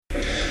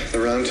the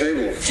round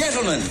table.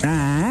 Gentlemen,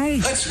 Aye.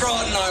 let's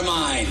broaden our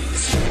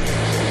minds.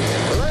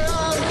 Lay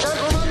on,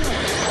 gentlemen,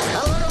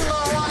 and let 'em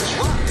know what's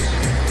what.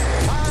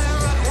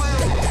 Fire at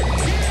will.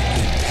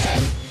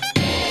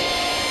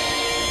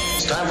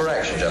 It's time for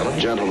action, gentlemen.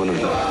 Gentlemen of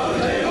the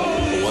round table.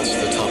 What's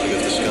the topic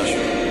of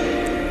discussion?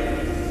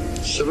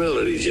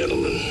 Civility,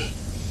 gentlemen.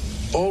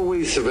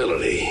 Always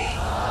civility.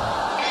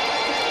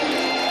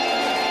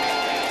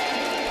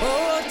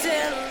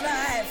 Hotel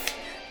life,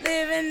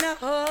 living the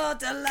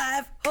hotel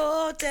life,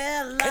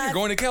 hotel life. And you're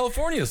going to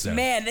California soon.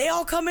 Man, they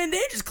all come in,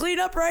 they just clean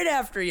up right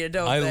after you,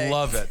 don't they? I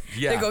love it.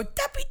 Yeah. They go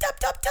tappy tap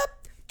tap tap.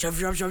 Jump,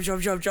 jump, jump,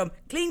 jump, jump, jump.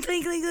 Clean,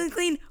 clean, clean, clean,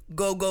 clean.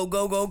 Go, go,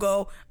 go, go,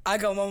 go. I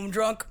come home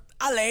drunk.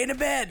 I lay in the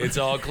bed. It's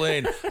all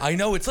clean. I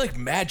know it's like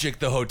magic,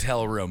 the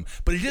hotel room,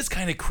 but it is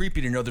kind of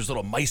creepy to know there's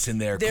little mice in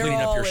there They're cleaning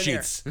up all your in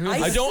there. sheets.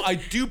 Mhm. I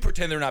do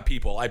pretend they're not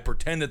people. I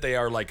pretend that they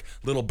are like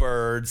little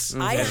birds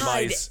I and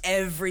hide mice.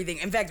 everything.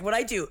 In fact, what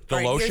I do. The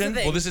all right, here's lotion? the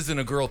thing. Well, this isn't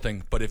a girl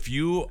thing, but if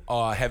you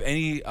have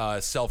any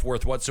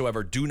self-worth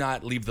whatsoever, do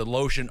not leave the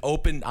lotion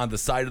open on the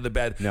side of the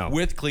bed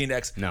with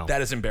Kleenex. No.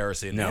 That is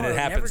embarrassing. No. And I it would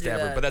happens never to do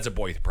everyone, that. but that's a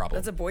boy problem.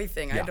 That's a boy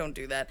thing. Yeah. I don't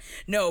do that.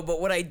 No, but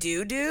what I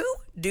do,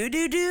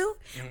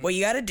 what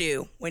you got to do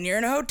when you're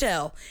in a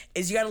hotel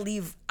is you got to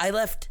leave. I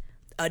left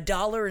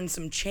 $1 and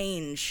some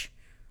change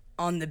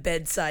on the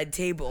bedside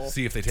table.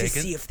 See if they take it?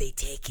 See if they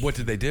take it. What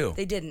did they do?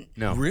 They didn't.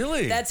 No.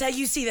 Really? That's how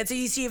you see. That's how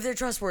you see if they're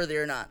trustworthy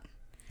or not.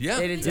 Yeah.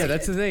 They didn't Yeah, take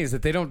that's it. the thing is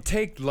that they don't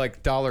take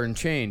like dollar and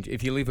change.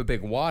 If you leave a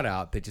big wad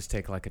out, they just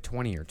take like a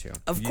 20 or 2.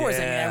 Of course,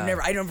 Yeah.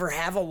 I never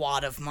have a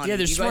wad of money. Yeah,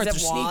 they're you smart.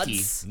 guys They're have sneaky.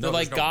 wads? No, They're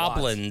like there's no wads.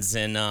 goblins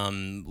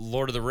in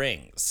Lord of the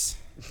Rings.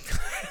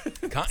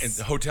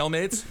 Hotel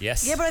maids?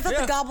 Yes. Yeah, but I thought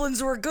Yeah. the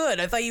goblins were good.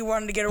 I thought you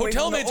wanted to get away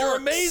Hotel from the maids are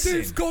orcs.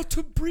 amazing. got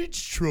a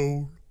bridge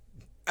troll.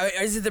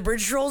 Is it the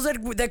bridge trolls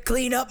that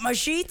clean up my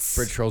sheets?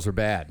 Bridge trolls are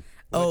bad.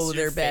 Oh, What's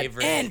your they're bad.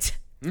 favorite? Ant.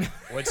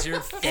 What's your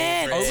And-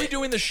 favorite? Are we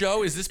doing the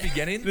show? Is this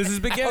beginning? This is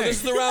beginning. Oh, this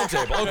is the round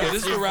table. Okay,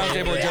 this is the round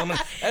table, gentlemen.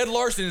 Ed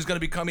Larson is going to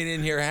be coming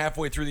in here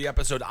halfway through the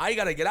episode. I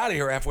got to get out of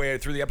here halfway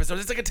through the episode.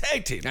 It's like a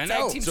tag team. I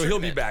know. So he'll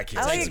be back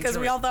here. I like it because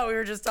we all thought we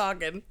were just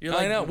talking. You're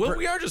I know. Well,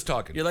 we are just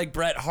talking. You're like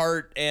Bret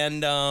Hart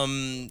and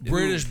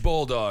British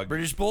Bulldog.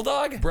 British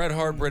Bulldog. Bret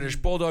Hart, British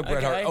Bulldog,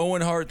 Bret Hart, Okay.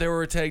 Owen Hart. They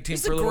were a tag team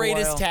He's for the a little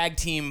greatest while. tag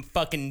team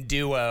fucking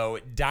duo,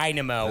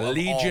 Dynamo. of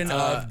Legion all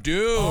time. of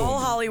Doom. All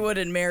Hollywood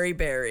and Mary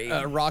Berry.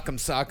 Rock'em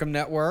Sock'em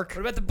Network. What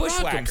about the Rock'em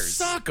Bushwhackers?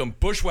 Sock'em.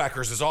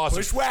 Bushwhackers is awesome.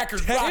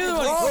 Bushwhackers.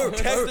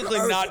 Technically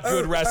not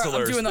good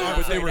wrestlers, I'm doing the but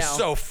opposite they were now.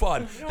 so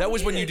fun. That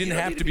was when you didn't You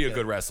don't have need to to be be a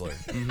good wrestler.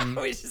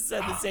 We just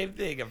said the same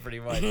thing, pretty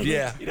much.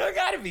 Yeah. You don't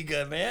gotta be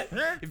good, man.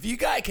 If you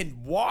guys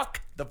can walk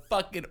the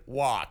fucking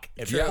walk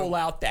and Yeah. pull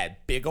out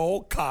that big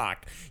old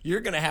cock,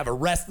 you're gonna have a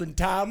wrestling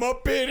time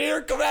up in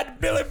here. Come out to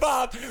Billy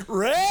Bob.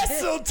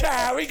 Wrestle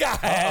time. We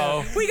got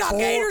we got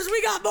gators.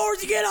 We got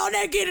boards. You get on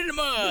that, get in the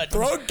mud.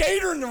 Throw a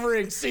gator in the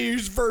ring. See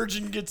whose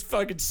virgin gets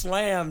fucking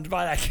slammed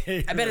by that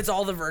gator. I bet it's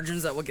all the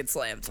virgins that will get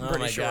slammed. I'm Oh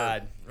pretty my sure.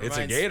 god. It's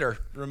a gator.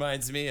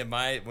 Reminds me of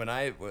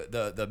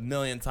the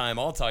millionth time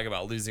I'll talk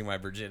about losing my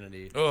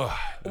virginity. Ugh.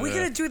 Are we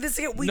gonna do this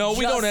again? We No,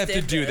 we don't just have to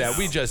did do this. that.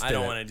 We just I did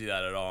don't it. want to do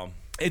that at all.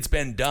 It's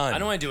been done. I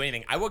don't want to do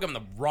anything. I woke up on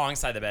the wrong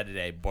side of the bed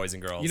today, boys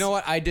and girls. You know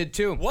what? I did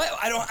too. What?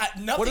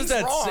 Nothing's What is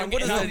that? wrong.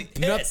 What is and that?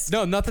 I'm No, pissed.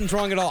 no, nothing's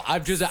wrong at all. I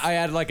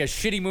had like a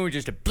shitty movie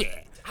just a.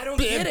 I don't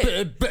get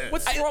it.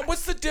 What's wrong?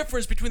 What's the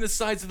difference between the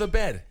sides of the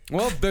bed?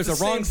 Well, there's a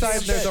wrong same side,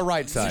 shit. there's a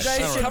right side. You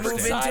guys should Covered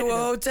move side into a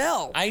of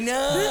hotel. I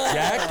know.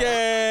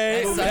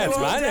 Jackie. Move That's into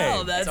a my hotel.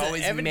 name. That's It's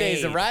always Every day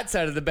is the Maid. right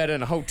side of the bed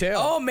in a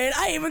hotel. Oh man,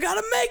 I even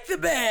gotta make the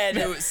bed.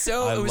 It was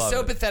so I it was love so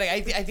it. pathetic.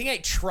 I think I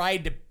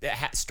tried to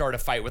start a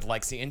fight with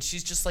Lexi, and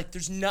she's just like,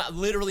 "There's not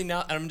literally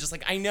not." And I'm just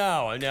like, "I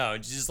know." And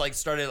she just like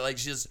started like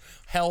she just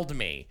held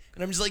me,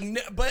 and I'm just like,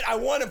 no, "But I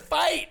want to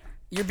fight."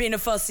 You're being a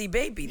fussy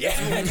baby. Yeah,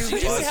 That's what you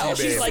she do. just held.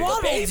 She's like a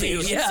Swaddled baby.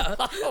 you, She yeah.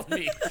 swaddled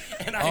me,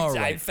 and All I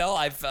right.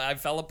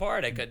 fell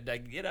apart. I could,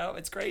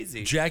 it's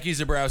crazy. Jackie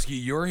Zabrowski,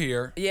 you're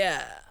here.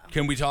 Yeah,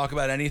 Can we talk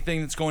about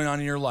anything that's going on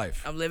in your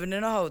life? I'm living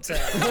in a hotel.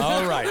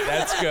 All right,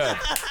 that's good.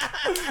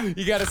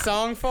 You got a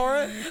song for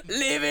it?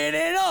 Living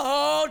in a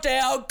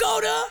hotel.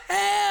 Go to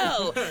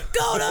hell.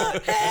 Go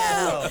to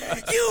hell.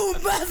 You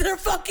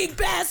motherfucking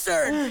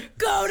bastard.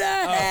 Go to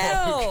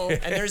hell.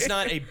 And there's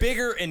not a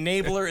bigger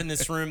enabler in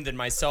this room than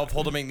myself,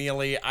 Holden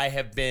McNeely. I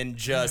have been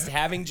just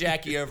having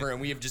Jackie over, and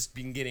we have just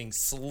been getting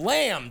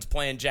slammed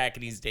playing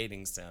Jackie's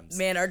dating sims.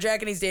 Man, our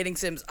Japanese dating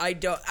sims. I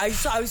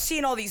was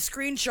seeing all these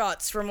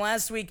screenshots from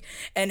last week,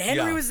 and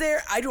Henry Yeah. was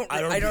there. I don't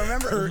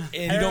remember.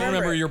 You don't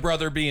remember your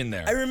brother being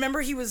there. I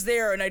remember he was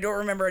there, and I don't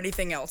remember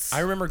anything else. I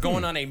remember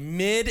going on a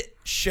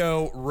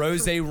mid-show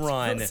rosé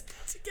run.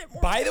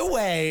 By the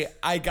way,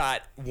 I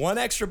got one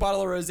extra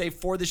bottle of rosé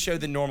for the show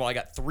than normal. I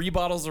got 3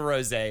 bottles of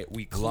rosé.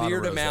 We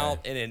cleared them rosé.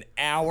 out in an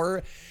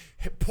hour.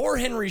 Poor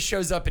Henry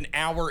shows up an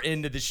hour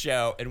into the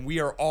show, and we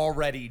are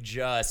already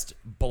just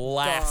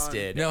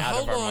blasted. Now, out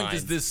how of our long minds.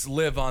 does this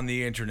live on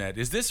the internet?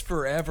 Is this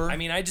forever? I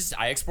mean, I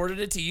exported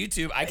it to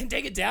YouTube. I can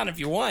take it down if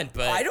you want,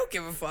 but I don't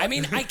give a fuck. I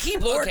mean, I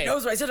keep Lord okay.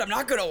 knows what I said. I'm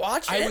not going to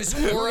watch it. I was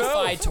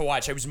horrified to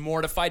watch. I was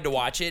mortified to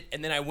watch it,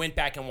 and then I went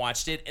back and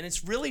watched it, and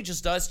it's really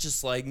just us,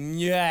 just like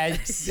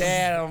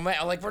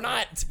like we're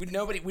not.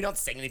 We don't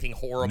say anything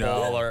horrible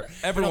No. or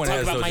Everyone we don't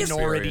has talk about those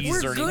minorities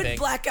experiences. We're or good anything.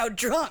 blackout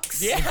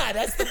drunks. Yeah,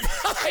 that's the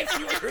vibe.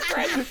 You were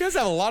right. You guys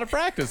have a lot of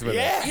practice with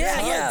Yeah, it. Yeah,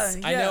 tons.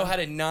 yeah, I yeah. know how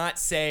to not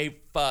say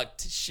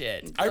fucked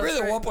shit. I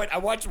remember right. at one point, I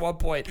watched one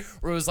point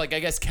where it was like, I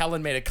guess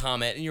Kellen made a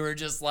comment, and you were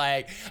just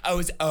like,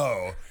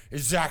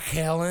 is that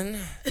Kellen?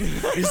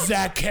 Is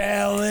that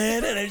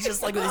Kellen? And it's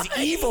just like with this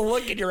evil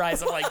look in your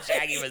eyes. I'm like,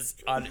 Jackie was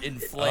in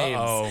flames.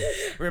 Uh-oh.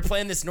 We were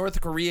playing this North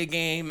Korea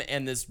game,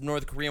 and this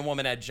North Korean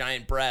woman had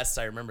giant breasts.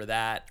 I remember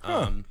that.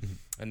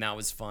 And that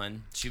was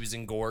fun. She was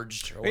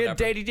engorged or Yeah,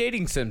 whatever.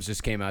 Dating Sims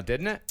just came out,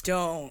 didn't it?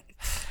 Don't.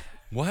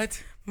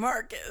 What?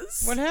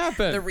 Marcus. What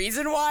happened? The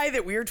reason why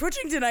that we are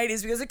twitching tonight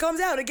is because it comes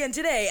out again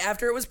today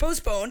after it was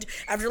postponed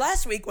after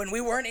last week when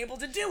we weren't able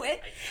to do it.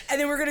 And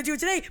then we're going to do it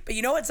today. But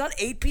you know, it's not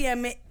 8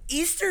 p.m.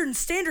 Eastern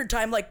Standard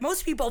Time like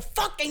most people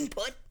fucking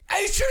put.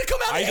 It should have come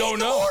out at 8 in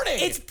the morning.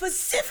 It's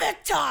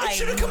Pacific time. It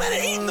should have come out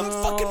at 8 in the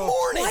fucking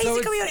morning. Why So is it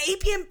it's- coming out at 8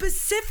 p.m.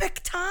 Pacific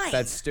time?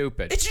 That's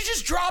stupid. It should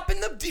just drop in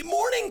the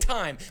morning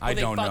time. I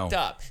don't They fucked know.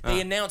 up.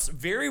 They announced,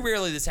 very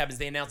rarely this happens,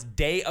 they announced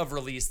day of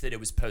release that it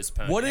was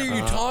postponed. What are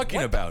you talking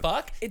What about? the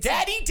fuck? It's-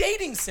 Daddy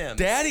dating sims.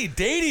 Daddy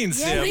dating yeah,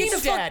 sims? we need to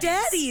fuck Daddies.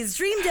 daddies,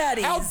 dream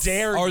daddies. How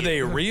dare Are you?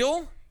 they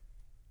real?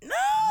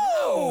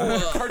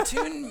 No.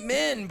 Cartoon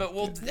men, but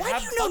we'll Why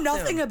have do you know fuck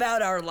nothing them.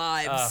 about our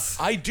lives?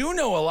 I do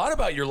know a lot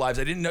about your lives.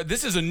 I didn't know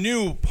this is a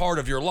new part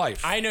of your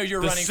life. I know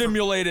you're the running from-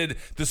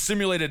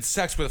 simulated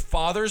sex with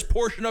fathers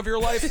portion of your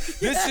life.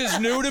 This is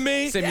new to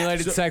me.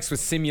 Simulated sex with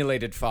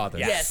simulated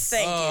fathers. Yes,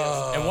 thank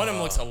you. And one of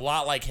them looks a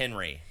lot like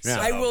Henry. Yeah.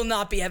 So- I will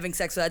not be having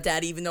sex with that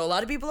daddy, even though a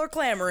lot of people are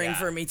clamoring Yeah.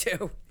 for me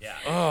to.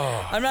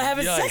 Yeah. I'm not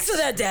having Yikes. sex with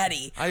that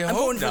daddy. I I'm hope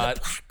going not. for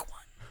the black one.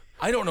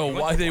 I don't know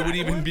why they would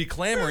even be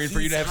clamoring for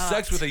you to He's have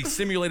sex hot. with a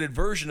simulated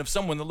version of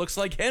someone that looks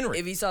like Henry.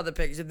 If you saw the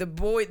picture, the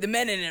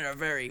men in it are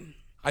very.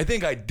 I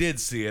think I did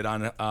see it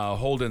on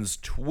Holden's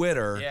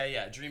Twitter.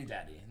 Yeah, Dream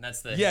Daddy. And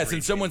that's the Yes, Henry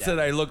and someone Dream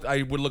said Daddy.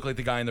 I would look like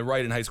the guy on the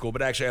right in high school,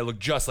 but actually I look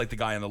just like the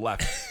guy on the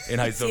left in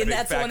high school. See, the and big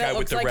that's the fat one guy that with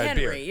looks the like red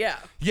Henry. beard. Yeah,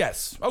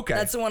 Yes. Okay.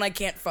 that's the one I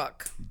can't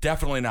fuck.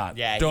 Definitely not.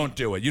 Yeah, Don't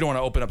do it. You don't want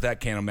to open up that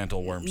can of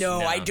mental worms. No,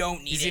 No. I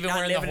don't need He's it. even Not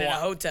wearing living the in a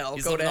Hawaii- hotel.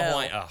 He's Go living to in hell.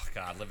 Hawaii. Oh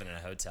God, living in a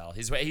hotel.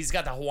 He's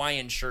got the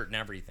Hawaiian shirt and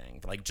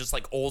everything, like just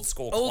like old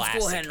school Old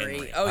classic school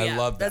Henry. Oh I yeah,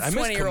 love that. That's I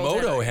miss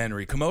 20-year-old Komodo Henry.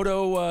 Henry.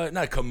 Komodo,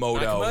 not Komodo.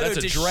 Komodo, That's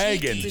a Dashiki.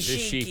 dragon.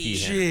 Dashiki.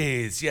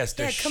 Jeez, yes,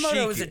 Yeah,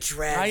 Komodo is a Dashiki.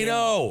 dragon. I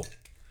know.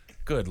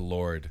 Good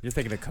lord. You're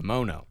thinking of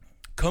kimono.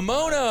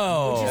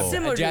 Kimono.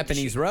 Similar A to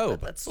Japanese Dashiki, robe.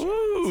 but That's true.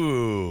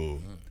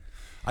 Ooh.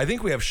 I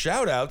think we have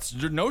shout outs.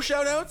 No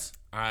shout outs?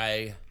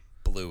 I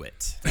blew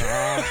it.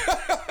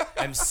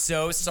 I'm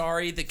so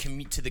sorry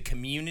to the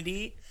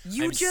community.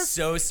 You I'm just-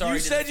 so sorry. You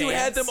to said the you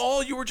had fans. them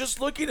all. You were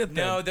just looking at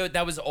them. No,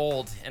 that was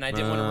old, and I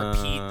didn't want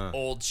to repeat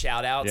old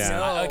shout outs. Yeah.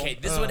 No. Okay,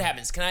 this is what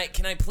happens. Can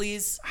I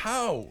please?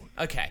 How?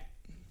 Okay.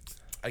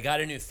 I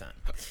got a new phone,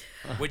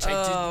 which I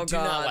Oh, do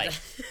not God. like,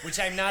 which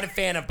I'm not a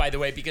fan of, by the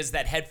way, because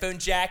that headphone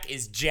jack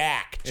is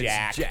Jack.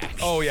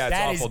 Oh, yeah, it's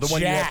That awful. is The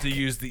one you have jack. to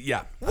use the.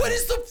 Yeah. What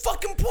is the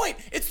fucking point?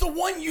 It's the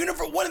one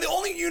of the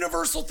only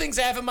universal things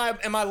I have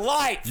in my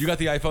life. You got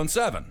the iPhone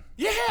 7.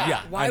 Yeah.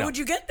 Yeah. Why I know. would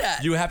you get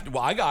that? You have to.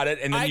 Well, I got it,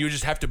 and then I- you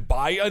just have to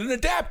buy an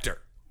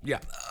adapter. Yeah.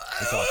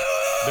 That's all.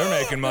 They're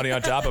making money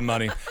on top of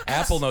money.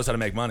 Apple knows how to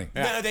make money.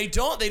 No, they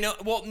don't. They know.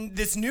 Well,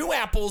 this new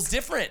Apple's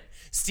different.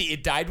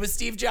 It died with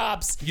Steve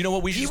Jobs. You know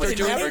what we should He start would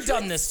doing? have never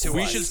done this to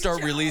We us. should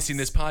start releasing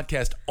this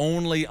podcast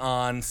only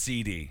on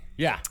CD.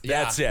 Yeah.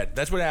 That's it.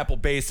 That's what Apple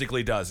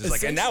basically does. It's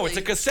like, and now it's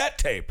a cassette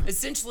tape.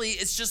 Essentially,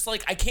 it's just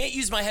like I can't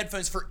use my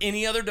headphones for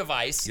any other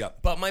device Yep.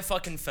 but my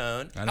fucking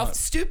phone. I know How it.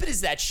 stupid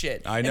is that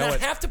shit? I know and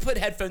it. I have to put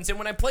headphones in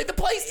when I play the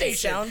PlayStation. It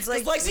sounds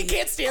like Lexi we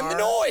can't stand the are-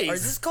 noise. Or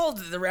is this called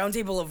the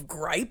Roundtable of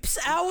Gripes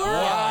Hour?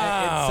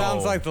 Wow. It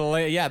sounds like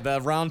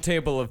the round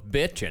table of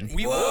bitching.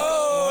 we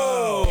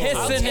Whoa. I'll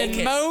Pissing take and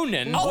it.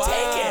 moaning. I'll take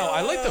it. Wow.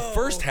 I like the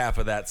first half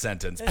of that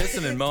sentence.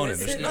 Pissing and moaning.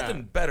 There's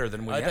nothing better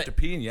than when you have to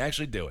pee and you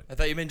actually do it. I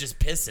thought you meant just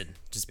pissing.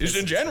 Just Just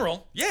in pissing.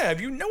 general. Yeah. Have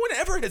you? No one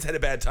ever has had a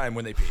bad time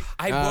when they pee.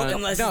 I woke up.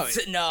 Unless No.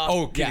 it's no.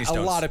 Oh, Yeah, kidney a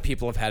stones. lot of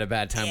people have had a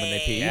bad time when they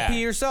pee. Yeah. You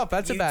pee yourself.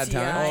 That's a bad UTI.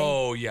 time.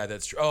 Oh yeah,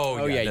 that's true.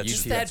 Oh yeah, yeah, that's you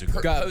true. see That's a that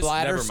good. Got Post-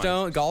 bladder never mind.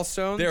 stone,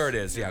 gallstones. There it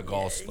is. Yeah,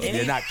 gallstones.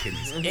 Yeah, not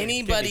kidney stones.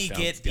 Anybody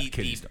Kidney get stones. the, Yeah,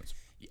 kidney the stones.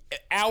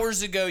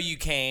 hours ago you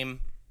came,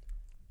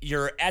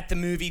 you're at the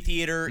movie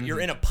theater, you're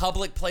in a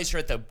public place,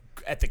 you're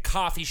at the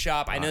coffee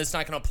shop. I know it's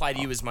not going to apply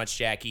to you as much,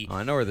 Jackie.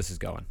 I know where this is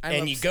going. I'm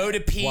and you upset. go to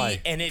pee, Why?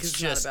 and it's It's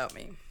just not about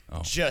me.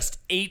 just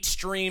 8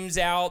 streams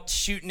out,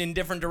 shooting in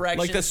different directions.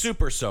 Like the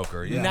Super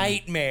Soaker. Yeah.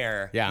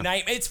 Nightmare. Yeah.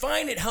 It's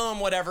fine at home,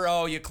 whatever.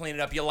 Oh, you clean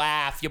it up, you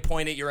laugh, you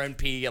point at your own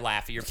pee, you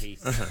laugh at your pee.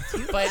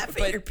 but laugh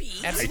at your pee?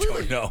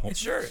 Absolutely. I don't know.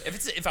 Sure.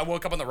 If I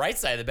woke up on the right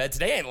side of the bed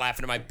today, I ain't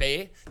laughing at my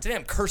pee. Today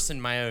I'm cursing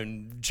my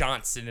own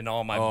Johnson and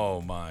all my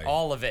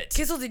all of it.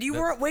 Kissel, did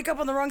you wake up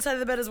on the wrong side of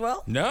the bed as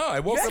well? No, I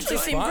woke You up actually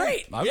just seem fine.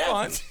 great. I'm Yeah.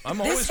 fine.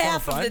 I'm always This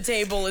half fine. of the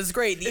table is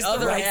great. The It's other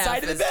the right half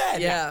side of the is-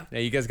 bed. Yeah. Yeah,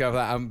 you guys got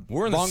that.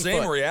 We're in the wrong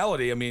same foot.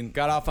 reality. I mean,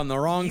 Got off on the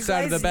wrong You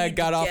side of the guys bed. need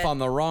Got to off get- on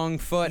the wrong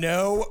foot.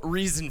 No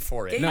reason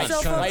for it. Get No,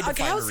 yourself tried a to find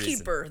a reason.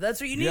 housekeeper. That's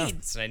what you need. Yeah.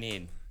 That's what I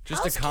need.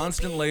 just a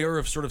constant layer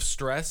of sort of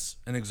stress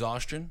and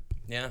exhaustion.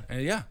 Yeah.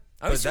 And yeah.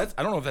 I But was so-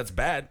 I don't know if that's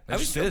bad. It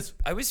just is.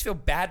 I always feel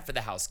bad for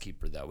the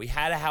housekeeper though. We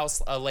had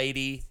a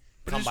lady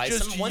But come it's by.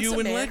 just once you a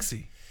and man.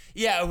 Lexi.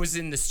 Yeah, it was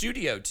in the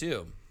studio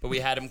too, but we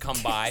had him come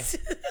by.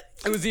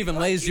 It was even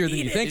lazier than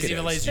you think It's it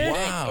even is. lazier than you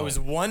think. Wow. It was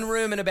one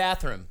room and a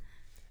bathroom.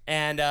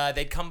 And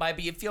they'd come by,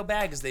 but you'd feel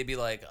bad because they'd be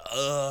like,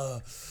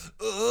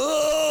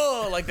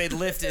 like they'd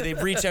lift it,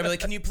 they'd reach out and be like,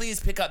 can you please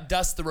pick up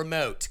dust the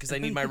remote? Because I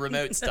need my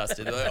remotes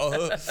dusted. They're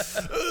like,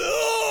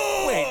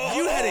 Wait,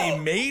 you had a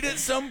maid at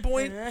some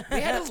point? we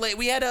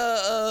had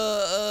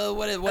a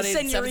what A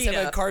 777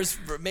 senorita. cars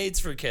for maids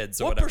for kids.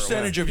 Or What whatever it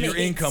percentage was. of your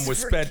Maids income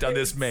was for spent on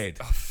kids. this maid?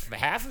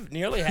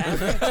 Nearly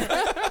half.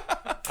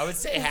 I would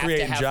say half to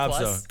Creating half jobs,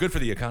 plus. though. Good for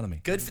the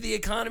economy. Good for the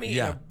economy.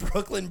 Yeah. And a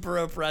Brooklyn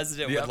borough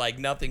president Yeah. would like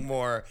nothing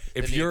more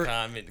If than you're-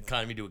 the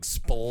economy to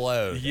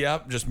explode.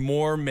 Yep, just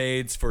more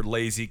maids for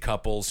lazy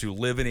couples who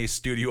live in a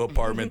studio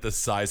apartment the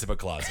size of a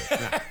closet.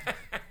 I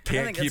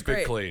Can't think keep that's it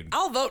great. clean.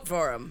 I'll vote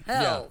for him.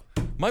 Hell.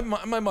 My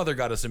mother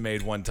got us a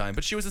maid one time,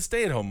 but she was a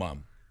stay-at-home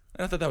mom.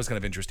 And I thought that was kind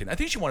of interesting. I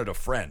think she wanted a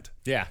friend.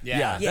 Yeah.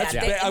 Yeah. That's,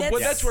 they-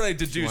 that's what I She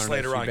deduced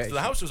wanted later to- on. 'Cause she-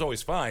 the house was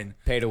always fine.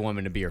 Paid a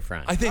woman to be your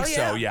friend. I think Oh,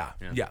 so. yeah.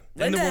 Yeah.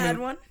 And Linda the woman, had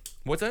one.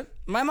 What's that?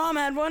 My mom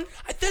had one.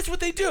 That's what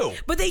they do.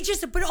 But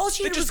all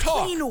she did was just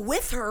talk. clean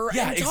with her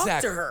Yeah, and talk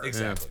exactly. to her.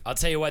 Exactly. I'll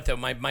tell you what though,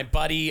 my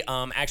buddy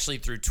actually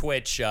through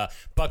Twitch,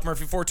 Buck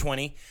Murphy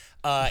 420,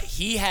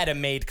 he had a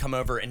maid come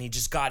over and he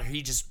just got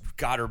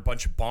her a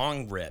bunch of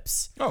bong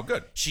rips. Oh,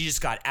 good. She just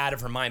got out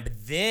of her mind, but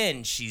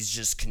then she's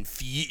just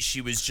confused.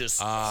 She was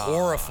just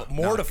horrified,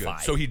 mortified.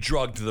 Good. So he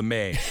drugged the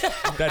maid.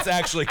 That's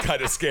actually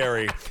kind of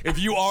scary. If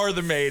you are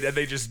the maid and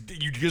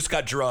you just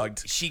got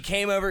drugged. she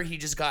came over, he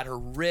just got her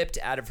ripped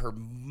out of her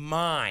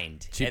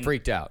mind. She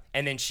freaked out.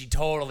 And then she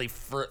totally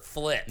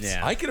flipped.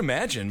 Yeah. I can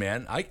imagine,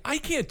 man. I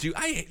can't do.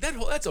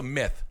 That's a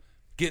myth.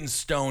 Getting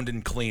stoned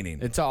and cleaning.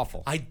 It's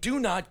awful. I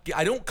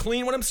don't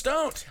clean when I'm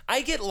stoned.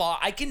 I get lost.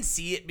 I can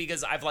see it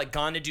because I've like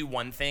gone to do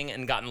one thing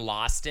and gotten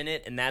lost in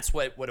it, and that's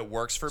what it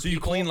works for So people. you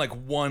clean like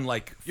one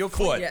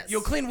foot. Yes.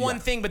 You'll clean one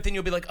thing, but then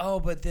you'll be like, oh,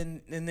 but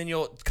then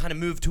you'll kind of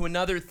move to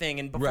another thing,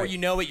 and before Right. you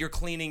know it, you're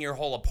cleaning your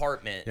whole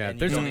apartment,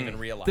 and you don't even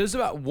realize. There's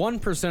about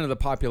 1% of the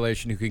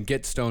population who can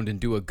get stoned and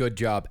do a good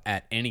job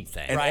at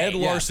anything. And Right, Ed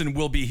yeah. Larson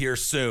will be here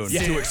soon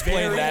Yeah. to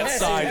explain that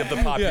side of the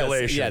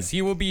population. Yes,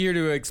 he will be here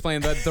to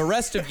explain that the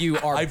rest of you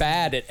are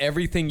bad at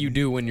everything you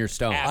do when you're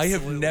stoned. I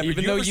have never. Even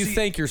if though ever you see-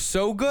 think you're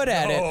so good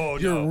at No,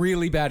 it, you're no.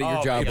 really bad at your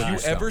Oh, job. my when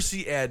If you're you ever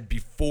stoned. see Ed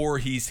before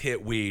he's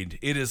hit weed,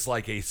 it is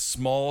like a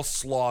small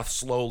sloth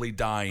slowly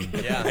dying.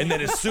 Yeah. And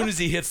then as soon as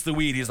he hits the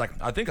weed, he's like,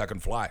 I think I can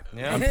fly.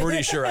 Yeah. I'm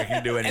pretty sure I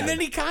can do anything. and then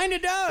he kind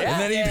of does. And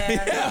then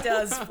Yeah, he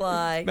does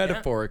fly.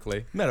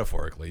 Metaphorically.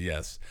 Metaphorically,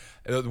 yes.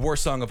 The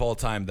worst song of all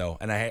time, though,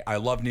 and I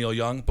love Neil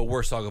Young, but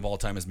worst song of all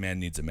time is "Man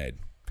Needs a Maid."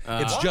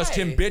 It's just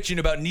him bitching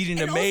about needing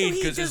And a also maid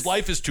he because his just-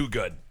 life is too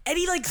good. And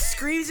he like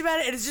screams about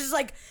it, and it's just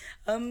like,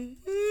 maid.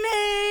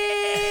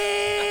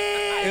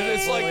 And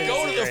it's like,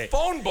 go to the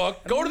phone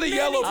book, go to the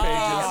yellow pages.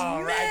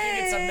 Oh, right. I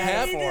think it's a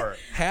metaphor.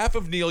 Half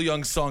of Neil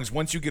Young's songs,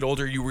 once you get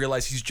older, you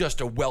realize he's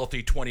just a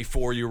wealthy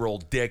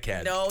 24-year-old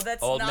dickhead. No,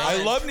 that's Old not.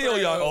 man. I love Neil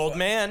true. Young. Old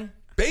man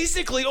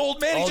Basically, old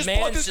man. He Old just man's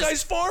bought this just-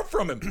 guy's farm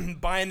from him.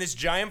 buying this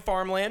giant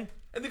farmland.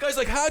 And the guy's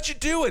like, how'd you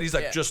do it? He's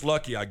like, Yeah. just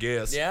lucky, I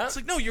guess. Yeah. It's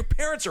like, no, your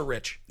parents are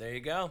rich. There you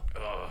go.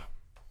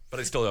 But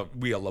we love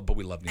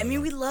Neil Young. I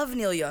mean, we love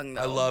Neil Young,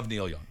 though. I love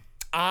Neil Young.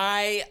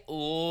 I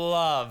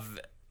love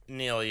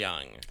Neil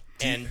Young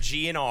and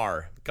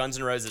GNR, Guns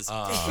N' Roses.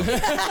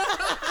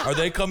 Are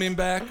they coming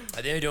back?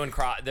 They're doing.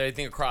 They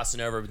think of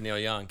crossing over with Neil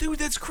Young. Dude,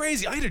 that's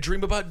crazy. I had a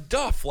dream about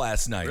Duff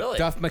last night. Really?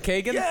 Duff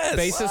McKagan, Yes.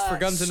 bassist for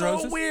Guns N' so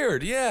Roses.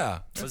 weird. Yeah,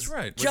 that's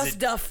right. Just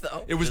Duff,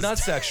 though. It was not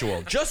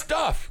sexual. Just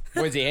Duff.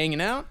 Was he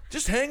hanging out?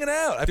 Just hanging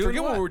out. I Doing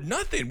forget what what? we were.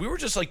 Nothing. We were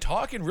just like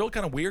talking, real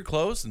kind of weird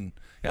clothes, and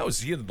yeah,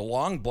 he had the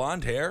long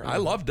blonde hair. I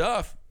love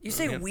Duff. You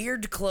say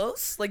weird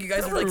close? Like you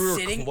guys I are don't like remember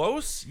we were sitting?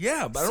 close.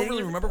 Yeah, but I don't sitting really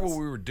really remember close. what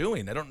we were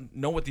doing. I don't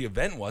know what the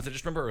event was. I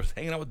just remember I was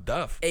hanging out with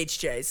Duff.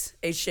 HJ's.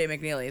 HJ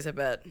McNeely's, I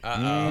bet.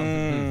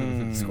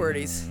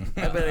 Squirties.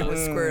 I bet it was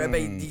squirt. I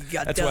bet you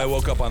got That's Duff. why I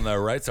woke up on the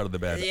right side of the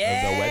bed, the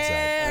wet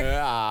side.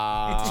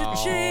 Yeah.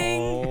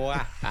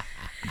 Cha-ching.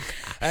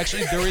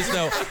 Actually,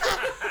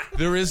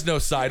 there is no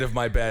side of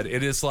my bed.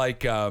 It is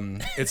like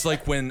it's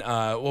like when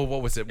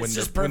what was it when It's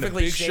just when the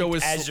perfectly big shaped show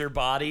is as your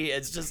body.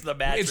 It's just the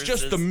mattress. it's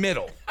just the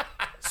middle.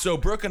 So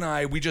Brooke and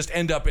I, we just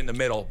end up in the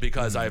middle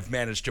because I've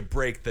managed to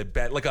break the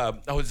bed. Like I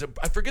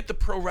forget the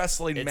pro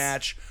wrestling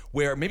match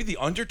where maybe the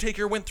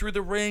Undertaker went through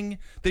the ring.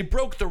 They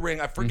broke the ring.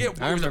 I forget.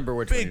 I remember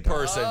which big one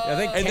you're person. I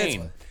think And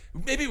Kane.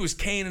 maybe it was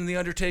Kane and the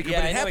Undertaker,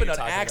 Yeah, but I it know what happened you're on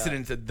talking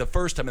accident the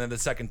first time, and then the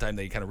second time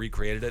they kind of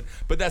recreated it.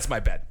 But that's my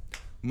bed.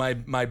 My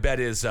bed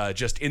is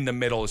just in the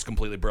middle is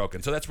completely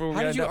broken. So that's where we're How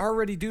going did to you end up.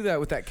 already do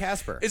that with that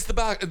Casper? It's the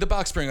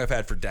box spring I've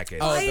had for decades.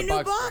 Buy the a new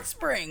box box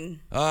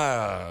spring.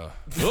 You're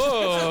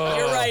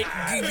You're right.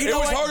 You It know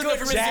was what? hard enough Good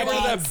for me to get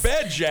response. out of that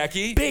bed,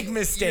 Jackie. Big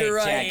mistake, You're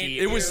right. Jackie.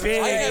 It was.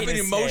 Big I have an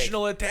mistake.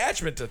 emotional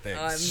attachment to things.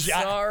 I'm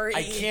sorry.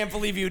 I can't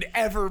believe you'd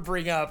ever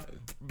bring up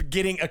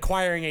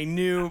acquiring a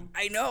new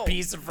I know.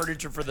 piece of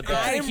furniture for the bed.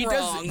 I'm he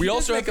wrong. does. We he also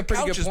does have make the a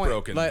pretty good couches point.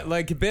 broken.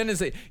 Like Ben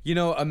is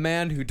a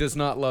man who does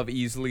not love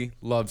easily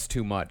loves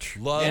too much.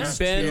 Loves and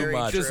Ben too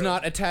much. does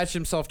not attach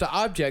himself to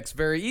objects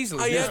very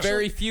easily. I He has actually-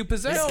 very few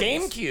possessions.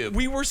 GameCube.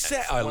 We were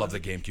set. I love the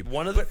GameCube.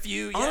 One of the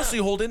few. Yeah. Honestly,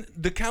 Holden,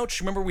 the couch.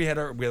 Remember, we had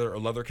our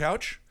leather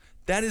couch.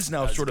 That is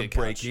now was sort a of good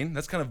couch. breaking.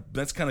 That's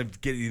kind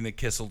of getting the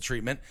Kissel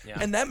treatment, Yeah.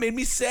 and that made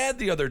me sad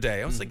the other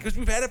day. I was like, because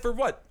we've had it for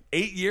what,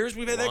 8 years?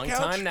 We've had long that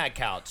couch. time that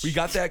couch. We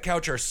got that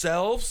couch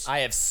ourselves. I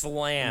have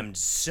slammed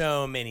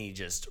so many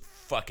just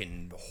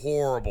fucking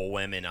horrible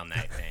women on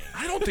that thing.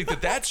 I don't think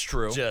that that's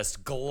true.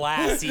 Just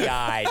glassy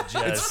eyed. It's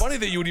Just funny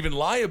that you would even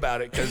lie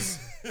about it because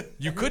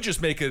you could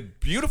just make it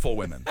beautiful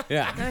women.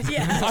 Yeah.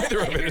 Yeah. Neither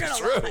of it You're is gonna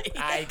true. lie.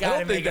 I gotta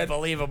think make that- it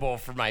believable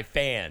for my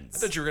fans. I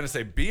thought you were going to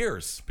say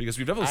beers because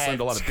we've definitely slammed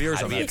a lot of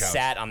beers on we that have couch.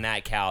 sat on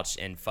that couch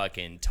and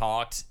fucking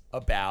talked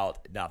about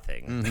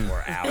nothing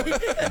for hours.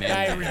 And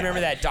I remember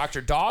that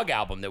Dr. Dog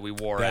album that we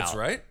wore That's out.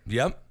 right.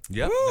 Yep.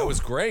 That was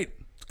great.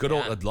 Good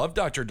old. Yeah. I love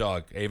Dr.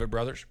 Dog. Avett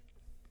Brothers.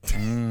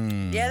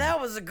 Yeah, that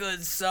was a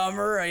good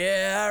summer.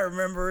 Yeah, I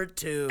remember it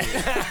too.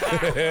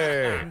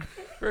 Hey,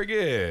 very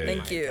good.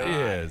 Thank you.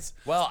 Yes.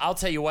 Well, I'll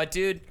tell you what,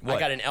 dude. I What?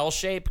 got an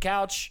L-shaped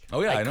couch.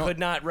 Oh, yeah, I know. could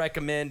not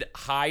recommend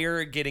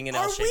higher getting an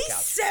Are L-shaped we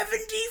couch.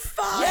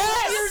 75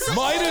 Yes! years old?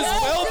 Might as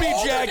well be,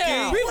 older Jackie.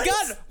 now.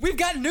 We've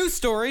got news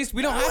stories.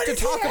 We don't have What to is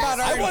talk this? about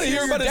our I want to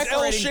hear interior about his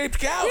decorating. L-shaped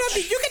couch.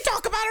 You can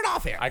talk about it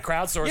off here. I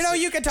crowdsourced You know, it.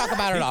 you can talk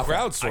about it off.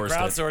 Crowdsourced it. I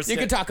crowdsourced You it.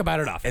 can talk about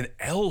it off. An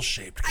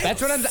L-shaped couch.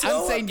 That's what I'm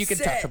so saying. You can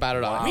talk upset. about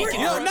it off. Wow. You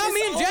know, now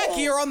me and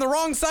Jackie are on the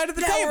wrong side of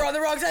the Now table. we're on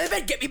the wrong side of the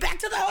bed. Get me back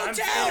to the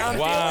hotel. I'm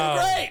Wow.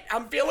 feeling great.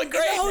 I'm feeling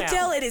great In the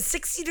hotel, now. it is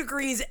 60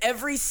 degrees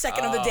every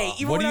second of the day.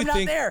 Even What do when you I'm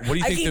think? not there, What do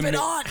you I think keep the it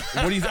on.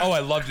 What do you? Oh, I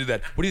love to do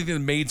that. What do you think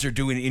the maids are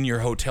doing in your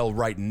hotel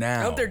right now?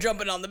 I hope they're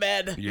jumping on the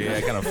bed.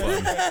 Yeah, kind of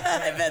fun.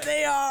 I bet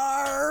they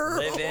are.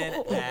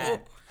 Living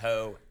that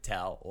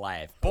hotel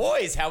life.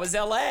 Boys, how was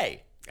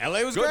L.A.?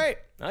 LA was Good. great.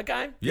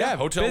 Okay. Yeah,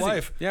 hotel busy.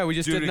 life. Yeah, we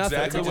just Dude, did nothing.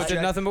 exactly We what just did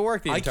Jack- nothing but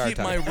work the entire I keep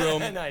time. my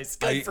room. Nice.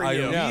 Good for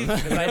you. leave-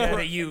 Because I know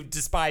that you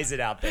despise it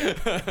out there.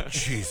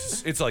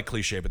 Jesus, it's like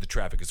cliche, but the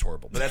traffic is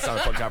horrible. But that's not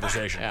a fun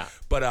conversation. Yeah.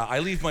 But I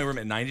leave my room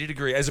at 90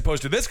 degrees, as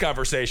opposed to this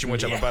conversation,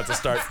 which I'm about to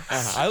start.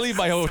 I leave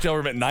my hotel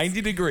room at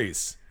 90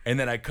 degrees. And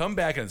then I come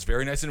back and it's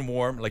very nice and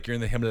warm, like you're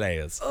in the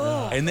Himalayas.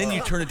 And then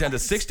you turn it down to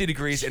 60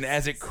 degrees, and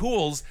as it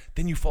cools,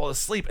 then you fall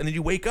asleep, and then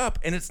you wake up,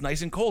 and it's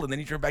nice and cold, and then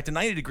you turn back to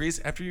 90 degrees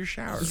after your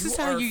shower. This is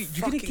You how are you're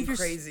gonna fucking give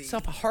crazy.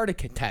 yourself a heart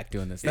attack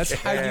doing this. That's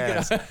how you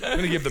Yes. get. I'm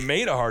gonna give the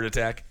maid a heart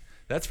attack.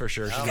 That's for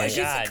sure. She's Oh like, my She's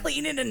God.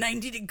 cleaning a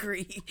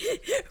 90-degree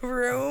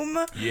room.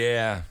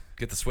 yeah,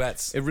 get the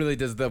sweats. It really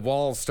does. The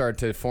walls start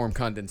to form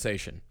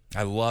condensation.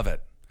 I love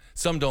it.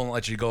 Some don't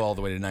let you go all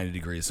the way to 90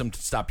 degrees. Some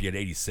stop you at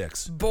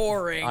 86.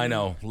 Boring. I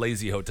know,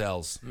 lazy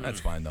hotels. That's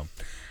fine though.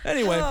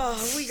 Anyway,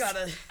 Oh, we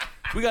gotta.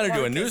 we got to do a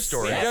Marcus. news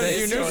story. Yeah, Yeah, That's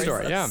this your news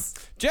story. story, yeah.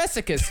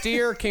 Jessica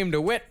Steer came to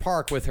Witt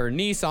Park with her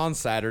niece on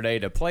Saturday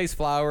to place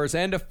flowers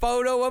and a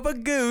photo of a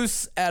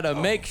goose at a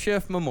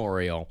makeshift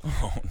memorial.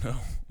 Oh no,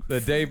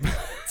 The day,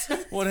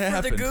 what The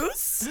happened?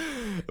 goose?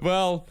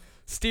 well,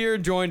 Steer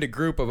joined a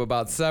group of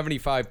about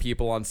 75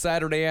 people on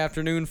Saturday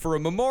afternoon for a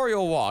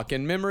memorial walk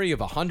in memory of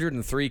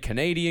 103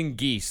 Canadian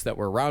geese that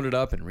were rounded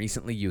up and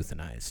recently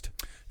euthanized.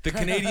 The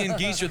Canadian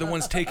geese are the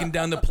ones taking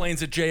down the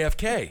planes at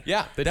JFK.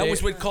 Yeah, the that day-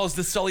 was what caused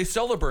the Sully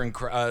Sullivan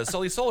crash.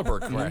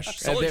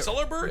 Sully there-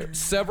 Sullivan?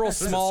 Several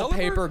small Sullivan?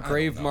 paper I don't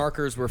grave know.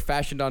 markers were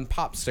fashioned on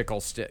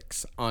popsicle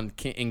sticks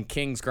in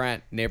Kings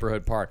Grant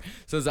Neighborhood Park.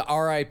 So there's a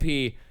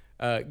R.I.P.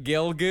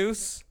 Gil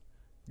Goose,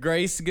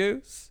 Grace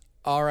Goose,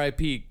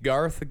 R.I.P.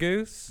 Garth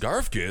Goose,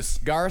 Garth Goose.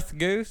 Garth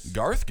Goose,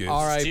 Garth Goose.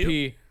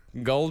 R.I.P.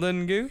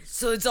 Golden Goose,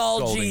 So it's all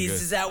Golden G's.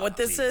 goose. Is that what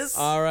this is?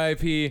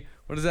 R.I.P.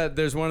 What is that?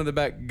 There's one in the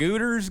back.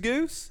 Gooters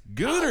Goose,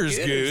 Gooter's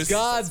Goose.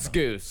 God's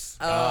Goose,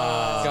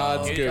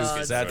 God's Goose,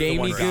 God's That's the Gamey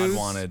one God Goose,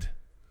 wanted.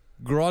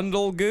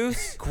 Grundle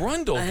Goose.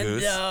 Grundle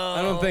Goose. No.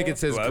 I don't think it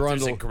says Well,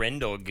 there's a Grundle.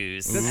 Grindle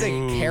goose. Does it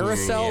say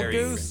Carousel Very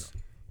Goose?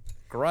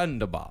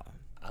 Grundaba.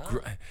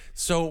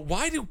 So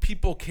why do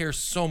people care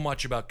so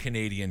much about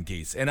Canadian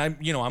geese? And I'm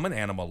an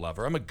animal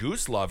lover. I'm a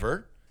goose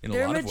lover in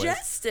They're a lot of ways.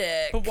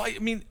 majestic. But why? I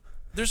mean,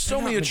 there's so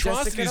They're many not majestic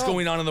atrocities at all.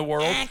 going on in the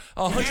world.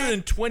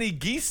 120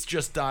 geese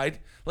just died.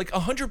 Like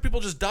 100 people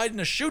just died in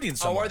a shooting Oh,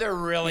 somewhere. are there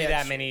really Yeah,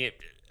 that many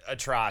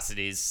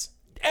atrocities?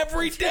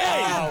 Every day.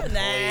 Oh,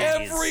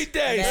 Every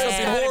day. There's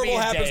Something gotta be horrible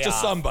a happens day to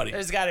off. somebody.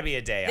 There's got to be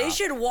a day They off.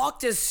 should walk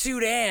to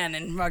Sudan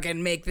and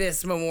fucking make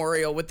this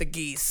memorial with the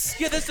geese.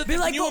 Yeah, that's the Be thing.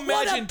 like, Can you "But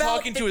what imagine about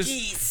talking the to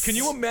geese?" Can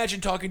you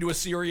imagine talking to a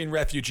Syrian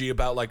refugee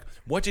about like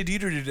what did you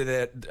do to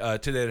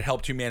that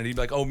helped humanity? He'd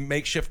be like, oh,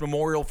 makeshift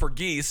memorial for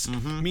geese.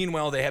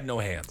 Meanwhile, they have no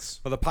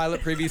hands. Well, the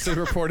pilot previously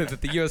reported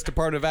that the U.S.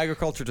 Department of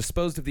Agriculture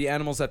disposed of the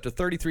animals after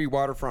 33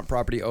 waterfront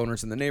property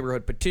owners in the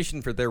neighborhood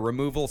petitioned for their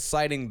removal,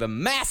 citing the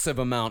massive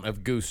amount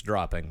of goose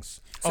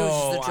droppings. So it's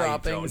just the I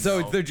droppings.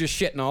 So they're just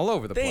shitting all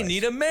over the They place.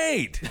 need a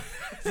maid.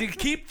 You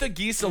keep the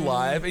geese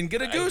alive and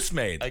get a goose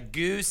maid. A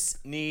goose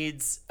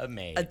needs a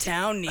maid. A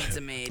town needs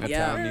a maid. A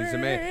Yeah. town needs a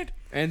maid.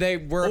 And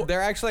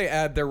they're actually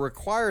they're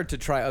required to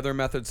try other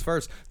methods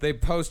first. They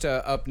post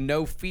up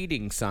no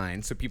feeding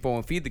signs so people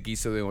won't feed the geese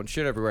so they won't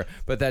shit everywhere.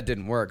 But that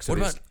didn't work. So What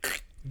they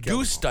about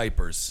goose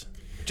diapers?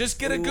 Just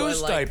get a Ooh, goose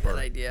I like diaper. that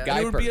idea. And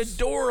it would be Diapers.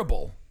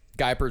 adorable.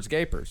 Gipers,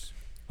 gapers.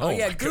 Oh,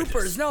 yeah, my goopers.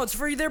 goodness. No, it's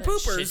for their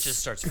poopers. Shit just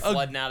starts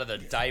flooding out of the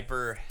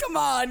diaper. Come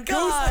on, Goose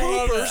guys.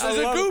 poopers is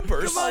a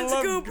goopers. Come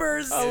on,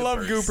 goopers. I love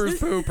goopers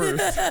poopers.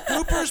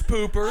 Goopers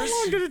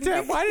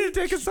poopers. Why did it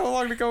take us so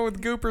long to go with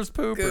goopers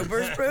poopers?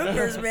 Goopers,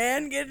 poopers,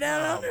 man. Get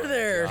down under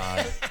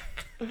there.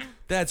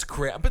 That's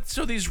crap. But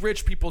so these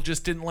rich people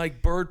just didn't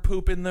like bird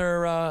poop in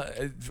their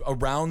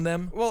around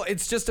them. Well,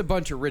 it's just a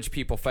bunch of rich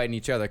people fighting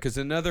each other because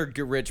another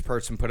rich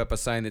person put up a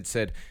sign that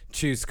said,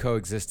 choose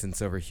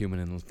coexistence over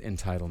human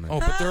entitlement. Oh,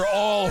 but they're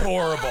all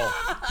horrible.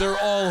 They're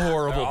all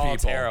horrible All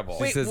people. terrible.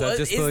 She Wait, says, what? I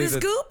just Is believe this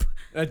that- goop?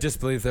 I just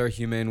believe there are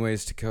humane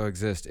ways to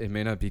coexist. It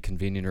may not be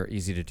convenient or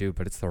easy to do,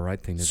 but it's the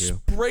right thing to do.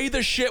 Spray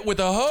the shit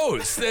with a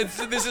hose.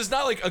 This is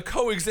not like a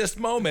coexist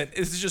moment.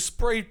 This is just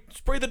spray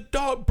the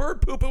dog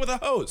bird poop with a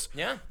hose.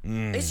 Yeah.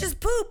 It's just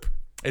poop.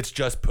 It's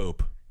just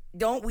poop.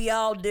 Don't we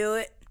all do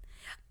it?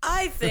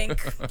 I think,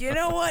 you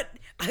know what?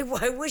 I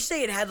wish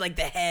they had like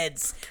the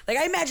heads. Like,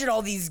 I imagine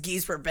all these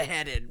geese were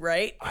beheaded,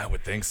 right? I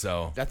would think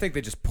so. I think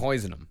they just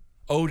poison them.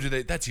 Oh, do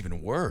they? That's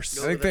even worse.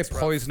 I think they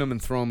poison them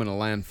and throw them in a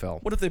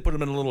landfill. What if they put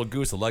them in a little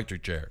goose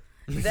electric chair?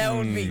 That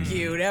would be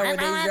cute. That would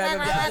drive them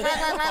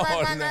down.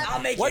 Oh, no.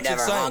 I'll make What's you it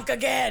never say? honk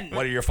again.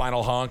 What are your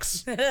final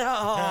honks?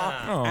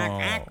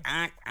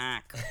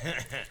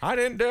 I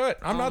didn't do it.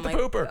 I'm not the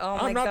pooper. Oh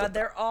my I'm not god,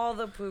 they're all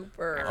the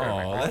pooper.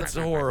 Oh, that's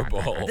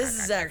horrible.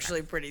 This is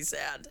actually pretty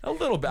sad. A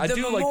little bit. I The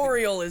do like.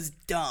 memorial is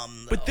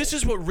dumb, though. But this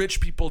is what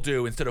rich people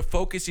do. Instead of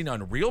focusing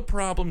on real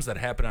problems that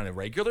happen on a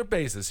regular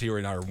basis here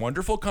in our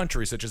wonderful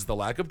country, such as the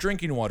lack of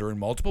drinking water in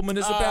multiple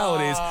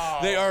municipalities,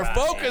 they are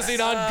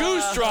focusing on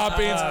goose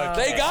droppings.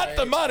 They got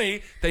the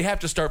money. They have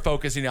to start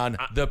focusing on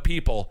the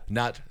people,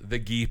 not the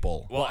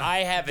geeple. Well, I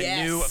have a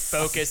Yes. new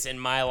focus in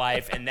my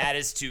life, and that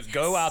is to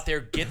go out there,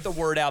 get the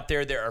word out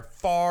there. There are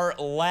far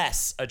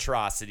less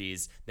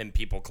atrocities than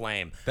people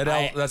claim.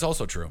 That's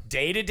also true.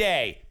 Day to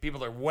day,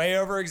 people are way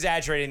over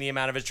exaggerating the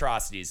amount of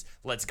atrocities.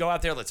 Let's go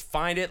out there, let's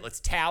find it, let's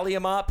tally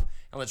them up,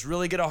 and let's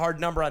really get a hard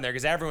number on there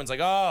because everyone's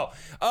like, oh,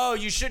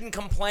 you shouldn't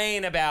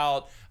complain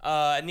about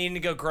needing to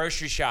go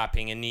grocery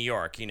shopping in New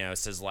York,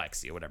 says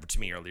Lexi or whatever to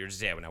me earlier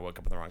today when I woke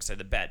up on the wrong side of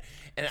the bed.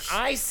 And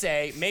I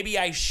say, maybe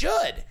I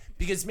should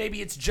because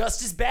maybe it's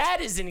just as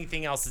bad as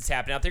anything else that's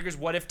happening out there because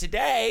what if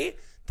today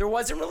there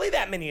wasn't really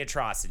that many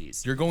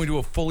atrocities? You're going to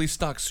a fully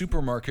stocked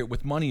supermarket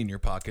with money in your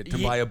pocket to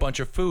buy a bunch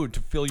of food to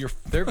fill your.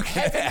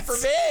 Heaven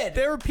forbid.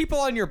 There are people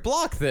on your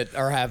block that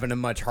are having a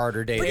much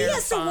harder day. But he than-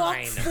 has to walk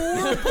fine.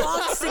 4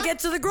 blocks to get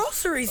to the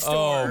grocery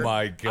store. Oh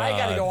my god! I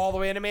gotta go all the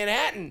way into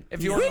Manhattan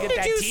if you want to When get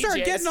did that you TJ's. start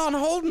getting on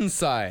Holden's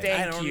side?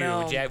 Thank I don't you,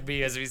 know. Jack,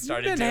 because we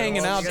started been doing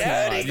hanging all out this too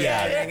shit. much.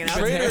 Yeah, hanging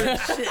out.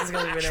 Shit's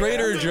gonna be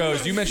Trader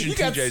Joe's. You mentioned You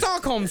got TJ's.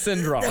 Stockholm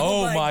syndrome.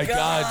 Oh my my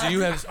god! God. Do you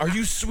have? Are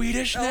you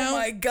Swedish now? Oh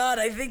my god,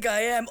 I think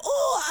I am.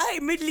 Oh,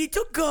 I'm a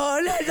little girl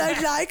and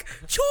I like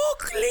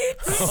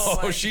chocolates.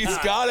 Oh, she's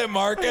got it,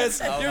 Marcus.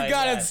 You my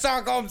got God. it,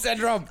 Stockholm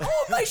syndrome.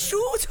 Oh, my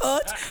shoes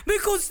hurt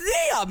because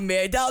they are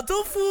made out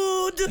of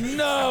food.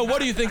 No, what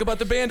do you think about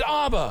the band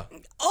ABBA?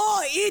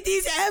 Oh, it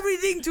is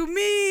everything to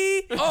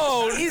me.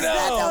 Oh Is no!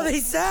 that how they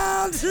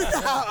sound?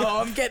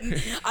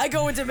 I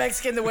go into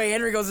Mexican the way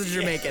Henry goes into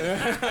Jamaican.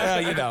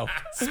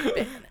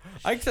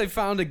 I actually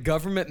found a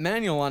government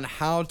manual on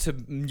how to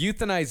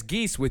euthanize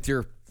geese with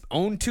your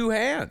own 2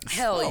 hands.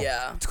 Hell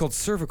yeah. It's called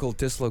cervical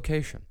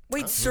dislocation.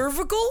 Wait,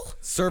 cervical?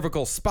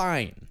 Cervical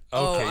spine.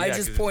 Okay, I yeah,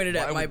 just 'cause pointed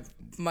why at would-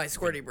 my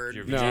squirty bird.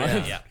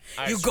 Yeah.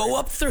 You go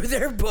up through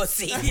their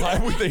pussy. Why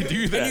would they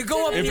do that? you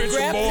go up if and you it's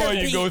grab a boy,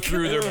 their you go beak.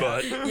 through their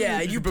butt.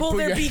 Yeah, you pull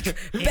their beak back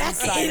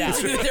Inside out.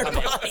 into their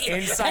body.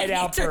 Inside and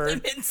out you turn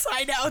bird. them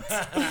inside out.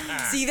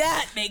 See,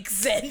 that makes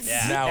sense.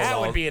 Yeah, Now it that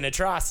all- would be an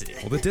atrocity.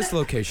 Well, the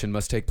dislocation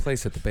must take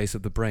place at the base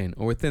of the brain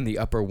or within the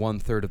upper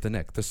 1/3 of the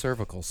neck, the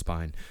cervical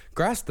spine.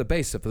 Grasp the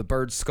base of the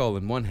bird's skull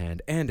in one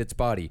hand and its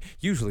body,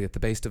 usually at the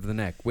base of the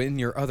neck, in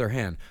your other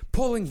hand.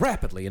 Pulling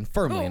rapidly and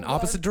firmly in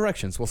opposite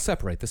directions will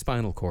separate the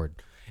spinal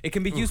cord. It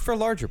can be used for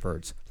larger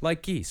birds,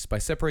 like geese, by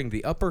separating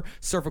the upper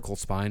cervical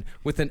spine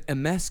with an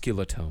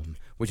emasculotome,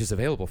 which is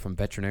available from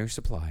veterinary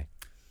supply.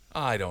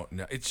 I don't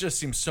know. It just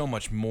seems so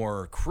much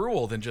more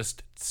cruel than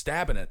just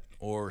stabbing it.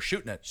 or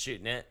shooting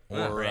it.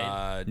 Or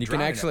drying You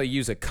can actually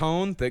use a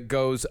cone that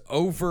goes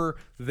over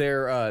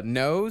their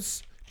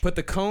nose. Put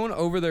the cone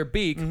over their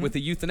beak with the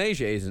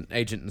euthanasia agent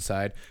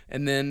inside,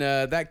 and then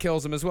that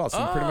kills them as well. So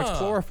you pretty much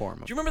chloroform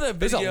them. Do you remember that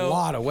There's video? a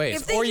lot of ways.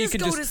 If they Or you just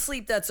can go to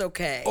sleep, that's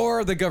okay.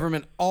 Or the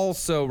government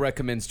also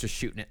recommends just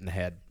shooting it in the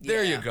head.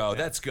 There Yeah. you go.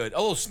 That's good.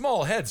 Oh,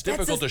 small heads,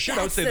 difficult to shoot. I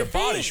would that's say the the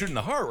body, thing. shooting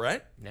the heart,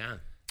 right? Yeah.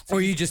 Or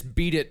you just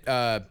beat it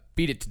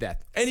to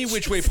death. Any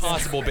which way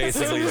possible,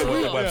 basically, is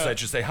what the website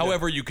should say.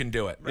 However you can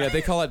do it. Yeah,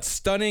 they call it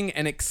stunning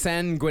and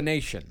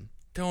exsanguination.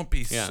 Don't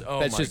be Yeah, oh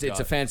that's my just God. it's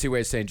a fancy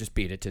way of saying just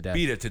beat it to death.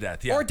 Beat it to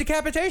death, yeah. Or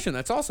decapitation.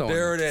 That's also on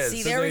there it is.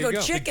 See, So there we you go.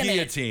 go. Chicken The it.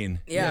 guillotine.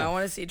 Yeah, I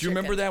want to see Do you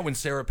remember that when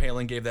Sarah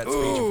Palin gave that speech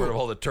in front of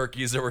all the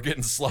turkeys that were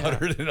getting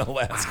slaughtered in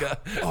Alaska?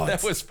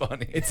 That was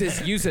funny. It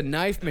says use a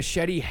knife,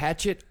 machete,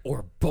 hatchet,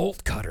 or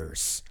bolt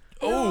cutters.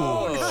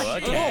 Oh,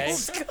 okay.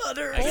 Bolt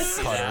cutters.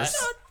 cutters.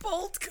 Not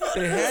bolt cutters.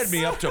 They had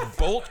me up to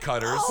bolt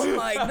cutters. Oh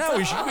my Now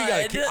we gotta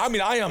God. keep, I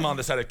mean, I am on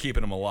the side of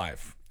keeping them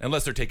alive.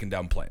 Unless they're taking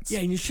down planes. Yeah,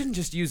 and you shouldn't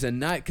just use a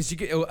knife because you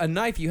get a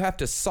knife. You have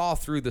to saw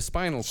through the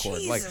spinal cord.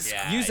 Jesus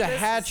Yeah. Use a Christ,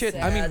 hatchet.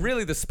 this is I mean, sad.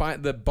 really,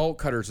 the bolt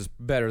cutters is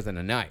better than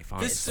a knife. This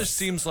Honestly. just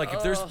seems like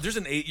if there's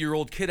an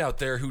 8-year-old kid out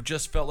there who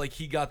just felt like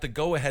he got the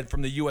go-ahead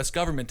from the U.S.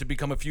 government to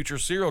become a future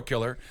serial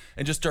killer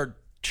and just start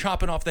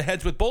chopping off the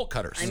heads with bolt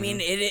cutters. I mean,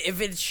 if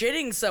it's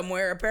shitting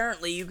somewhere,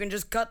 apparently you can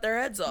just cut their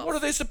heads off. what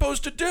are they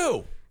supposed to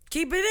do?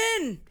 Keep it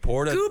in.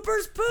 Porta-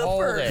 Cooper's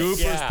Hold poopers. it. Goopers,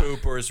 Yeah.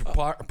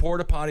 poopers,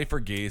 porta potty for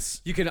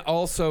geese. You can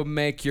also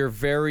make your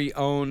very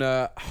own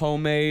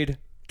homemade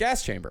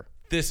gas chamber.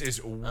 This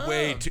is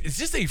way too. Is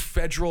this a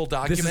federal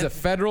document? This is a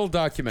federal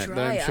document that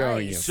Dry I'm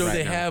showing you. ice. so right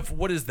they now. have,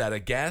 what is that? A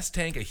gas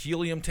tank, a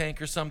helium tank,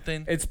 or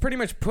something? It's pretty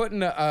much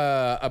putting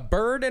a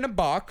bird in a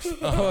box. Put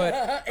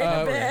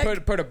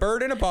bag. put a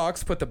bird in a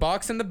box. Put the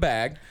box in the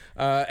bag,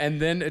 and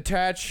then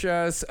attach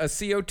a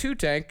CO2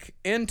 tank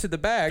into the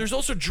bag. There's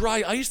also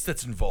dry ice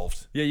that's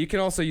involved. Yeah, you can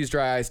also use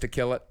dry ice to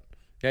kill it.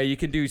 Yeah, you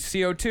can do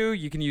CO2.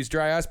 You can use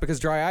dry ice because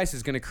dry ice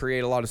is going to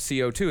create a lot of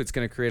CO2. It's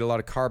going to create a lot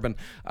of carbon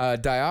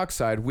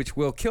dioxide, which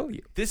will kill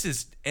you. This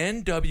is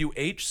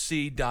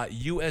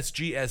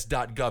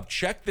nwhc.usgs.gov.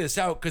 Check this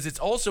out because it's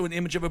also an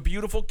image of a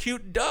beautiful,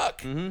 cute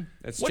duck.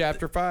 That's What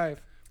chapter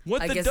 5.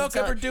 What I the guess duck it's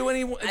not- ever do I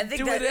think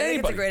to it's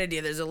anybody? a great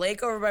idea. There's a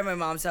lake over by my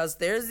mom's house.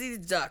 There's these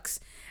ducks.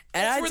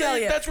 And I tell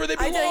you, that's where they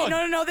I tell you,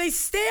 belong. no, they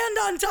stand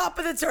on top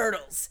of the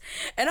turtles,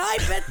 and I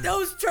bet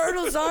those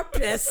turtles are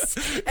pissed.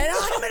 And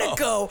I'm gonna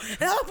go,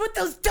 and I'm gonna put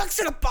those ducks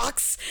in a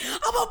box.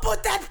 I'm gonna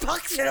put that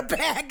box in a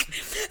bag,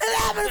 and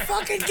I'm gonna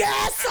fucking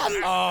gas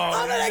them.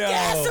 I'm gonna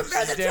gas them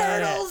for the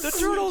turtles. The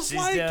turtles She's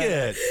like done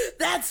it.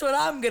 That's what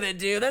I'm gonna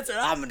do. That's what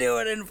I'm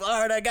doing in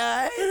Florida,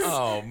 guys.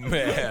 Oh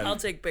man, I'll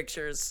take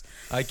pictures.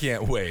 I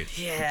can't wait.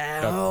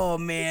 Yeah. Oh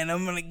man,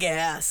 I'm gonna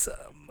gas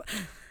them.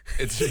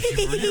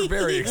 You're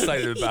very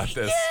excited about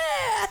this.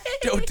 Yeah.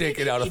 Don't take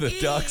it out of the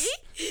ducks.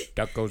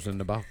 Duck goes in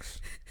the box.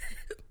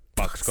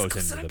 Box goes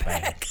into the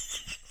bag.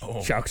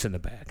 Shark's in the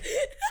bag.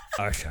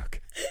 Our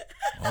shark.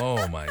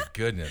 Oh my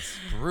goodness,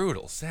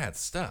 brutal, sad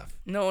stuff.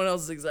 No one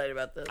else is excited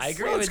about this. I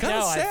agree Well, it's with kinda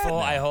no. sad now.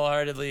 I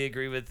wholeheartedly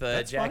agree with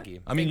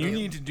Jackie. I mean, you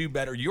need to do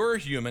better. You're a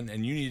human,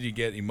 and you need to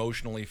get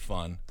emotionally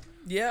fun.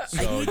 Yeah. So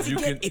I need to you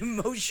get can-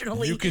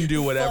 emotionally. You can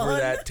do whatever fun.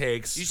 that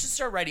takes. You should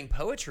start writing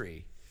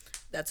poetry.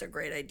 That's a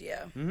great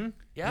idea.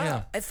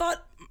 Yeah.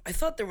 I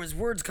thought there was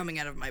words coming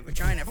out of my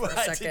vagina for a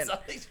What? Did second.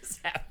 something just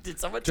happen? Did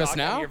someone Just talk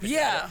now? on your vagina?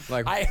 Yeah.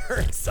 Like I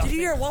heard something. Did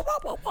you hear wop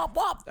wop wop wop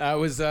wop? that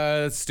was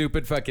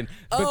stupid fucking.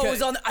 Oh, it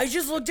was on. I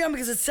just looked down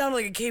because it sounded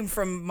like it came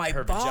from my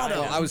Her bottom.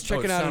 vagina. I was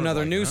checking it out sounded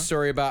another like, news huh?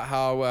 story about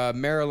how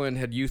Maryland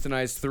had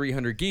euthanized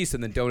 300 geese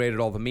and then donated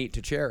all the meat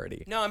to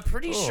charity. No, I'm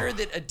pretty sure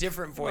that a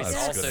different voice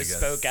that's also good, I guess.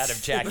 spoke out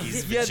of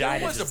Jackie's Yeah, there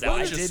vagina. was a just now. I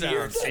bunch of did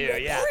hear it sounds. too.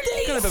 Yeah.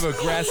 Kind of a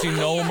grassy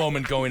knoll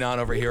moment going on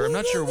over here. I'm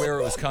not sure where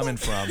it was coming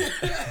from.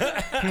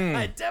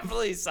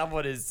 Definitely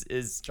someone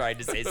is trying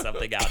to say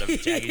something out of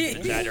Jackie's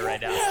vagina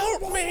right now.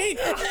 Help me!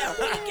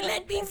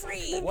 Let me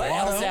free. What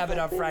else happened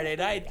on Friday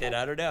night then?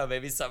 I don't know.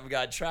 Maybe something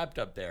got trapped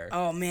up there.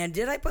 Oh man,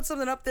 did I put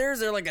something up there? Is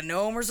there like a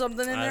gnome or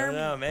something in I there? don't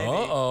know. Maybe.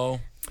 Uh-oh.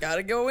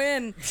 Gotta go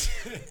in.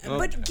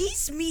 But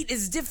geese meat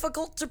is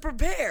difficult to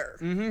prepare.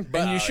 And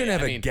you shouldn't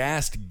have I a mean-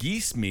 gassed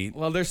geese meat.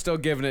 Well, they're still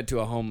giving it to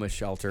a homeless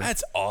shelter.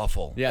 That's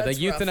awful. Yeah, That's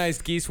the rough.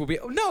 euthanized geese will be.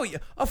 Oh, no,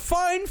 a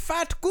fine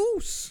fat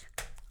goose.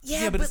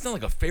 Yeah, but it's not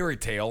like a fairy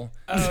tale.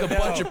 It's like a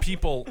bunch of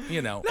people,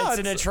 you know. It's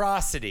an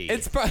atrocity.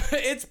 It's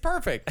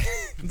perfect.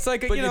 It's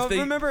like But you know. if they-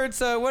 Remember, it's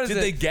what is Did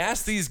it? they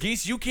gas these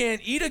geese? You can't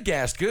eat a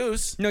gassed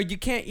goose. No, you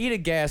can't eat a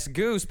gas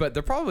goose, but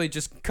they're probably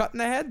just cutting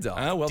the heads off.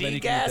 Oh, well, then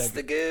you can Degas eat the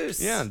that.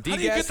 goose. Yeah, How do you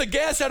get the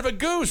gas out of a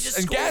goose? just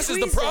And gas is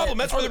the squeeze problem.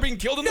 it. That's why they're being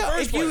killed in the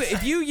first place.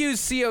 if you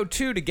use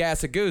CO2 to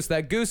gas a goose,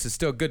 that goose is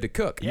still good to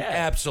cook. Yeah.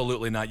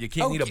 Absolutely not. You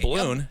can't eat a Okay,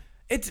 balloon.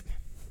 It's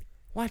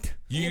what?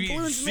 You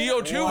balloon's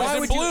CO2 Why is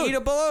would a balloon. you eat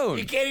a balloon?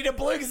 You can't eat a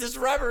balloon because this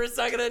rubber is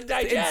not going to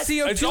digest.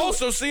 CO2. It's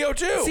also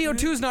CO2.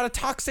 CO2 is not a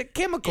toxic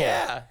chemical.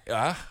 Yeah.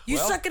 You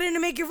Well, suck it in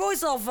to make your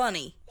voice all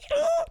funny.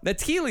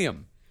 That's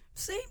helium.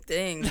 Same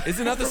thing.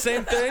 Isn't that the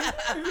same thing?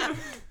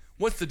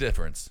 What's the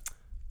difference?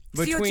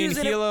 between CO2's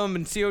in it. helium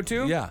and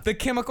CO2? Yeah. The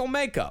chemical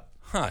makeup.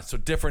 Huh, so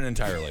different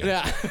entirely.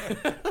 Yeah.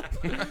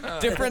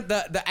 Different.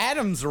 The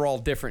atoms are all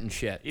different and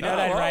shit. You know what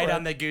I'd write alright.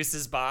 on the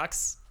Goose's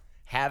box?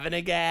 Having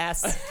a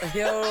gas.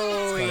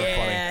 Yo,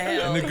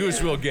 yeah. And the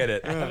goose will get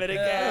it. Having a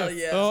gas. Hell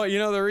yeah. Oh, you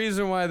know the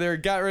reason why they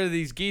got rid of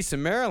these geese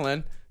in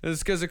Maryland is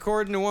because,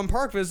 according to one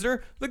park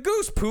visitor, the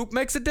goose poop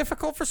makes it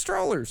difficult for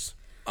strollers.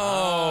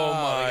 Oh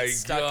my get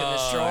stuck in the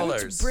God.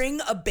 strollers. Bring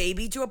a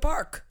baby to a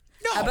park.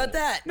 How about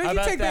that? No, How you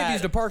about take that?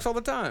 babies to parks all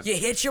the time. You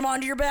hitch them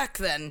onto your back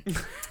then,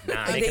 Nah,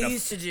 like make they it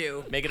used to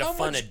do. make it a How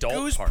fun much adult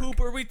goose park. poop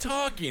are we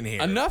talking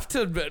here? Enough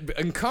to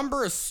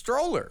encumber a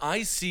stroller.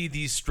 I see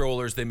these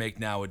strollers they make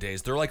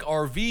nowadays. They're like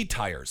RV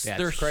tires. Yeah, it's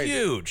They're crazy.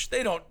 huge.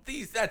 They don't.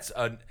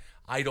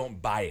 I don't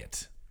buy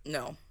it.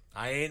 No,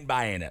 I ain't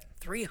buying it.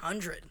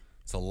 300.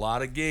 It's a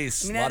lot of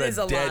geese. I mean, a lot that is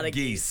a of dead lot of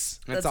geese.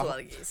 That's a lot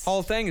of geese.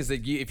 Whole thing is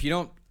that if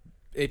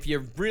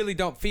you really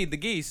don't feed the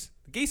geese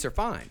are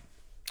fine.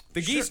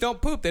 The geese don't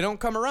poop. They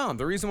don't come around.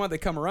 The reason why they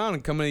come around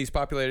and come in these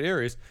populated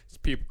areas is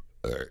people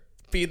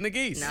feeding the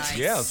geese. Nice.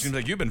 Yeah, it seems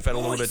like you've been fed a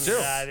little bit too.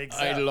 Yeah, I think so.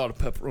 I ate a lot of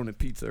pepperoni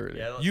pizza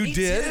earlier. You Me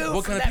did? too,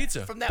 What from kind of that-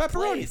 pizza? From that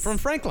Pepperoni place. from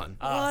Franklin.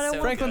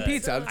 So Franklin good.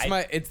 Pizza.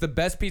 It's the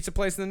best pizza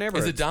place in the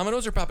neighborhood. Is it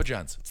Domino's or Papa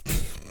John's?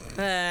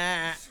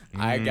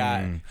 I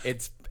got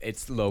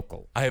it's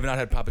local. I have not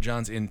had Papa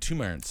John's in 2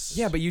 months.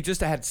 Yeah, but you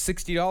just had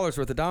 $60 worth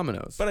of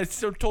Domino's. But I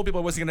still told people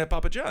I wasn't going to have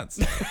Papa John's.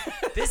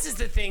 This is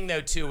the thing, though,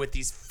 too, with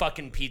these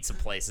fucking pizza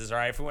places, all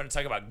right? If we want to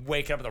talk about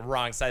waking up on the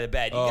wrong side of the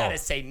bed, you got to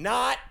say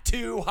not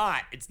too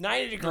hot. It's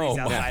 90 degrees Oh,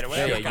 outside or yeah,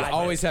 whatever. you God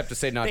always knows. have to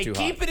say not They too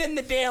keep hot. it in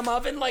the damn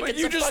oven like But it's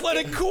you a just let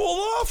fucking... it cool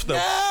off, though.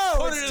 No,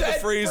 Put it it's in the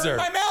dead. freezer.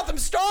 Burn my mouth. I'm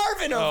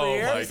starving over Oh,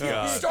 here. my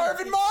God.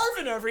 Starving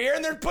Marvin over here,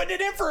 and they're putting it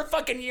in for a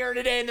fucking year and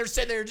a day, and they're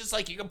sitting there just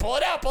like, you can pull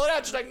it out.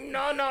 Just like,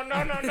 no.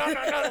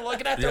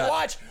 Looking at their Yeah.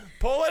 watch.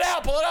 Pull it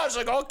out. It's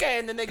like, okay.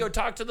 And then they go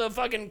talk to the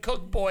fucking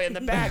cook boy in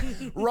the back,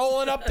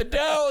 rolling up the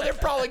dough. They're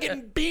probably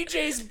getting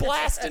BJ's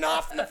blasting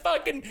off in the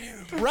fucking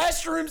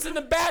restrooms in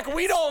the back.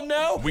 We don't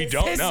know. We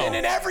don't know. Pissing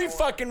in every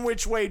fucking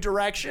which way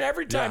direction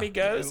every time Yeah. he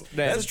goes.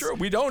 That's true.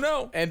 We don't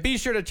know. And be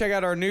sure to check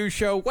out our new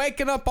show,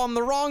 Waking Up on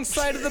the Wrong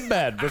Side of the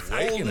Bed with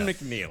Waking Holden Up.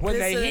 McNeil. When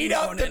they Pissing heat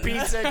up the moaning.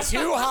 pizza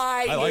too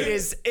high, I like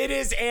it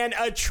is an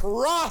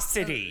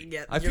atrocity.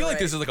 Yeah, I feel like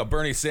this is like a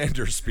Bernie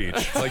Sanders speech.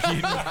 Like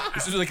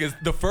this is like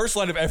the first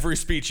line of every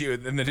speech,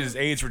 and then his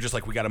aides were just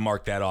like, "We got to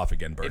mark that off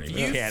again, Bernie. If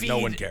We you can't. feed No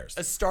one cares."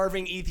 a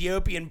starving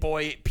Ethiopian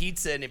boy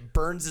pizza and it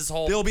burns his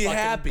whole They'll be fucking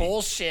happy.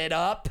 bullshit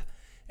up,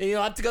 and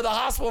you'll have to go to the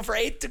hospital for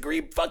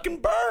 8th-degree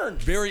fucking burn.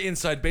 Very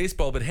inside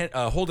baseball, but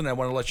Holden, I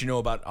want to let you know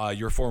about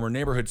your former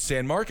neighborhood.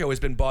 San Marco has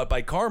been bought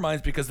by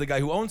Carmine's because the guy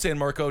who owned San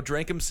Marco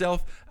drank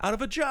himself out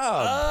of a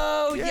job.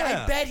 Oh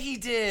yeah, I bet he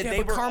did. Yeah, They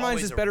but were Carmine's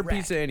always is a better wreck.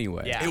 pizza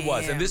anyway. Yeah. It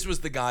was, Damn. and this was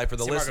the guy for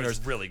the San Marco's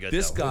listeners. really good,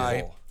 This though.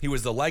 guy, Oh. he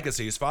was the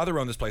legacy. His father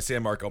owned this place,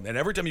 San Marco, and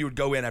every time you would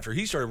go in after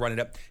he started running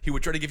it, he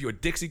would try to give you a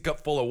Dixie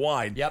cup full of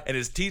wine. Yep. And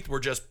his teeth were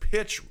just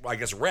pitch, I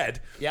guess, red.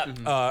 Yep.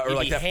 Or He'd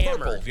like be that hammered.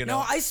 purple. You know.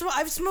 No,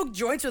 I've smoked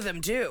joints with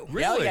him too.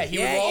 Really? Yeah, he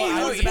Yeah, would roll. he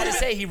I would- was about to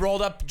say he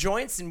rolled up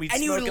joints and we'd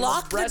And he smoke would in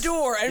lock the rest-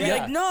 door and be Yeah.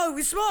 like, "No,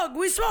 we smoke."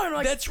 I'm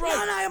like, That's right.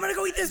 No, I'm gonna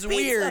go eat this It's pizza.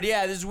 weird.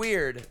 Yeah, this is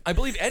weird. I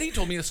believe Eddie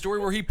told me a story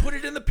where he put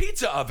it in the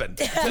pizza oven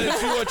to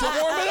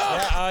warm it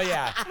up. Yeah, oh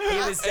yeah,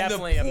 he was And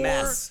definitely a poor-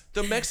 mess.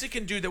 The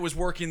Mexican dude that was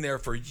working there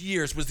for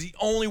years was the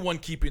only one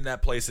keeping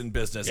that place in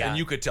business, Yeah. and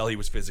you could tell he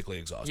was physically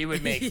exhausted. He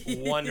would make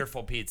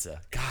wonderful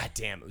pizza. God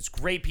damn, it was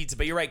great pizza.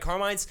 But you're right,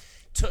 Carmine's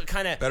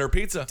kind of Better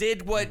pizza.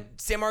 did what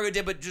San Marco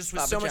did, but just with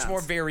Papa so much John's.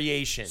 more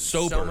variation,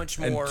 Sober. so much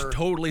more, and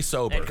totally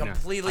sober. and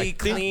completely I think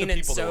clean the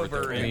and people that work there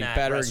sober. were in I mean, that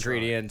better restaurant.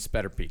 ingredients,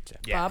 better pizza.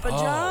 Yeah. Papa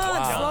John's.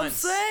 That's what I'm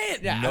saying.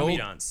 Yeah, No- I mean,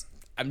 John's.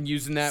 I'm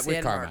using that with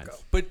San Carmine's.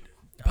 Marco. But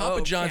Papa Oh,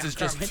 John's yeah, is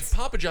just Carmine's.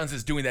 Papa John's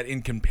is doing that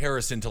in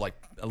comparison to like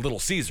a Little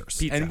Caesars,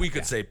 Pizza and we Hut,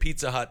 could say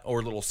Pizza Hut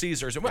or Little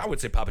Caesars, and I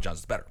would say Papa John's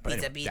is better. But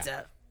Pizza, anyway,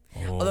 pizza.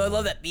 Although I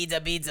love that pizza.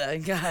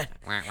 God,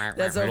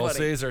 that's so Little funny.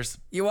 Caesars.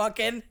 You walk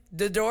in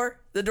the door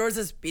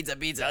says pizza.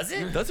 Does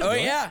it? Does it Oh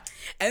really? yeah,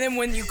 and then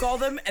when you call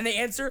them and they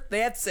answer, they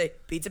have to say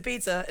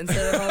pizza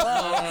instead of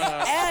hello,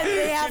 and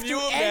they have Can to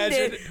you end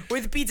it imagine?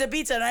 with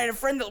pizza. And I had a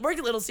friend that worked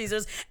at Little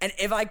Caesars, and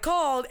if I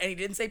called and he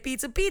didn't say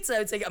pizza, I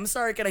would say, "I'm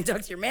sorry, can I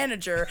talk to your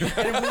manager?"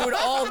 And we would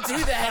all do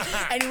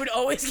that, and he would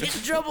always get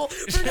in trouble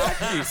for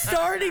not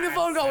starting the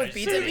phone call with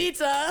pizza.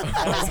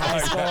 That was high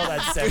school.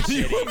 That's so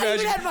shitty. I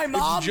even had my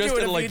mom just do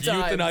it to a like few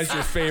times. euthanize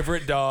your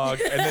favorite dog,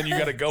 and then you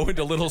got to go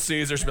into Little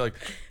Caesars and be like,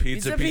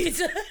 pizza.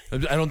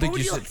 I don't think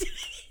What you would said.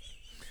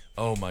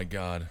 Oh my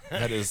God,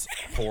 that is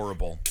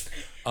horrible.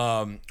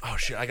 Oh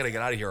shit, I gotta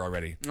get out of here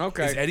already.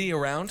 Okay. Is Eddie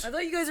around? I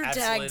thought you guys are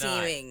Absolutely tag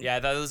not. teaming. Yeah,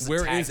 that was a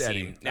Where tag is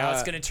Eddie? team. Now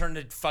it's gonna turn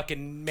to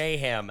fucking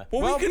mayhem.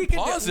 Well, we can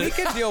pause We it.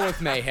 can deal with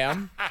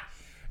mayhem.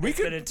 We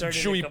gonna could. turn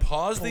Should we into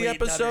pause the complete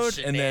and utter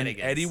episode and then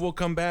shenanigans. Eddie will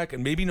come back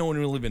and maybe no one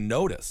will even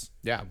notice,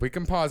 Yeah, we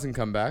can pause and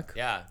come back.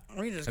 Yeah.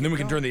 and then we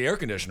can turn the air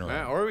conditioner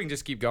on. Or we can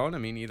just keep going. I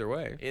mean, either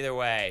way. Either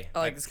way. I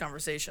like this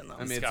conversation though.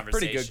 I mean, it's a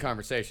pretty good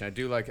conversation. I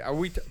do like. Are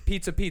we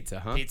pizza,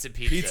 huh? Pizza.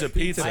 Pizza.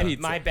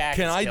 My back.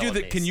 Can is I do killing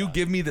the? me, Can you so.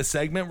 give me the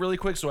segment really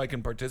quick so I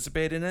can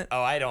participate in it?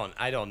 Oh, I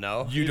don't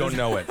know. You don't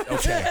know it.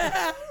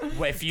 Okay.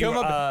 Wait, if you Come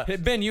up, hey,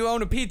 Ben. You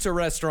own a pizza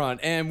restaurant,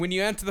 and when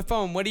you answer the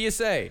phone, what do you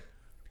say?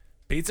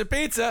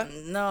 Pizza.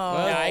 No,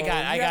 I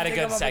got You have a to good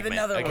come up with segment.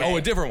 another Okay. one. Oh,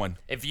 a different one.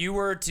 If you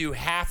were to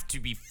have to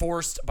be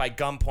forced by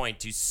gunpoint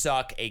to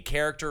suck a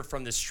character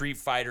from the Street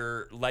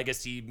Fighter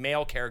Legacy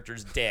male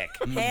character's dick,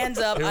 Hands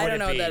up. Who I would don't it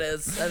know what be? that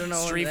is. I don't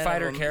know. Street what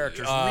Fighter that is.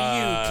 characters,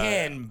 Ryu,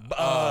 Ken,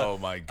 Oh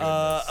my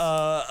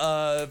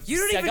goodness. You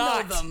don't even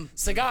know them.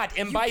 Sagat,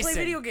 M. You Bison. play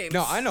video games.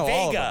 No, I know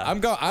all of Vega. them.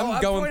 I'm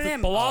I'm going pointing for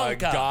him.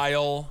 Blanca.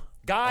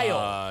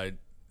 Guile.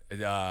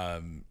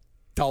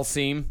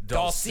 Dalsim.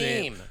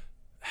 Dalsim.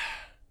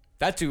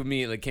 That's who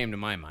immediately came to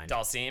my mind.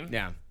 Dalsim?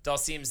 Yeah.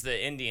 Dalsim's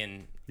the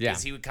Indian. Yeah.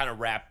 Because he would kind of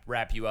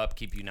wrap you up,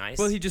 keep you nice.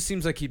 Well, he just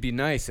seems like he'd be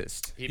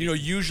nicest. He'd You know, be-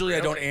 usually I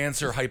don't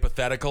answer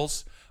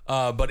hypotheticals,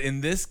 but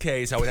in this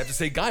case, I would have to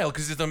say Guile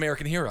because he's an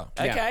American hero.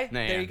 Okay, Yeah.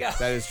 there you go.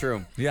 That is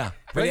true. Yeah,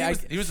 But,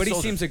 he was but a he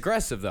soldier. seems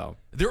aggressive, though.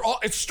 They're all.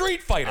 It's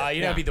Street Fighter. You know,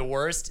 Yeah. what'd be the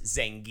worst?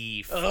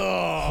 Zangief.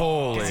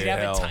 Holy He'd have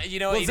a hell! ti- you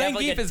know, Well, he'd have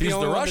like Zangief a- is the He's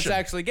only the one that's Russian.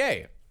 actually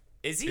gay.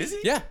 Is he? Is he?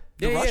 Yeah.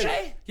 The yeah, Russian?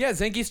 yeah. Yeah,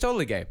 Zangief's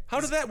totally gay.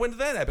 When did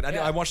that happen?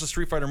 I watched the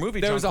Street Fighter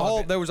movie. There John was a Claude whole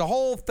Van- there was a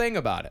whole thing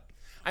about it.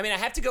 I mean, I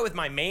have to go with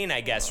my main, I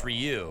guess,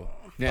 Ryu.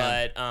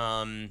 Yeah.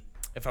 But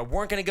if I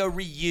weren't gonna go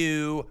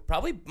Ryu,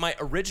 probably my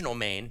original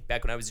main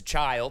back when I was a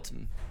child,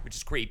 which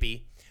is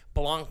creepy,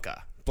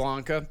 Blanca,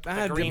 Blanca.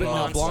 green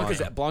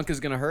monster. Blanca's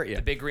gonna hurt you.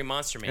 the big green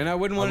monster man. And I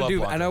wouldn't I want to love do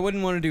Blanca. and I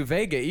wouldn't want to do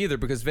Vega either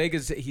because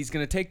he's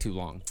gonna take too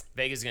long.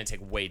 Vega's gonna take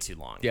way too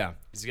long. Yeah.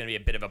 He's gonna be a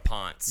bit of a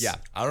ponce. Yeah.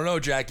 I don't know,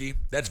 Jackie.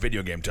 That's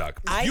video game talk.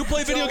 I You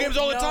play video don't games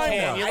all the time know.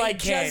 now. You I like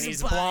Ken. just-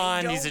 He's I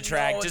blonde. He's don't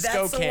attractive. know. Just That's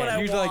go the one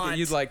Ken. I want.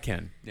 You'd like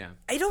Ken. Yeah.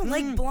 I don't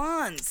like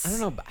blondes. I don't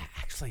know, but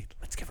actually,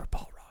 let's give her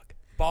Balrog.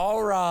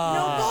 Balrog.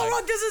 No,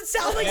 Balrog doesn't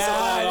sound like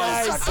someone I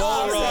want to suck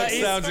Balrog on.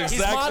 sounds He's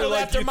exactly modeled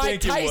like after you Mike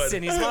think he would.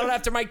 Tyson. He's modeled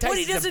after Mike Tyson. What,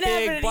 he He's a doesn't have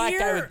big an black ear?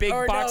 guy with big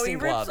or boxing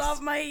no, he gloves. rips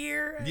off my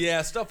ear.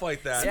 Yeah, stuff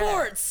like that.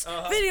 Sports,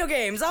 video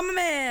games. I'm a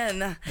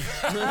man.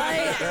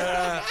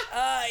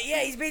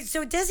 Yeah, he's been.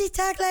 So does he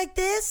talk like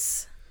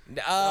this?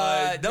 No,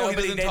 he but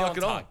doesn't they talk don't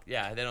at all. talk.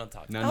 Yeah, they don't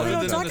talk. No, Oh, no, they no,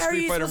 don't no. talk. the How are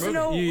Street you Fighter supposed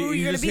to movie. know who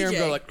You you're just gonna hear be?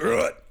 him go like,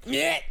 "Ugh."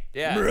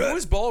 Yeah. Who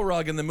was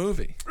Balrog in the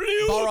movie?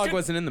 Balrog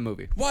wasn't in the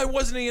movie. Why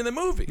wasn't he in the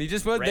movie? He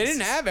just was. They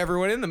didn't Racist. have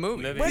everyone in the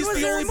movie. Movie. When He's was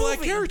the there a only black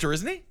movie? character,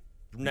 isn't he?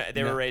 No,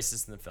 they were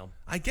racist in the film.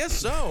 I guess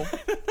so.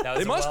 That was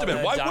They a must have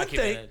been. Why wouldn't they?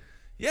 well-documented-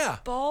 Yeah.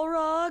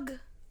 Balrog.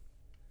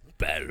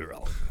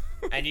 Balrog.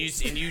 And you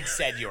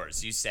said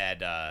yours. You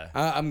said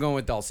I'm going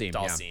with Dalsim.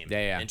 Dalsim.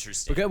 Yeah.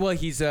 Interesting. Because, well,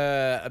 he's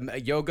a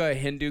yoga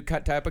Hindu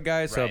cut type of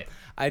guy. So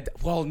Right.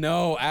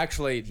 no,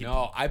 actually,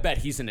 no. I bet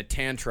he's in a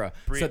tantra.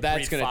 So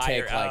that's breathe gonna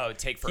fire. take like Oh,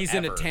 take he's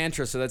in a forever.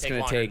 tantra. So that's Take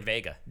gonna longer take than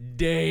Vega.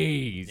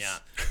 days. Yeah.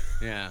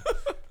 Yeah.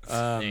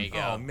 There you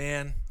go. Oh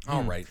man.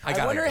 All right. I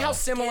gotta wonder go. how Get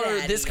similar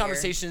outta this here.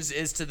 conversation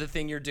is to the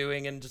thing you're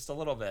doing in just a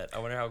little bit. I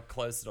wonder how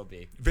close it'll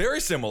be.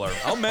 Very similar.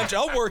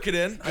 I'll work it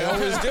in. I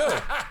always do.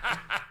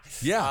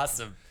 Yeah.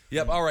 Awesome.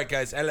 Yep. All right,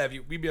 guys. I love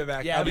you. We'll be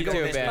back. Yeah, I'll we be go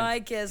going. with Ben. Bye,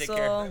 Take care.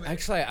 Kissel.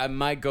 Actually, I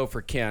might go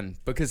for Ken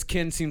because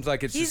Ken seems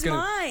like it's He's just gonna.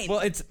 mine. Well,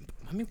 it's.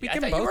 I mean, we I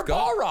can thought you were both go.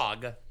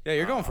 Balrog. Yeah,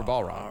 you're going for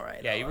Balrog. All right.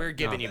 Yeah, you were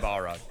giving you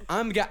Balrog.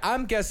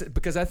 I'm guessing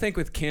because I think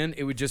with Ken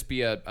it would just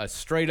be a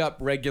straight up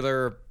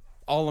regular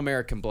all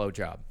American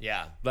blowjob.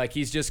 Yeah. Like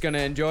he's just gonna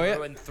enjoy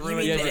Through and it. through You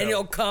and mean, through. and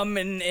he'll come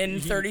in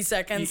 30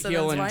 seconds. And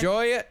He'll that's fine?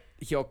 enjoy it.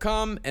 He'll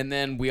come, and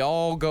then we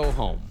all go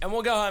home. And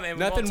we'll go home and we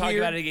Nothing won't talk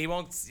weird. about it. He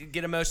won't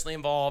get emotionally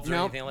involved or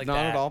No, anything like not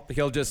that. at all.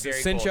 He'll just Very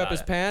cinch cool up about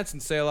his it. pants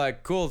and say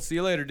like, "Cool, see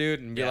you later,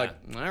 dude," and be Yeah. like,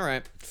 "All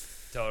right,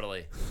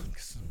 Totally.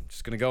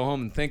 just gonna go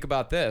home and think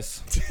about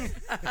this."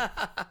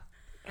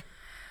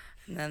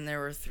 And then there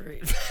were 3.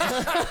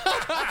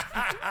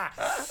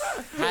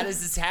 How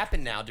does this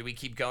happen now? Do we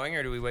keep going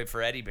or do we wait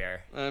for Eddie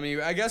Bear? I mean,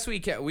 I guess we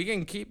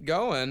can keep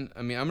going.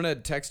 I mean, I'm gonna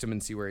text him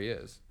and see where he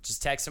is.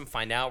 Just text him,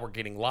 find out. We're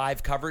getting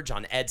live coverage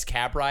on Ed's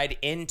cab ride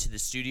into the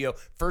studio.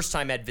 First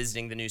time Ed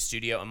visiting the new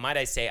studio. And might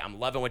I say, I'm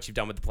loving what you've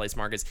done with the place,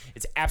 Marcus.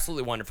 It's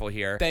absolutely wonderful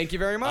here. Thank you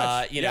very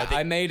much. You know,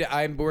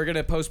 we're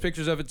gonna post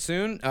pictures of it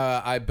soon.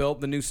 I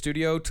built the new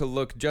studio to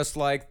look just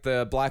like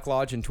the Black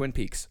Lodge in Twin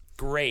Peaks.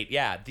 Great.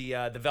 Yeah,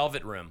 the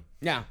Velvet Room.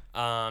 Yeah.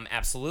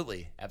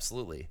 Absolutely.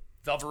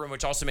 Velvet Room,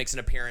 which also makes an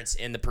appearance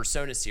in the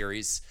Persona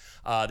series,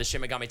 the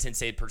Shin Megami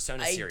Tensei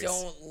Persona I series.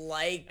 don't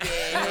like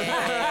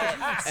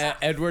it.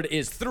 Edward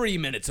is 3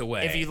 minutes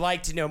away. If you'd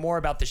like to know more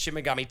about the Shin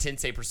Megami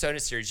Tensei Persona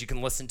series, you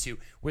can listen to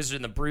Wizard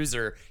and the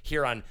Bruiser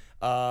here on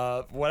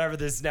whatever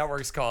this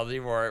network's called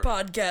anymore.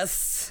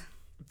 Podcasts.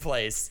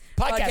 Place.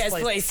 Podcast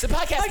Place. Place. The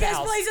Podcast Pals.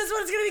 Podcast Place, that's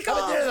what it's going to be Oh,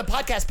 called. they're the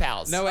Podcast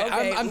Pals. no, wait,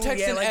 Okay, I'm ooh, texting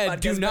yeah, I like Ed.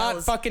 Do podcast not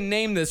pals. fucking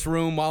name this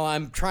room while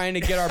I'm trying to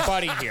get our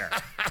buddy here.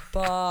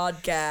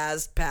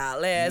 Podcast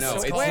Palace. No,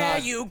 it's where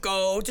not. you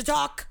go to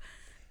talk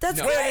That's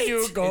No. great. Where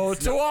you go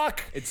to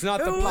walk. It's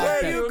not the Where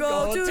podcast. you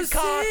go to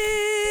cock,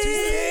 to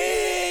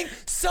sing. sing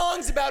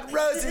songs about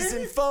roses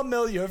and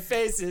familiar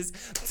faces,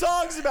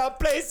 songs about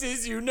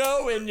places you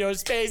know in your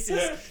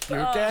spaces. You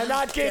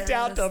cannot get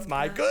out of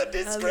my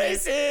goodness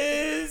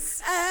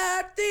graces.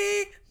 At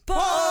the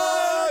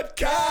Podcast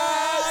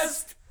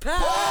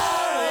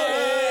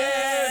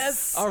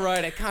Palace. All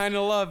right, I kind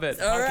of love it.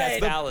 All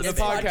right. Palace. The It's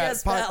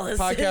podcast Palace.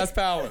 Podcast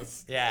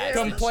Palace. Yeah.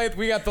 Come play.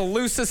 We got the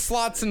loosest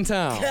slots in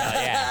town.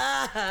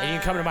 Yeah. And you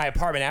can come to my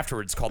apartment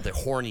afterwards called the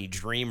Horny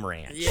Dream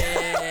Ranch.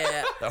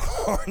 Yeah. The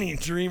Horny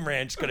Dream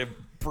Ranch is gonna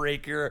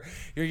break you're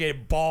gonna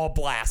get ball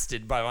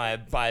blasted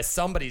by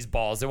somebody's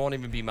balls. It won't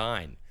even be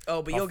mine.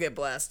 Oh, but you'll get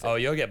blasted. Oh,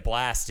 you'll get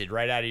blasted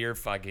right out of your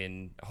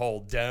fucking whole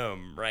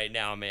dome right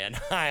now, man.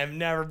 I have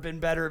never been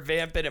better at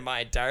vamping in my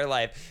entire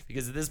life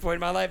because at this point in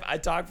my life, I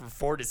talk for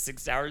 4 to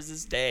 6 hours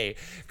this day,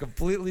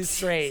 completely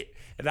straight,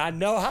 and I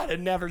know how to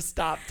never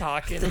stop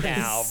talking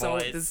now, So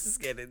boys. this is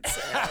getting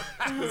sad.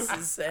 This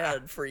is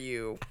sad for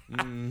you.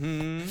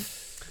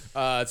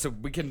 So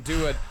we can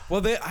do it.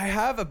 Well, I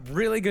have a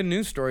really good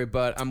news story,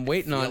 but I'm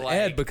waiting on like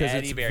Ed because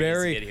Eddie it's Bear needs to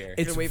very, get here.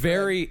 it's Gonna wait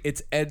for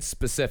it's Ed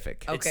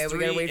specific. Okay, It's we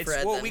gotta wait for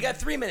Ed. Well, then. we got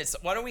 3 minutes.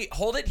 Why don't we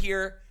hold it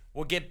here?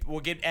 We'll get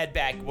Ed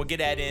back. We'll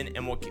get Ed in,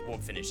 and we'll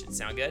finish it.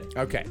 Sound good?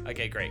 Okay.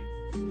 Okay, great.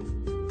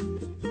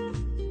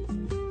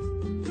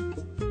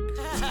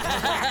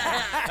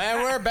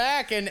 And we're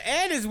back, and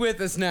Ed is with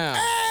us now.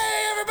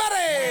 Hey,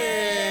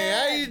 everybody!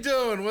 How you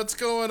doing? What's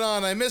going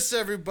on? I miss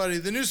everybody.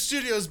 The new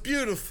studio is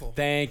beautiful.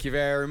 Thank you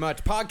very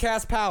much.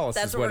 Podcast Palace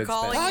That's is what what we're it's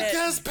calling been. it.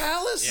 Podcast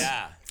Palace?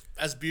 Yeah.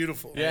 That's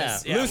beautiful. Yeah,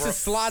 Yeah, we're-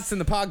 loosest slots in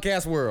the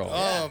podcast world.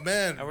 Oh,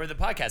 man. And we're the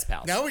podcast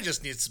pals. Now we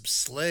just need some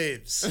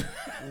slaves.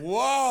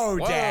 Whoa,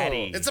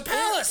 Daddy. It's a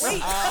palace.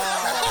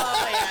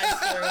 Oh,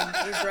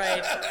 yeah, he's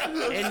right.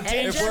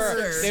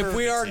 Indentured If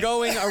we are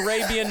going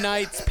Arabian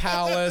Nights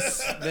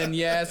Palace, then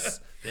yes,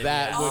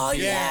 that would Oh be.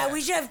 yeah, we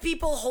should have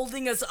people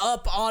holding us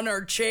up on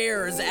our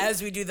chairs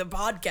as we do the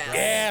podcast.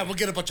 Yeah, we'll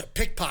get a bunch of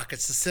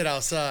pickpockets to sit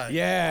outside.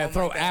 Yeah,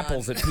 throw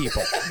apples at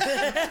people.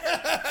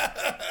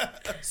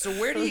 So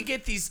where do you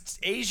get these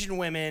Asian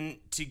women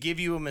to give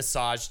you a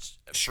massage?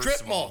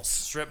 Strip malls.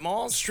 Strip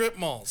malls? Strip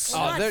malls.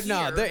 Oh, they're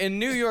here. they're in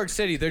New York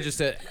City. They're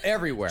just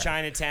everywhere.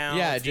 Chinatown.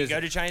 Yeah, Do you just-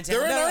 go to Chinatown?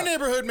 They're in No. our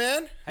neighborhood,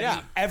 man. Have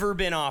you ever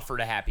been offered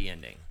a happy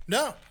ending?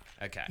 No.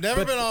 Okay.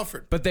 Never been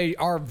offered. But they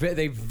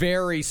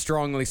very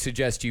strongly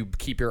suggest you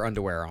keep your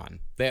underwear on.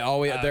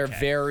 They're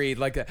very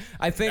like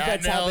I think Not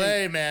that's in how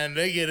they. LA, man.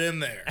 They get in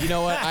there. You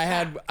know what?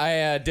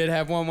 I did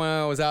have one when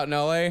I was out in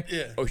LA.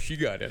 Yeah. Oh, she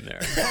got in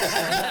there.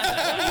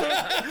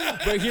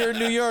 But here in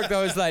New York,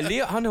 though, it's like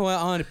leave underwear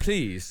on,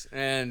 please.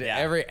 And Yeah.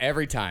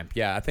 every time,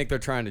 yeah, I think they're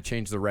trying to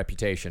change the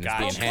reputation as Gotcha.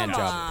 being hand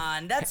Come job.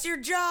 on, that's your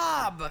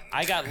job.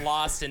 I got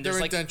lost in They're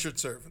there's like indentured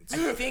servants.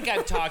 I think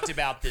I've talked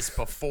about this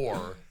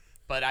before,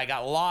 but I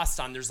got lost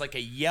on there's like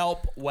a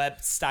Yelp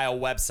style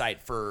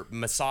website for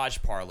massage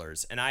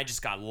parlors, and I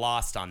just got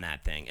lost on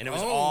that thing. And it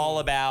was all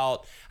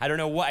about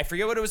I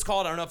forget what it was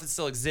called. I don't know if it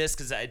still exists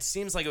because it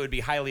seems like it would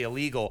be highly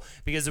illegal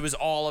because it was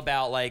all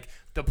about like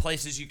the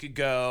places you could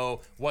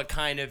go, what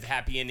kind of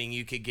happy ending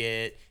you could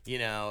get,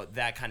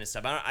 that kind of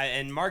stuff.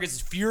 And Marcus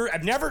is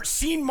I've never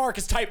seen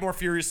Marcus type more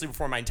furiously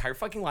before in my entire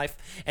fucking life.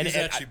 And He's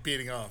actually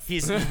beating off.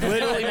 he's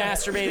literally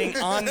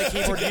masturbating on the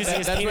keyboard using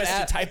his penis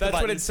to type the That's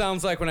what it buttons.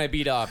 sounds like when I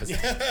beat off.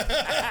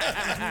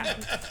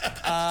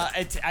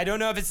 I don't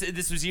know if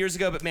this was years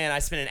ago, but man, I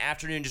spent an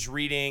afternoon just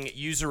reading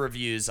user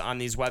reviews on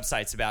these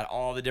websites about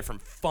all the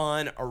different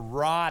fun,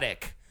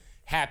 erotic,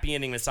 happy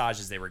ending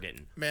massages they were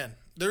getting. Man,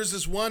 there's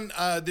this one,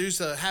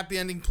 there's a happy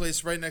ending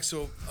place right next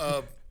to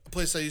a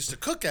place I used to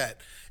cook at.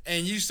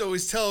 And you used to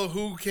always tell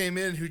who came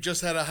in who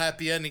just had a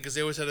happy ending because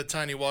they always had a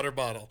tiny water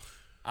bottle.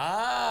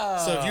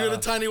 Oh. So if you had a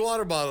tiny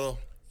water bottle,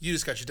 you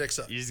just got your dick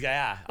sucked. You just got,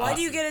 yeah. Why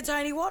do you get a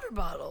tiny water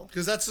bottle?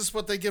 Because that's just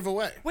what they give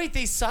away. Wait,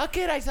 they suck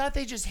it? I thought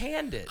they just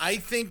hand it. I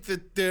think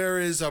that there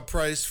is a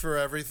price for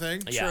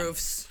everything. Yeah.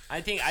 Truths. I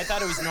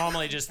thought it was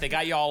normally just they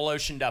got you all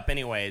lotioned up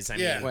anyways. I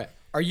Yeah. mean, Wait,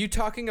 are you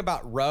talking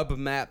about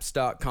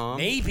rubmaps.com?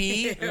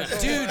 maybe. Dude,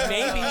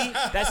 maybe.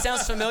 That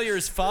sounds familiar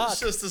as fuck.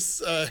 It's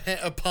just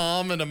a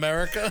palm in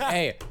America.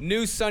 Hey,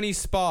 new Sunny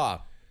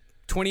Spa,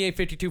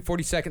 2852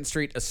 42nd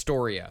Street,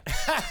 Astoria.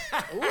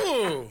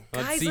 Ooh.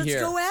 Guys, see let's here.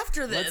 go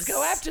after this. Let's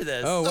go after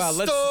this. Oh wow,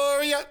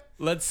 Astoria.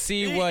 let's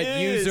see He what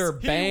is. user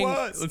He bang.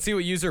 was. Let's see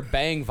what user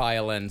bang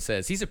violin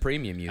says. He's a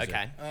premium user.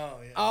 Okay. Oh,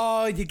 yeah.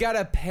 Oh, you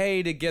gotta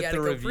pay to get gotta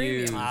the go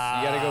reviews. premium.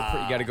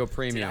 You gotta go Did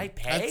premium. I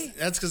pay?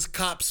 That's because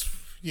cops,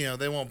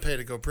 they won't pay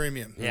to go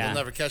premium. Yeah. They'll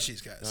never catch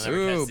these guys. Never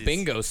Ooh, catch these.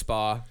 bingo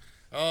spa.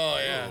 Oh,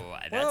 yeah. Ooh,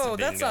 Whoa, a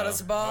that's not bingo. a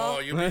spa. Oh,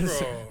 you big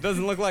bro.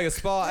 Doesn't look like a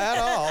spa at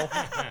all.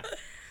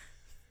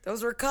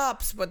 Those were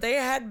cops, but they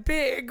had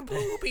big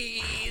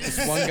boobies.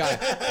 One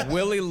guy,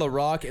 Willie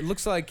LaRock. It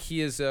looks like he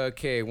is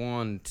okay.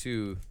 1,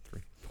 2,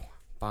 3, 4,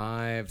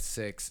 5,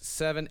 6,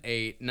 7,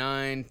 8,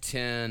 9,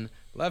 10,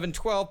 11,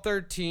 12,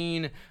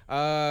 13.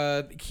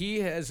 He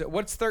has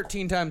what's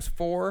 13 times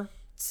 4?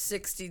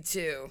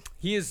 62.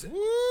 He is. Woo,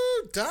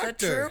 Is that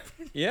doctor.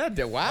 true? Yeah.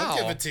 Wow. I'll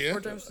give it to you.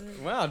 4 times 3.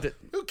 Wow.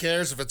 Who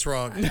cares if it's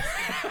wrong?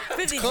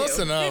 52. close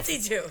enough.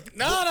 52.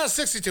 No,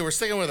 62. We're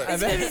sticking with it.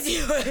 It's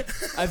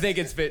 52. I think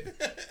it's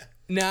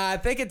Nah, I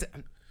think it's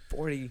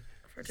 40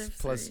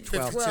 plus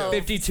 12.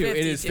 52. It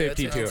is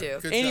 52. 52.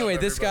 Good Anyway,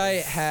 job, this guy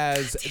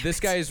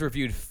everybody. has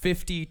reviewed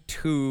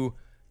 52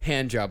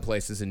 hand job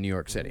places in New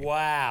York City.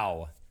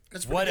 Wow.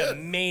 That's What pretty a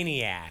good.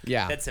 maniac.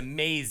 Yeah. That's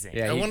amazing.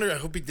 Yeah, I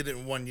hope he did it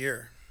in 1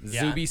 year.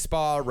 Yeah. Zuby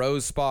Spa,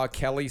 Rose Spa,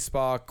 Kelly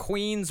Spa,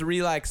 Queens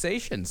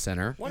Relaxation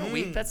Center. One a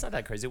week. That's not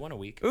that crazy. One a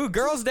week. Ooh,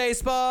 Girls Day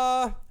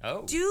Spa.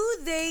 Oh.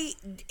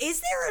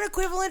 Is there an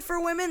equivalent for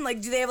women?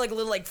 Like, do they have like a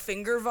little like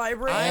finger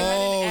vibrator?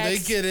 Oh, an they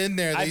ex- get in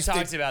there. I've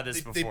talked about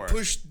this They before.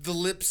 push the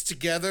lips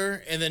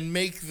together and then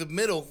make the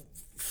middle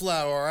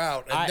flower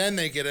out, and then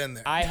they get in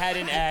there. I had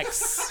an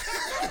ex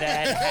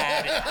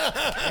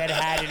that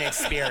had an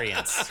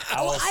experience.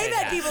 I will Well, say I've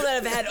had that. people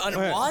that have had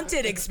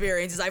unwanted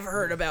experiences. I've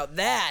heard about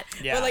that.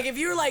 Yeah. But like, if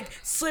you're like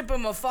slip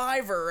them a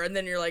 $5 and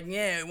then you're like,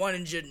 yeah, why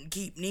didn't you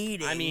keep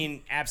needing? I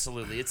mean,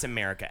 absolutely. It's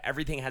America.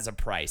 Everything has a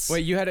price.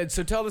 Wait, you had it.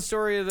 So tell the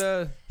story of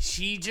the.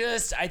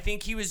 I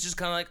think he was just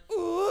kind of like,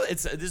 ooh.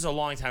 This is a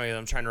long time ago.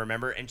 I'm trying to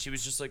remember. And she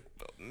was just like,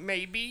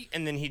 maybe.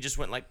 And then he just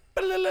went like,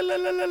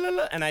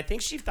 "Ba-la-la-la-la-la-la," and I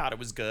think she thought it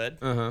was good.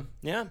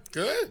 Yeah.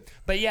 Good.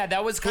 But yeah,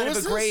 that was kind Who of a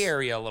was gray this?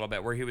 area a little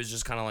bit where he was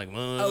just kind of like,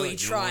 oh, he you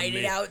tried want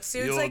it me? out. So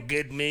You'll it's like,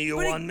 get me, you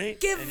but want me?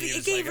 And he It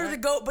was gave like, her the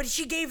go, but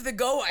she gave the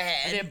go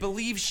ahead. I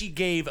believe she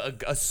gave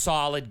a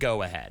solid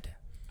go ahead.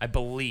 I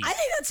believe. I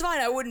think that's fine.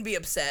 I wouldn't be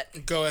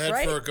upset. Go ahead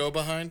Right? for a go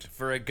behind.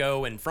 for a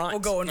go in front.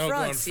 We'll go in Oh,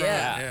 front. go in front.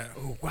 Yeah.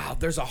 Oh, wow,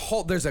 there's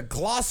a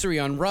glossary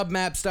on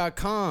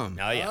rubmaps.com.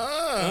 Oh yeah.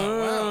 Oh,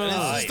 wow.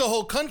 And this is the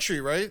whole country,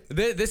 right?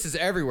 This is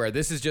everywhere.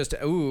 This is just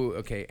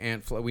okay,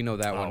 ant flow. We know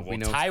that Oh, one. We well,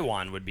 know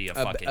Taiwan would be a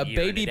fucking a year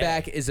baby and a day.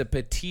 back is a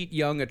petite,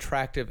 young,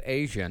 attractive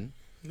Asian.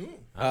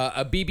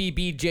 A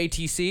BBB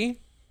JTC,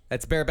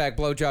 that's bareback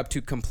blowjob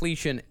to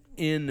completion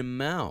in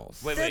mouth.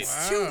 Wait.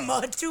 That's too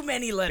much. Too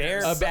many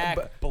letters.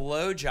 Bareback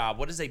blowjob.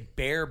 What is a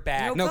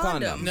bareback? No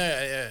condom. condom.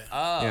 Yeah.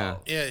 Oh. Yeah.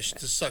 Yeah, it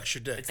just sucks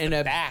your dick. It's And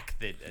the a- back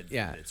that.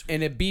 Yeah, It's,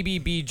 and a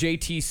BBB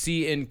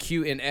JTC in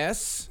Q and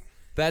S,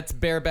 that's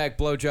bareback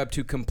blowjob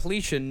to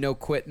completion, no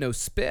quit, no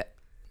spit.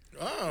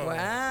 Oh.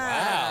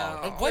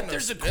 Wow. what?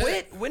 There's a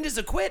quit? When does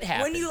a quit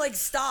happen? When you like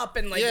stop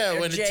and like Yeah,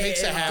 when it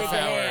takes a and half take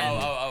hour. hand.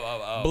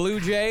 Oh. Blue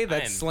Jay,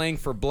 that's am- slang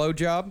for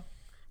blowjob.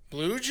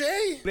 Blue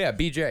Jay? Yeah,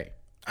 BJ.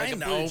 I a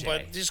know, blue jay.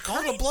 but just call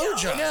it a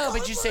blowjob. No,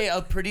 but you say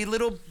a pretty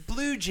little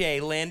blue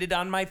jay landed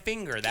on my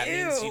finger. That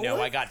means, Ew.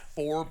 I got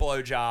 4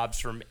 blowjobs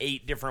from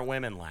 8 different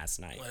women last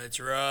night. Let's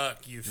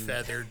rock, you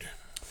feathered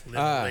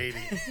little lady.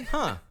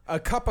 Huh. A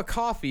cup of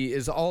coffee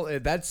is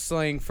that's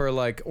slang for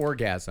like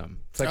orgasm.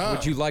 It's like, Oh.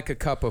 would you like a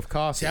cup of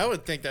coffee? See, I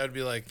would think that would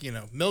be like,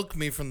 milk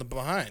me from the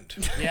behind.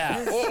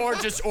 Yeah,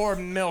 or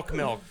milk,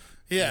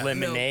 Yeah.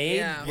 lemonade,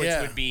 Yeah. which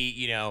Yeah. would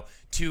be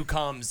 2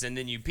 comes and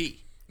then you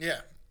pee.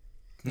 Yeah.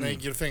 And then you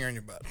get a finger in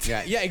your butt.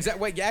 Yeah, exactly.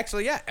 Wait,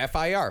 actually, yeah,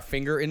 FIR,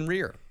 finger in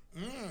rear.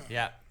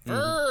 Yeah.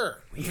 Brr.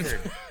 Weird.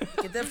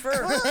 Get that fur.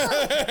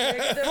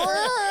 Get that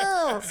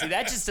fur. See,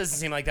 that just doesn't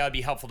seem like that would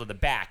be helpful to the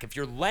back. If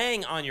you're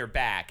laying on your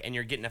back and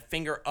you're getting a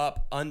finger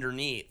up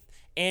underneath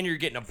and you're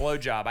getting a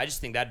blowjob, I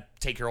just think that'd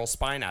take your whole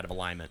spine out of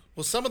alignment.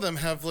 Well, some of them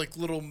have like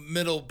little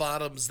middle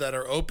bottoms that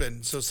are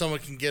open, so someone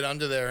can get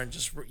under there and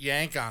just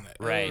yank on it.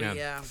 Right.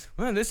 Yeah.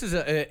 Well, this is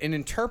an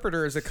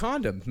interpreter as a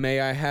condom. May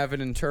I have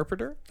an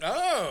interpreter?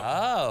 Oh,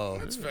 Oh.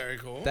 that's very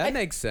cool. That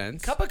makes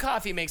sense. Cup of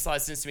coffee makes a lot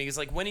of sense to me because,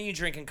 like, when are you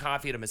drinking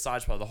coffee at a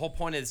massage parlor? The whole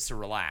point is to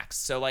relax.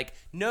 So, like,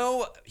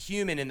 no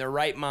human in their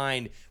right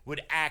mind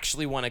would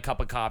actually want a cup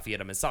of coffee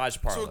at a massage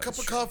parlor. So a cup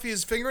of coffee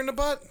is finger in the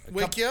butt?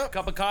 Wake you up?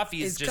 Cup of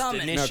coffee is It's just coming.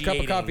 No, No, a initiating. cup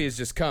of coffee is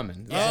just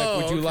coming. It's Oh, like,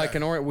 would you okay. like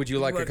would you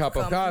like a want cup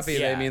of cum? coffee?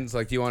 Yeah. That means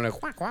like, do you want to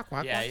quack quack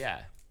quack? Yeah, yeah.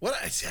 What?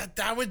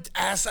 I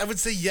would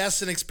say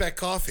yes and expect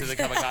coffee. To the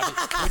cup of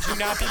coffee. Would you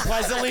not be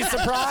pleasantly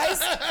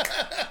surprised?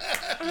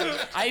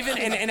 I even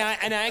and I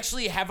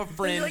actually have a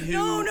friend You're like,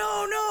 who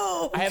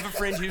no. I have a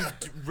friend who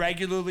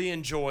regularly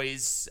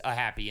enjoys a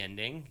happy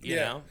ending, you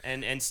Yeah. know,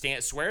 and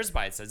swears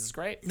by it, says it's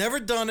great. Never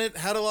done it.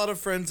 Had a lot of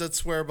friends that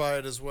swear by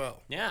it as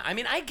well. Yeah, I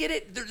mean, I get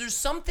it. There's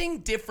something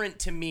different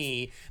to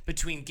me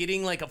between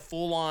getting like a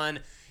full-on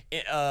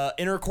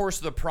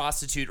intercourse with a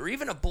prostitute or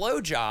even a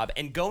blowjob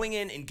and going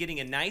in and getting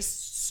a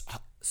nice,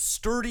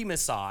 sturdy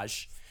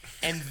massage.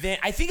 And then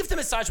I think if the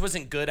massage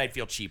wasn't good, I'd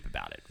feel cheap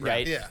about it,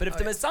 right? Yeah. But if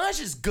the massage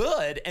is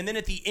good, and then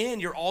at the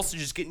end you're also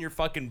just getting your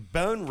fucking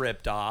bone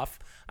ripped off,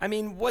 I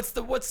mean, what's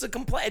the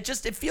complaint?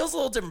 It feels a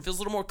little different. Feels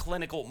a little more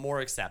clinical, more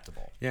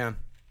acceptable. Yeah.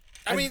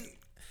 I mean,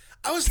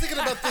 I was thinking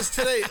about this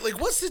today. Like,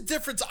 what's the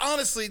difference,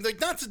 honestly? Like,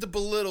 not to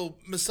belittle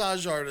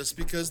massage artists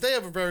because they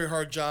have a very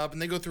hard job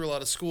and they go through a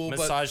lot of school.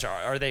 Massage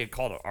are they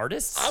called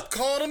artists? But I'm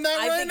calling them that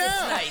I right think now.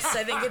 it's nice.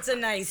 I think it's a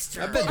nice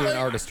term. I've been doing an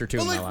artist or two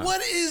But in my like, life.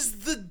 what is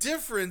the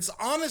difference,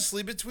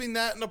 honestly, between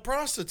that and a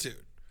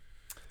prostitute?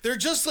 They're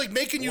just like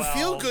making you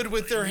feel good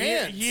with their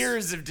hands.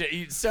 Years of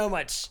so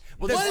much.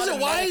 Well, What there's is a lot it?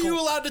 of Why are medical- you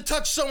allowed to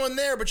touch someone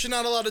there, but you're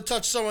not allowed to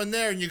touch someone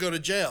there, and you go to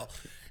jail?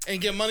 and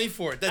get money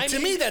for it. To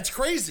me, that's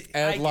crazy.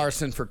 Ed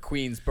Larson for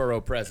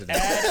Queensboro president.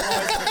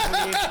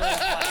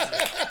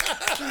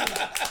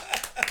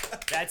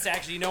 That's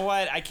actually, you know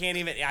what?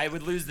 I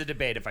would lose the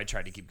debate if I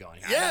tried to keep going.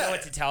 I don't know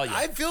what to tell you.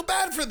 I feel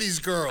bad for these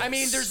girls. I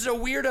mean, there's a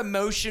weird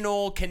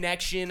emotional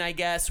connection, I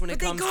guess, when it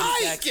comes to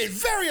guys sex. get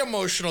very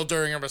emotional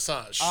during a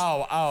massage.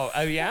 Oh,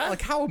 yeah?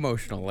 Like how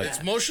emotional? Like As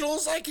emotional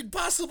as I could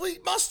possibly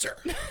muster.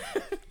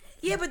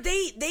 Yeah, but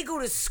they go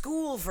to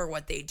school for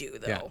what they do,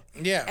 though.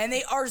 Yeah. And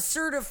they are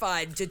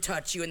certified to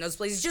touch you in those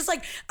places. Just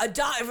like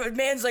if a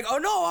man's like, oh,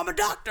 no, I'm a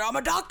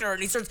doctor. And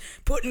he starts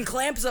putting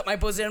clamps up my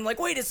pussy. And I'm like,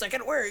 wait a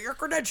second, where are your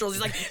credentials?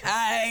 He's like,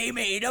 I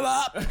made them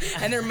up.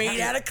 And they're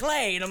made out of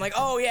clay. And I'm like,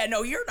 oh, yeah,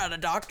 no, you're not a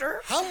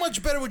doctor. How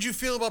much better would you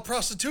feel about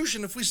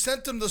prostitution if we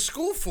sent them to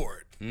school for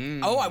it?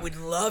 Oh, I would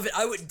love it.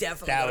 I would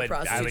definitely go to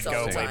prostitutes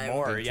all the time.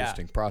 more,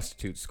 interesting.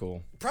 Prostitute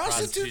school.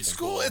 Prostitute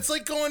school? It's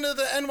like going to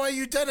the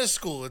NYU dentist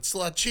school. It's a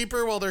lot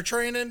cheaper while they're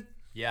training.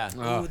 Yeah.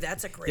 Ooh,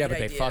 that's a great Yeah, idea.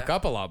 but they fuck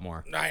up a lot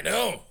more. I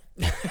know.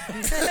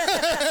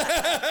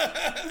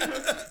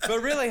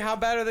 But really, how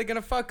bad are they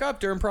going to fuck up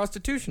during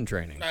prostitution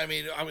training? I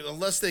mean,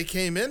 unless they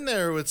came in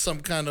there with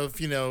some kind of,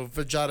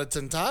 vagina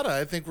tentata,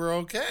 I think we're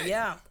okay.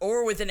 Yeah,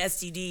 or with an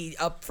STD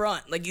up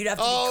front. Like, you'd have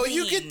to be clean.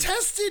 You get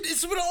tested.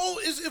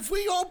 If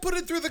we all put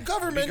it through the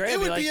government, it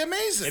would be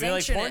amazing. It'd be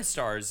like Sanction porn it.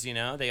 stars,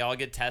 they all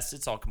get tested.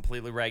 It's all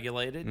completely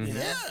regulated, you know?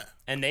 Yeah.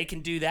 And they can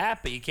do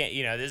that, but you can't,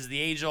 this is the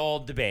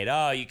age-old debate.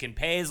 Oh, you can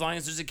pay as long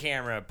as there's a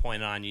camera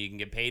pointed on you. You can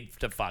get paid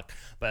to fuck.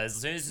 But as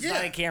soon as there's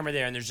not a camera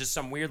there and there's just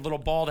some weird little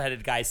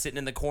bald-headed guy sitting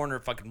in the corner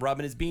fucking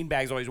rubbing his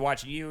beanbags while he's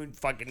watching you and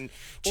fucking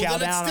chow Well,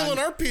 then down it's still on...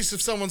 an art piece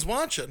if someone's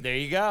watching. There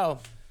you go.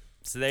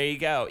 So there you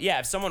go. Yeah,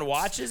 if someone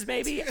watches,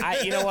 maybe.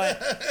 You know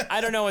what?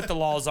 I don't know what the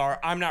laws are.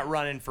 I'm not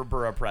running for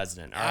borough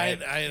president. All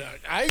right.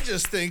 I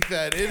just think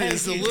that it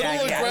is a little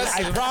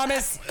aggressive. I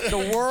promise the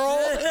world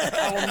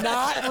I will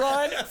not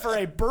run for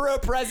a borough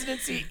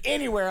presidency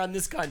anywhere on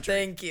this country.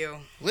 Thank you.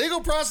 Legal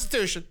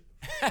prostitution.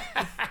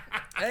 I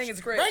think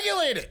it's great.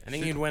 Regulate it. I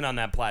think you'd win on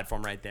that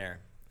platform right there.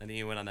 And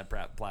you win on that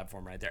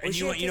platform right there. And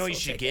you know what you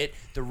should get?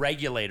 The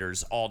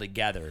regulators all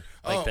together.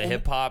 Like the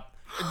hip hop.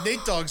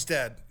 Nate Dogg's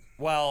dead.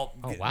 Well,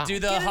 wow. do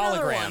the Get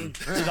another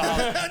hologram.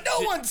 one.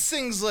 No one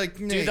sings like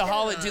Nate. Do the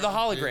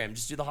hologram.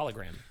 Just do the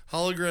hologram.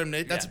 Hologram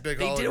Nate. That's a big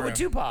They hologram. did it with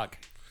Tupac.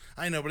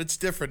 I know, but it's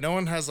different. No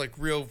one has like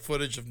real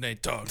footage of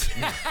Nate Dogg.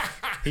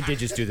 He did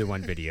just do the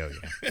one video,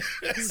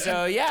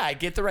 So yeah,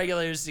 get the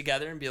regulators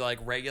together and be like,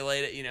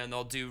 regulate it, and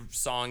they'll do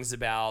songs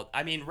about.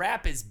 I mean,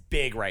 rap is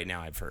big right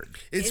now. I've heard.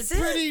 It's Is it?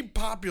 pretty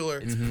popular.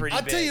 It's pretty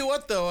I'll big. tell you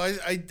what, though.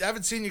 I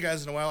haven't seen you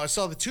guys in a while. I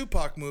saw the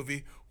Tupac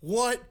movie.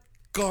 What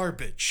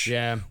garbage.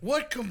 Yeah.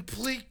 What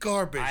complete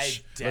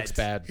garbage. Looks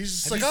bad. He's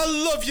just like, I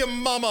love you,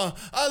 mama.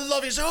 I love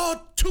you. He's like,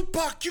 oh,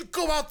 Tupac, you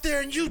go out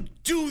there and you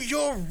do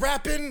your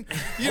rapping.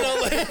 You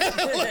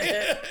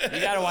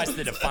gotta watch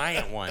the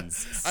Defiant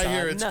ones. I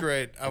hear son. it's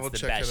great. I It's will the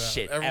check best it out.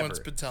 shit Everyone's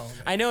ever. been telling me.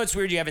 I know it's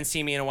weird you haven't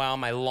seen me in a while.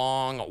 My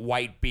long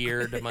white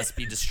beard must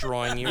be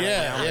destroying you right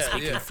now. Must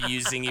be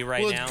confusing you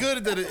right Well, now. it's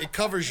good that it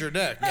covers your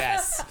neck.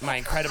 Yes, my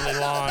incredibly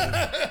long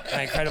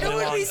It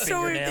would be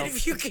so weird that fingernails.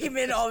 if you came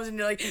in all of a sudden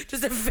you're like,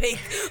 just a fake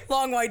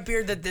long white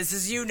beard that this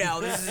is you now.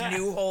 This is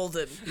new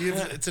Holden.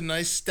 It's a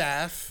nice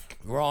staff.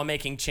 We're all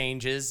making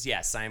changes.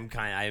 Yes, I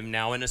am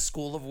now in a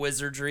school of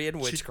wizardry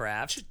and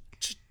witchcraft.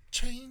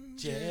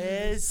 Changes.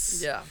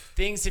 Yes. Yeah.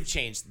 Things have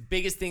changed. The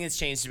biggest thing that's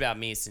changed about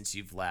me since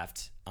you've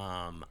left,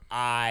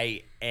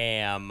 I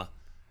am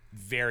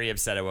very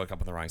upset I woke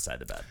up on the wrong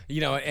side of the bed.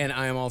 And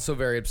I am also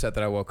very upset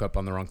that I woke up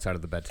on the wrong side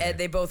of the bed today.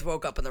 They both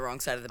woke up on the wrong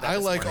side of the bed. I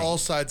this like morning. all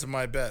sides of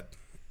my bed.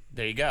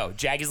 There you go.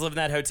 Jaggy's living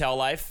that hotel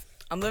life.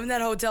 I'm living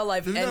that hotel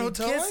life. Living that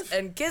hotel life?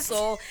 And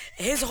Kissel,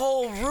 his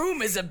whole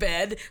room is a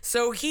bed,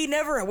 so he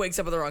never wakes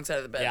up on the wrong side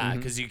of the bed. Yeah,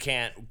 because you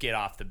can't get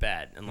off the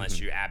bed unless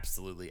you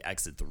absolutely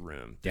exit the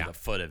room through the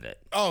foot of it.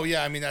 Oh,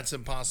 yeah. I mean, that's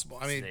impossible.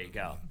 I There mean, you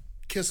go.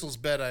 Kissel's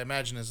bed, I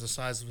imagine, is the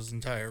size of his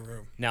entire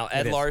room. Now,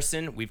 Ed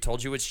Larson, we've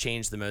told you what's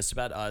changed the most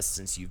about us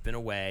since you've been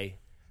away.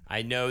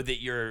 I know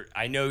you're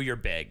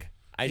big.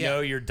 I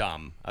know you're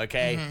dumb,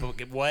 okay?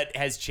 But what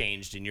has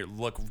changed? And you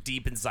look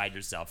deep inside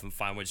yourself and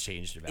find what's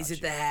changed about you. Is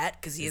it the hat?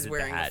 Because he is it the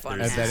wearing a hat? fun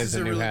There's- hat. That is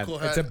a new really hat. cool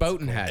It's a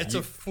boating hat. It's a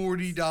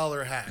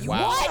 $40 hat.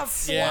 Wow. What? A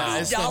 $40 Yeah,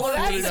 it's the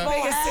hat? biggest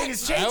thing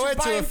has changed. I went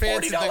to a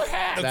fancy $40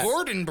 hat. the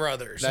Gordon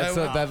Brothers.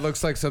 That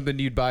looks like something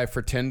you'd buy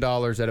for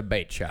 $10 at a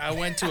bait shop. I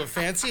went to a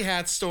fancy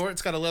hat store.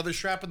 It's got a leather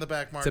strap in the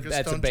back, Marcus.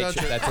 That's a Don't bait judge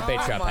shop. it. That's a bait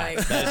Oh shop my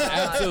hat. That is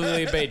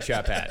absolutely a bait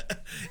shop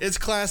hat. It's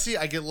classy.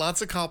 I get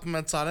lots of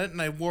compliments on it,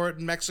 and I wore it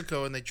in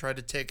Mexico, and they tried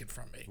to take it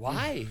from me.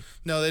 Why?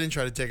 No, they didn't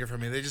try to take it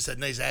from me. They just said,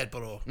 nice hat,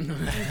 bro.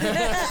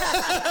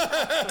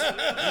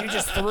 You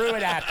just threw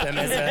it at them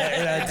as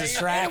a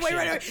distraction.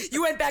 Wait.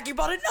 You went back, you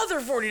bought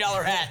another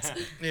 $40 hat.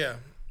 Yeah.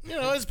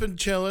 It's been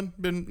chilling.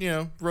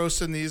 Been,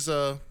 roasting these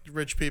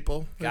rich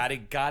people.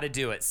 Gotta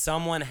do it.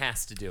 Someone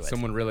has to do it.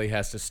 Someone really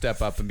has to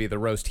step up and be the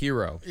roast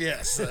hero.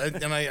 Yes.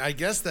 And I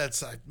guess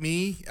that's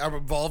me. I'm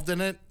involved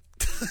in it.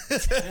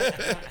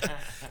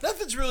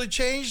 Nothing's really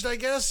changed, I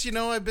guess.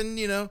 I've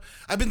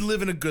been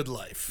living a good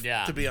life.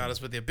 Yeah. To be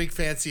honest with you, big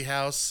fancy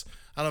house.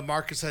 I don't know,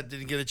 Marcus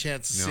didn't get a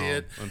chance to see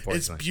it.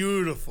 Unfortunately. It's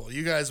beautiful.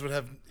 You guys would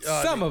have.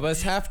 Some of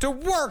us have to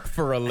work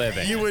for a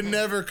living. You would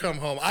never come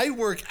home. I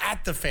work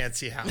at the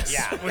fancy house,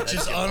 which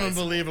is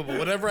unbelievable.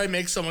 Whenever I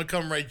make someone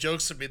come write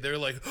jokes at me, they're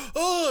like,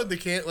 oh, they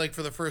can't, like,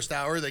 for the first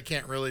hour, they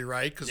can't really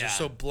write because they're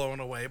so blown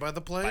away by the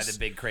place. By the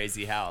big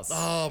crazy house.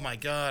 Oh, my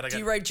God. Do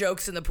you write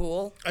jokes in the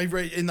pool? I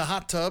write in the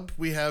hot tub.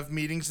 We have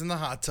meetings in the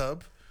hot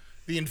tub.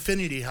 The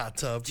infinity hot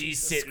tub. Do you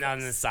sitting on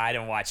the side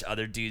and watch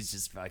other dudes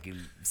just fucking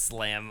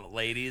slam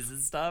ladies and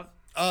stuff?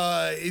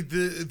 I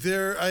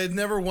had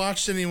never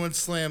watched anyone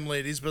slam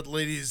ladies, but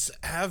ladies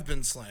have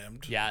been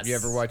slammed. Yes. You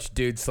ever watch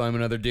dudes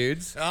slamming other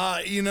dudes?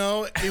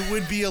 It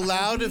would be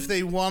allowed if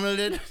they wanted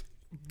it,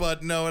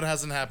 but no, it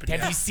hasn't happened Have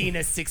yet. you seen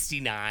a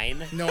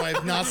 69? No, I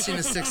have not seen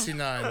a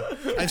 69.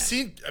 I've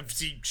seen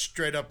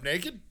straight up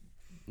naked.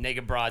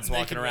 Naked broads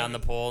walking around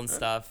women. the pool and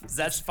stuff.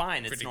 That's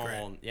fine. It's pretty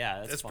normal. great.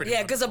 Yeah, That's fine. pretty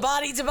Yeah, because a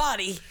body's a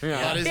body.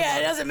 Yeah, It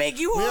doesn't make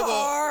you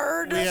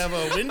hard. We have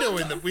a window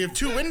we have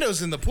 2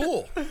 windows in the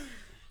pool.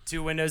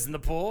 2 windows in the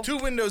pool? 2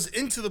 windows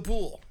into the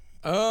pool.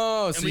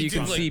 Oh, so we you do,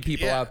 can see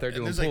people out there and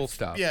doing there's, pool like,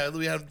 stuff. Yeah,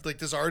 we have like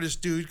this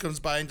artist dude comes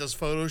by and does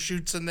photo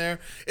shoots in there.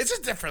 It's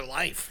a different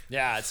life.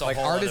 Yeah, it's a Like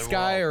whole artist other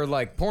guy world. or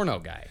like porno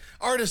guy?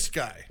 Artist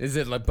guy. Is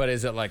it like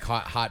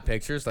hot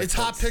pictures? Like It's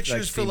hot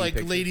pictures for steamy like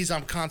pictures? ladies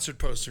on concert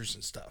posters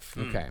and stuff.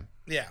 Okay.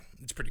 Yeah,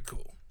 it's pretty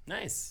cool.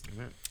 Nice.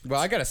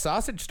 Well, I got a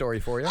sausage story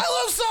for you. I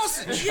love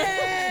sausage.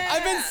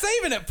 I've been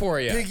saving it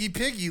for you.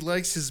 Piggy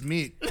likes his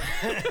meat.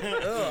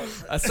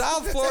 A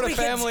South Florida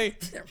family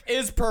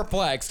is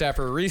perplexed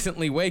after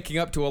recently waking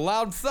up to a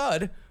loud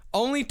thud,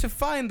 only to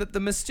find that the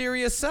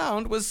mysterious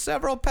sound was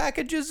several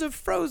packages of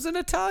frozen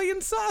Italian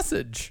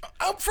sausage.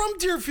 I'm from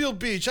Deerfield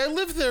Beach. I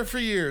lived there for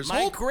years.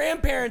 My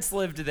grandparents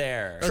lived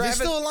there. Are they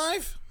still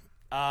alive?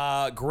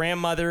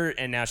 Grandmother,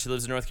 and now she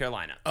lives in North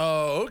Carolina.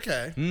 Oh,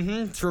 okay.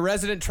 For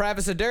resident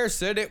Travis Adair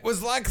said it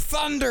was like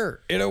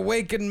thunder. It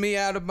awakened me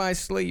out of my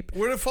sleep.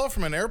 Where did it fall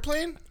from? An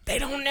airplane? They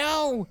don't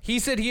know. He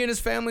said he and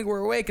his family were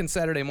awakened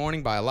Saturday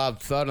morning by a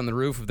loud thud on the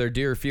roof of their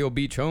Deerfield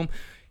Beach home.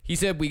 He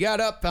said, we got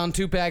up, found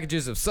 2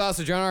 packages of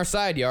sausage on our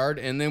side yard,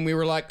 and then we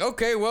were like,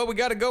 okay, well, we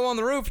got to go on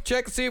the roof,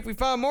 check and see if we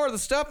found more of the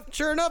stuff.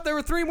 Sure enough, there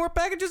were 3 more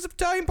packages of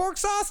Italian pork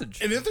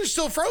sausage. And if they're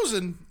still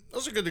frozen,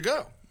 those are good to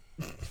go.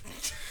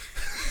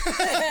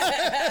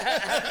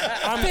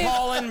 I'm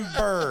calling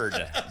Bird.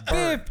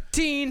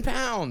 15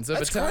 pounds of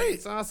That's Italian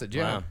great. sausage,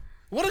 yeah. Wow.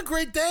 What a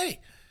great day.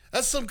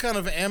 That's some kind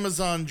of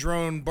Amazon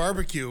drone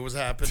barbecue was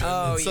happening.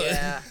 Oh, So-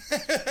 yeah.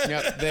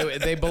 Yep,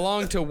 they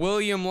belong to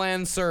William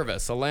Land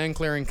Service, a land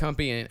clearing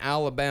company in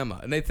Alabama,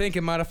 and they think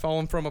it might have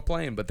fallen from a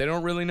plane, but they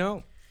don't really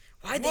know.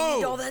 Why'd they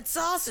eat all that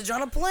sausage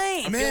on a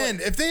plane? Man,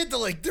 if they had to,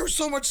 like, there was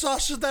so much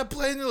sausage in that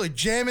plane, they're like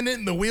jamming it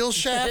in the wheel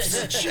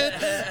shafts and shit.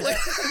 Like,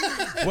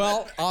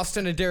 Well,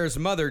 Austin Adair's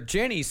mother,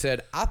 Jenny,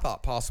 said, I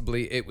thought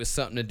possibly it was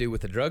something to do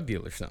with a drug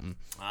deal or something.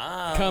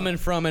 Coming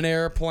from an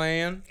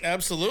airplane,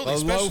 absolutely, a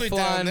especially down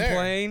low-flying there.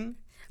 plane.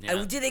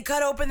 Did they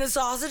cut open the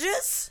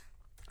sausages?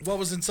 What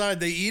was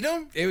inside? They eat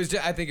them? It was.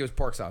 I think it was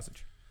pork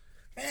sausage.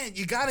 Man,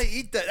 you gotta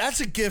eat that.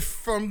 That's a gift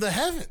from the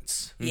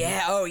heavens.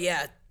 Yeah. Oh,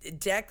 yeah.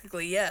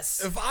 Technically,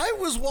 yes. If I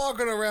was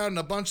walking around and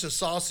a bunch of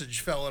sausage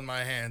fell in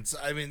my hands,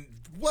 I mean,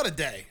 what a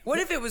day. What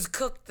if it was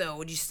cooked, though?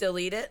 Would you still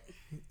eat it?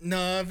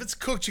 No, if it's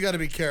cooked, you gotta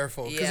be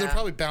careful because Yeah. it'll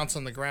probably bounce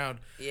on the ground.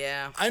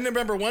 Yeah. I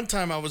remember one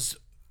time I was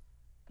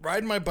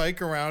riding my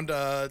bike around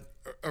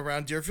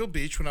Deerfield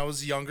Beach when I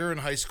was younger in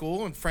high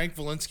school, and Frank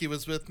Valinsky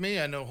was with me.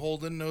 I know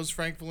Holden knows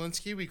Frank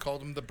Valinsky. We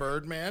called him the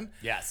Birdman.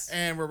 Yes.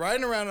 And we're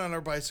riding around on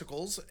our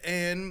bicycles,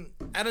 and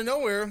out of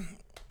nowhere,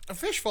 a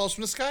fish falls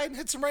from the sky and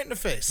hits him right in the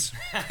face.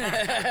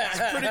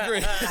 It's pretty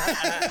great.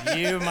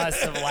 You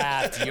must have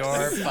laughed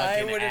your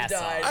fucking would have ass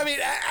died. off. I mean,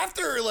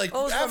 after Oh, it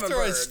was from a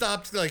I bird.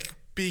 stopped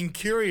being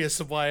curious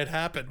of why it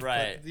happened.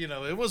 Right. But,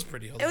 it was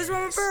pretty It hilarious. was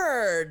from a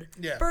bird.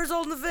 Yeah. Bird's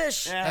holding the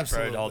fish. Yeah,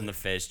 Absolutely. Bird holding the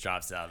fish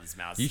drops it out of his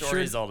mouth. You Story sure-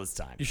 as old as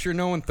time. You sure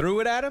no one threw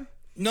it at him?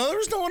 No, there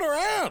was no one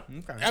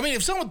around. Okay. I mean,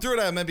 if someone threw it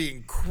at him, that'd be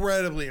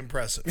incredibly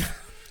impressive. It'd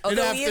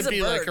Although have he to is a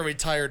be like bird. a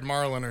retired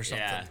Marlin or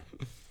something. Yeah.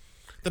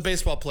 The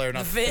baseball player, not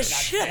the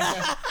fish. Fish.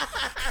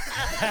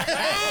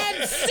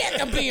 I'm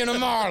sick of being a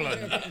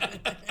marlin.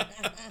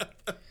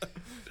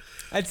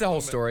 That's the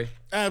whole story.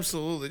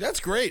 Absolutely.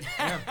 That's great.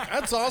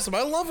 That's awesome.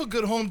 I love a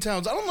good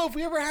hometowns. I don't know if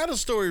we ever had a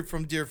story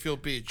from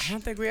Deerfield Beach. I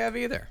don't think we have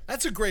either.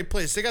 That's a great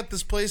place. They got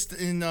this place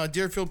in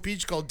Deerfield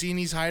Beach called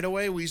Deanie's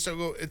Hideaway. We used to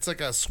go, it's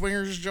like a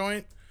swingers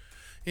joint.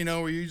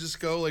 Where you just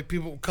go, like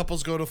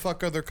couples go to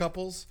fuck other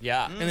couples.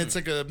 Yeah. And it's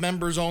like a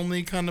members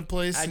only kind of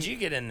place. How'd you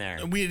get in there?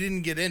 And we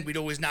didn't get in. We'd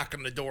always knock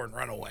on the door and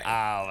run away.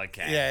 Oh,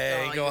 okay. Yeah,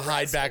 Oh, and go you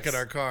hide back rascals. at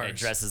our cars. It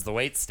dresses the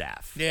wait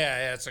staff.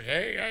 Yeah, it's like,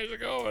 hey, how's it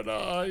going?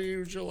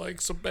 Would you like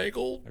some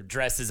bagel? Or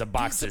dresses a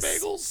box Some of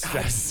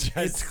bagels?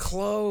 It's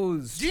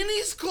closed.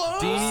 Deanie's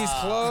closed? Deanie's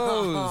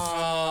closed.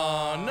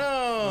 Oh,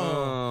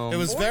 no. Oh. It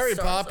was Poor very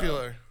so-so.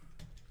 popular.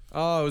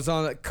 Oh, it was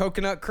on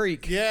Coconut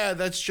Creek. Yeah,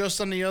 that's just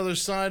on the other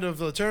side of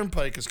the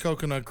turnpike is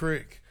Coconut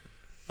Creek.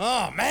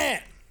 Oh,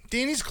 man.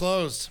 Deanie's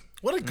closed.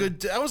 What a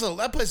good...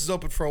 That place is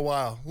open for a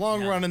while.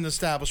 Long-running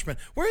establishment.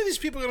 Where are these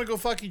people going to go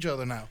fuck each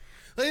other now?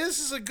 Like, this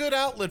is a good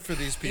outlet for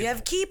these people. You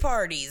have key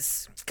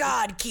parties.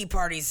 God, key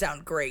parties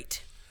sound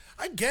great.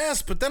 I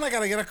guess, but then I got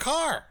to get a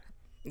car.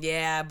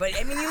 Yeah, but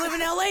I mean, you live in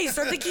LA.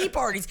 Start the key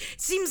parties.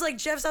 Seems like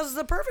Jeff's house is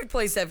the perfect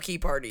place to have key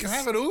parties. Can I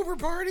have an Uber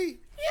party?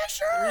 Yeah,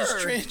 sure. Just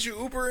trade you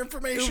Uber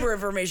information? Uber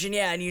information,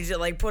 yeah, and you just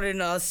like put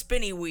in a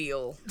spinny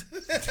wheel,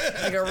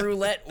 like a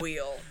roulette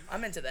wheel.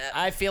 I'm into that.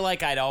 I feel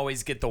like I'd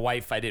always get the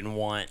wife I didn't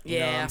want. You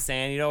know what I'm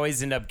saying? You'd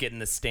always end up getting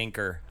the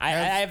stinker. I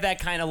have that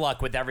kind of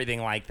luck with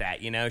everything like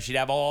that. You know, she'd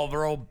have all of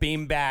her old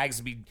bean bags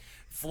be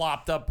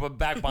flopped up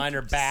back behind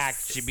her back.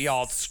 She'd be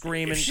all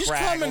screaming, If she's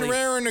craggly. coming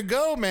raring to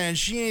go, man,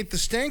 she ain't the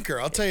stinker.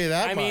 I'll tell you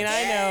that I much. mean,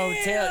 I know.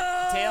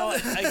 Tail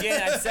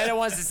again. I said it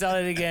once to sell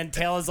it again.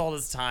 Tail is old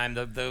as time.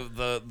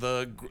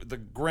 The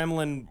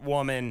gremlin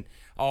woman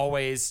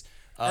always.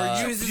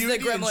 Chooses the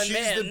gremlin she's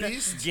man. the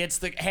beast? Gets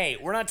the hey,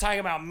 we're not talking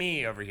about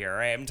me over here,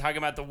 right? I'm talking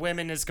about the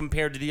women as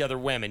compared to the other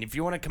women. If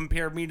you want to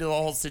compare me to the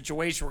whole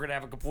situation, we're gonna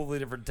have a completely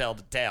different tale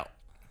to tell.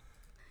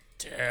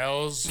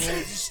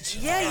 Tails.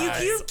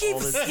 Yeah,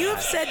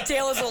 you've said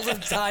Taylor's old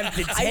of time.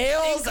 The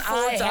tales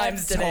I times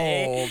have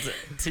today. told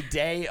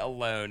today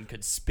alone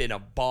could spin a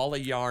ball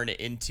of yarn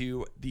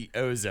into the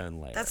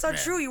ozone layer. That's not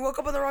true. You woke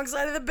up on the wrong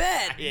side of the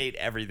bed. I hate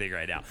everything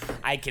right now.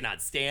 I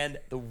cannot stand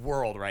the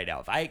world right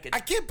now. If I could, I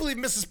can't believe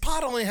Mrs.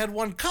 Pot only had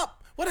one cup.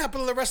 What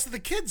happened to the rest of the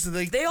kids?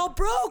 They all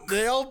broke.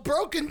 They all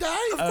broke and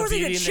died. Of course, they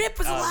Beauty did. and the- Chip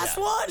was the last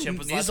one. Chip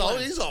was the He's last all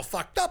one. he's all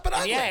fucked up and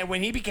ugly. Yeah,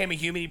 when he became a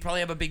human, he'd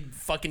probably have a big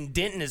fucking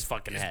dent in his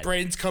fucking head.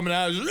 Brains coming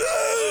out. Turn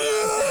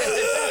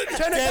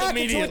it back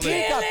into a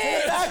teacup. Turn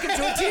it back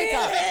into a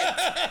teacup.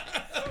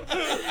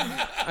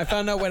 I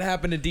found out what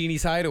happened to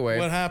Deanie's Hideaway.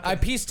 What happened? I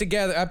pieced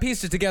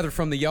it together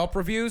from the Yelp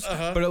reviews,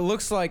 but it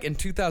looks like in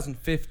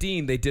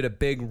 2015 they did a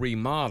big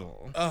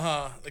remodel.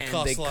 It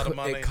cost a lot of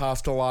money. It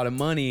cost a lot of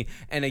money,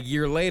 and a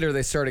year later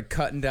they started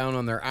cutting down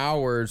on their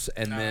hours,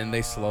 and then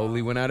they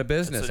slowly went out of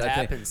business. That's what I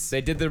think happens.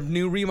 they did the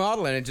new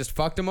remodel, and it just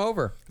fucked them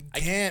over.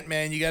 Can't,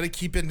 man. You got to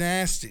keep it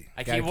nasty.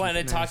 I Gotta keep keep wanting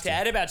it to talk nasty. to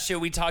Ed about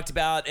shit we talked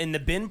about in the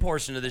bin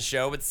portion of the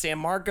show, but San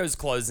Marco's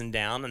closing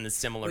down in a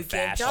similar We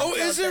can't fashion. talk Oh,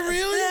 is it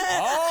really?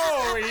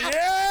 Oh,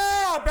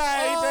 yeah,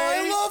 baby. Oh,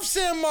 I love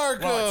San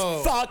Marco. Well,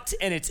 it's fucked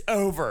and it's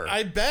over.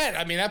 I bet.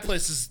 I mean, that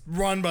place is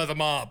run by the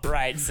mob.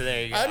 Right, so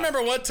there you go. I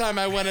remember one time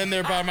I went in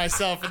there by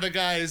myself, and the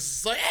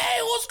guy's like,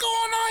 "Hey, what's going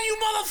on, you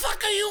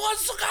motherfucker? You want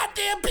some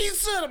goddamn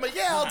pizza?" And I'm like,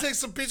 "Yeah, I'll take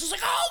some pizza." He's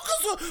like, "Oh,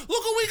 'cause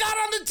look what we got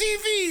on the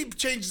TV." He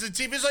changes the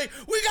TV. He's like,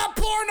 "We got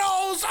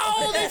pornos.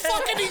 Oh, they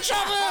fucking each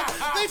other.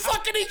 They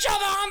fucking each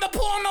other on the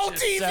porno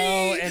TV." so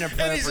And he's just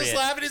inappropriate.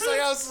 laughing. He's like,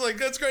 "I was like,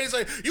 that's great." He's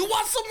like, "You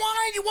want some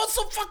wine? You want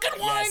some fucking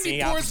wine?" see,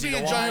 he pours opposite me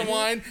a of giant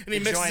wine. wine, and he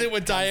The mixes joint it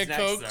with Diet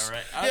comes next, Cokes. though,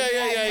 right?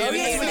 Yeah. Oh,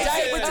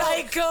 yeah, with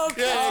Diet Coke.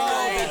 Yeah,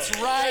 Oh, that's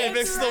right. He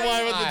mixes the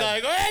wine with the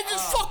Diet Coke. Hey,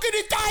 just fucking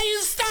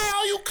Italian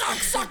style, you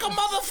cocksucker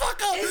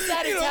motherfucker. Is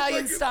that You know,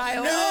 Italian like,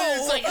 style? No.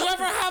 It's like, you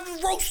ever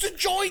have roasted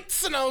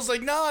joints? And I was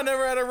like, no, I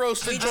never had a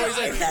roasted joint. He's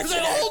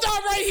like, hold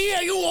on right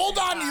here. You hold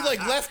on. He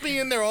like left me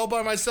in there all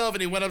by myself,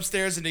 and he went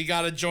upstairs and he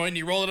got a joint. And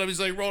he rolled it up. He's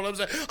like, roll it up. He's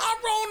like, I'm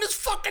rolling this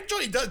fucking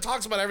joint. He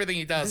talks about everything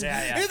he does.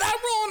 Yeah. He's, I'm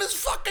rolling this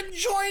fucking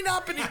joint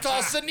up, and he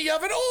tosses it in the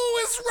oven.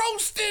 Oh, it's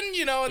roasting,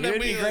 you know. And He then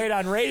would be great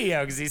on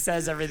radio because he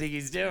says everything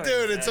he's doing.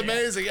 Dude, it's So, yeah.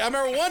 amazing. I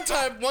remember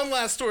one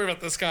last story about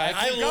this guy.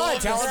 I Keep love going.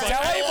 this Tell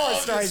guy. any I more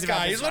love stories this about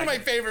guy. this He's one of my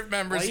fucker. favorite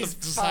members Well, of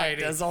he's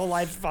society. fucked. His whole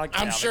life's fucked.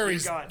 I'm now, sure but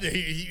he's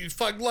keep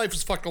going. life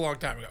was fucked a long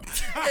time ago.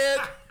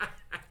 And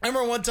I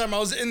remember one time I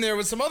was in there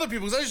with some other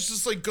people because I used to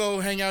just like go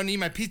hang out and eat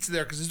my pizza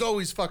there because he's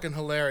always fucking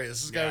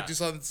hilarious. This guy would do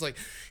something that's like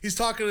he's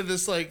talking to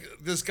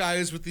this guy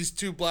who's with these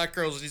two black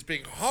girls and he's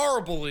being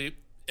horribly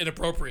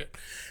inappropriate.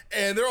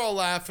 And they're all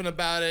laughing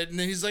about it. And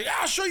then he's like,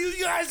 I'll show you.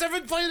 You guys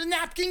ever play the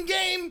napkin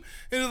game?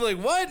 And he's like,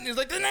 what? And he's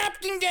like, the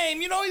napkin game.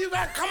 You know, you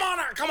got, come on.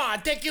 I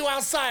take you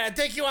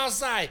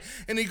outside.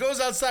 And he goes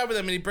outside with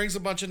them and he brings a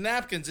bunch of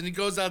napkins. And he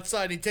goes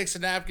outside and he takes the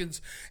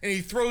napkins and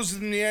he throws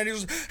it in the air. And he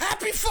goes,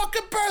 happy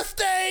fucking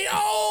birthday.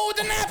 Oh,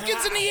 the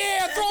napkins in the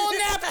air. Throwing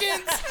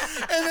napkins.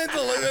 And then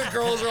the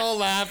girls are all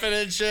laughing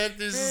and shit.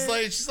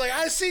 She's like,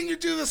 I seen you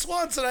do this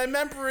once. And I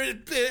remember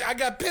it. I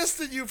got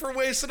pissed at you for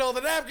wasting all the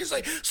napkins.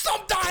 Like,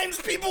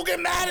 sometimes people get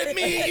mad at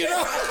me, you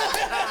know.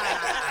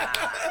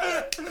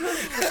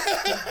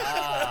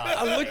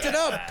 I looked it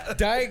up.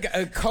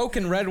 Diet Coke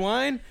and red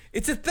wine.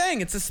 It's a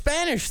thing. It's a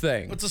Spanish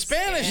thing. It's a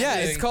Spanish Yeah,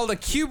 thing. it's called a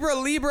Cuba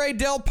Libre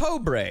del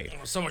Pobre.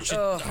 Someone should.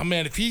 Oh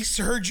man, if he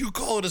heard you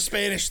call it a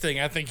Spanish thing,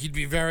 I think he'd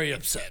be very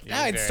upset.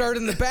 Yeah, it started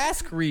in the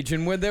Basque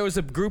region where there was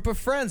a group of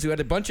friends who had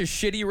a bunch of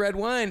shitty red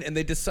wine and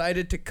they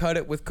decided to cut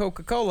it with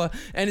Coca-Cola,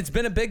 and it's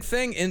been a big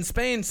thing in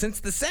Spain since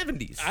the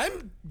 70s.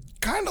 I'm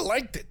kind of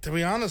liked it, to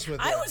be honest with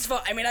you. I was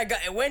fun. I mean,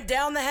 it went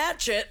down the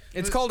hatchet.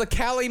 It's called a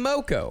Cali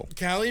Moco.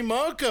 Cali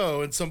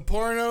Moco and some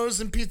pornos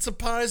and pizza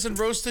pies and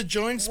roasted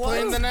joints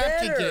playing the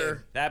napkin better?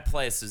 game. That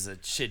place was a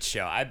shit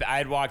show.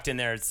 I'd walked in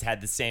there,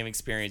 had the same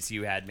experience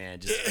you had, man.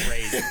 Just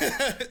crazy.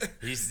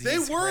 They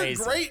He's were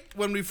crazy. great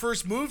when we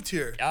first moved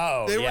here.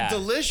 Oh, they yeah. were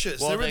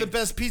delicious. Well, they were the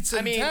best pizza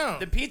in town.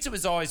 The pizza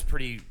was always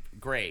pretty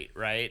great,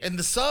 right? And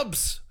the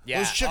subs, Yeah.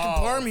 those chicken Oh,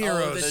 parm oh,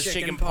 heroes, those The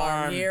chicken chicken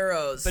parm parm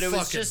heroes. But it was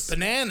fucking just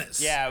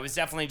bananas. Yeah, it was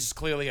definitely just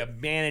clearly a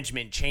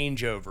management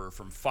changeover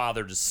from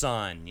father to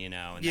son, and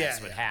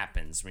that's what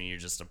happens when you're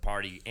just a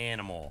party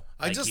animal.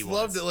 I just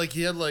loved it. Like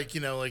he had like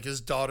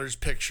his daughter's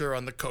picture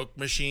on the Coke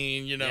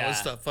machine, and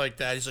stuff like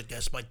that. He's like,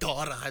 "That's my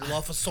daughter. I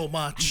love her so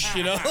much."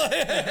 Well,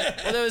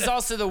 there was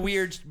also the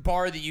weird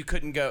bar that you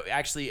couldn't go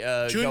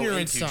Junior go and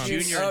into. Sons.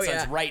 Junior Oh, and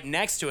Sons yeah. right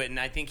next to it, and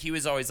I think he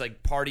was always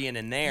like partying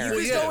in there. You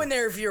just yeah. go in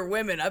there if you're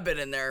women. I've been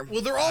in there.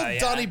 Well, they're all yeah.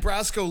 Donnie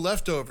Brasco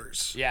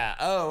leftovers. Yeah.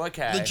 Oh,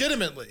 okay.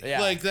 Legitimately,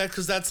 Yeah. like that,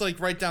 because that's like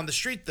right down the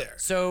street there.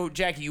 So,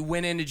 Jackie, you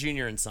went into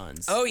Junior and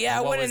Sons. Oh yeah,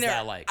 I What went was in there.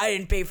 That like? I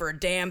didn't pay for a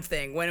damn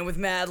thing. Went in with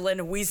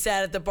Madeline. We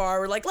sat at the bar.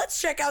 We're like,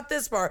 let's check out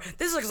this bar.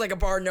 This looks like a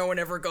bar no one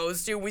ever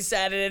goes to. We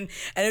sat in,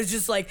 and it was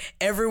just like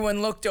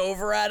everyone looked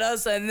over at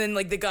us, and then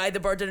like the guy, the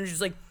bartender, was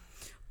just like,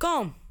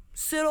 "Come,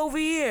 sit over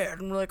here."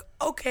 And we're like,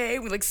 "Okay."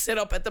 We like sit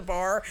up at the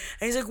bar,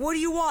 and he's like, "What do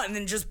you want?" And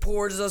then just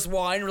pours us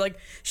wine. We're like,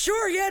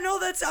 "Sure, yeah, no,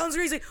 that sounds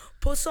great." He's like,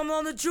 "Put something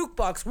on the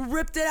jukebox." We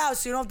ripped it out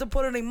so you don't have to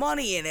put any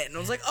money in it. And I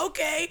was like,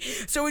 "Okay."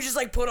 So we just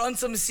like put on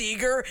some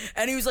Seeger,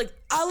 and he was like,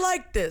 "I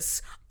like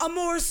this. I'm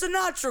more a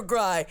Sinatra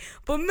guy,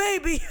 but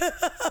maybe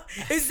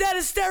is that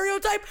a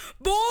stereotype,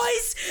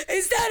 boys?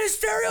 Is that a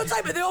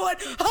stereotype?" And they all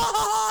went, "Ha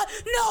ha ha!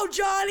 No,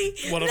 Johnny."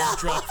 One of them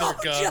dropped their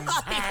gun.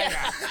 Johnny.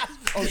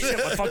 Oh shit!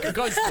 My fucking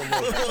gun's still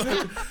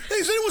loaded. Hey,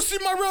 has anyone seen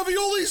my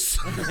raviolis?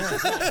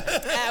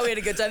 We had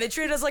a good time. They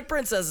treated us like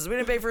princesses. We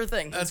didn't pay for a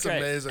thing. That's Great.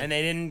 amazing. And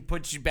they didn't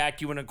put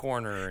you in a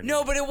corner. And,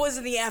 No, but it was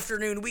in the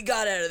afternoon. We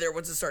got out of there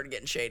once it started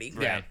getting shady.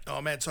 Yeah.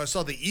 Oh man, so I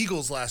saw the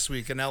Eagles last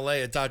week in LA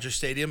at Dodger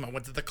Stadium. I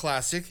went to the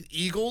Classic.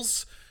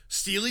 Eagles,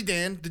 Steely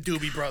Dan, the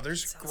Doobie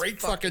Brothers.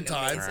 Great fucking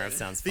time. amazing. That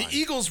sounds The fun.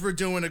 Eagles were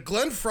doing a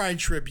Glenn Frey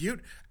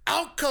tribute.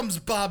 Out comes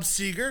Bob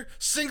Seger,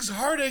 sings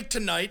 "Heartache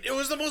Tonight." It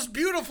was the most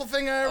beautiful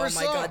thing I ever Oh saw.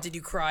 my God! Did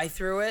you cry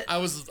through it? I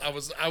was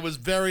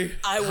very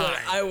high.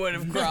 I would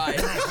have cried.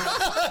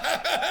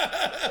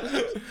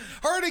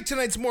 Heartache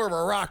Tonight's more of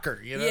a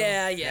rocker, you know?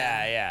 Yeah.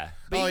 Yeah.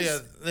 But Oh, you yeah.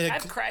 just- They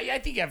had I've cried. I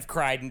think I've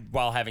cried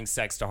while having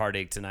sex to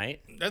Heartache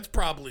Tonight. That's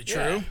probably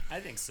true. Yeah, I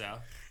think so.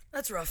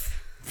 That's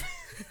rough.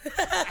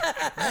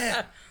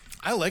 Man,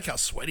 I like how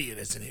sweaty it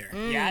is in here.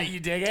 Yeah, you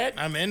dig it?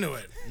 I'm into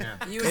it.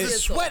 You The and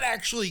Thistle. sweat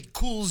actually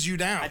cools you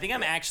down. I think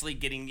I'm actually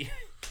getting.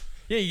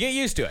 Yeah, you get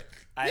used to it.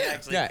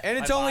 Actually, And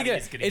it's my only body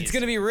good. is getting It's used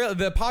going to be real.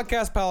 The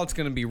podcast palate's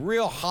going to be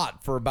real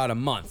hot for about a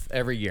month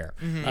every year.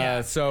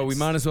 Yeah, So we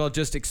might as well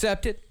just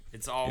accept it.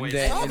 It's always.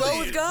 And then- I'll go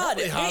with God.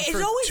 Probably hot It's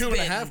for always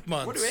 2.5 been.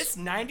 months. It's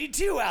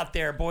 92 out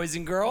there, boys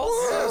and girls.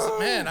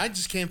 Man, I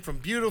just came from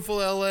beautiful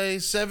LA,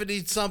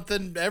 70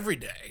 something every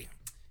day.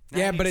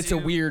 Yeah, but it's a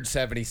 92. weird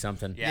 70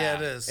 something. Yeah,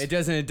 it is. It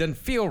doesn't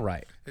feel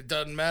right. It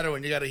doesn't matter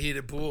when you got a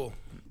heated pool.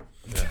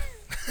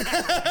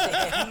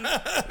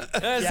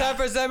 It's time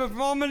for segment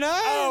performance.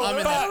 I'm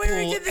in thought that we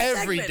already pool did this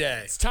every segment.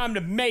 day. It's time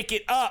to make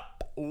it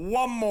up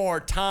one more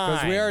time.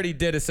 Because we already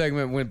did a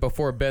segment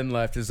before Ben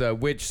left. Is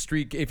which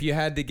street? If you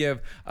had to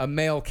give a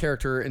male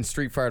character in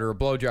Street Fighter a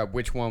blowjob,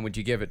 which one would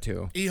you give it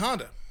to? E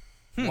Honda.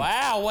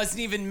 Wow, wasn't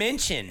even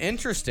mentioned.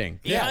 Interesting.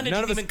 Honda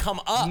didn't even come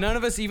up. None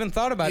of us even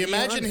thought about You it.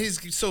 imagine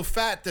he's so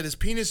fat that his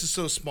penis is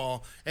so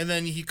small, and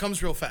then he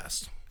comes real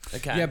fast.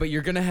 Okay. Yeah, but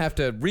you're gonna have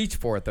to reach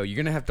for it though. You're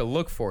gonna have to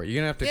look for it.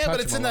 You're gonna have to. Yeah, touch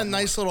but it's him in a that lot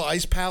nice little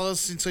ice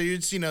palace, and so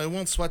it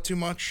won't sweat too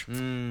much.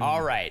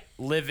 All right,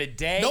 live a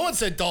day. No one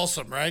said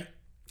Dalsum, right?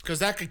 Because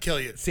that could kill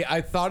you. See,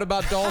 I thought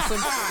about Dawson.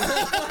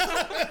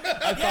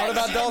 I thought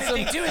about they do Dawson,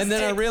 is and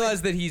then I dick-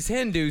 realized that he's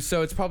Hindu,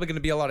 so it's probably going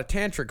to be a lot of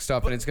tantric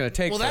stuff, and it's going to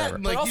take Well, forever.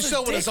 that like you also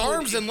saw what his dick would-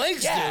 arms and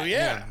legs yeah. do.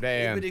 Yeah.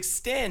 It would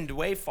extend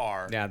way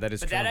far. Yeah, that is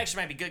But true. that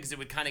actually might be good because it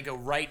would kind of go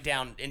right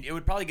down, and it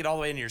would probably get all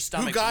the way into your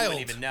stomach. You guiled?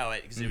 wouldn't even know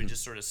it because it would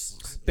just sort of.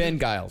 Ben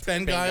Guiled.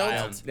 Ben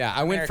Guiled. Yeah,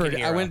 I went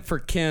American for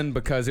hero. Ken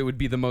because it would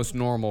be the most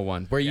normal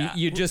one, where Yeah.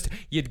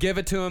 you'd give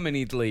it to him and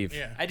he'd leave.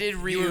 Yeah. I did You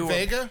Ryu were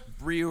Vega?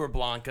 Ryu or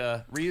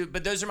Blanca. Ryu,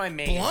 but those are my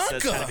mains. So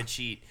it's Blanca? kind of a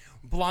cheat.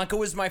 Blanca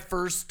was my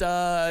first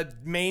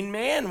main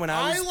man when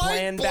I was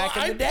playing back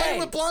in the day. I played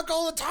with Blanc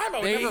all the time. I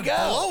would There never you go.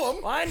 blow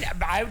him. Well,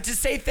 I would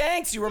just say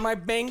thanks. You were my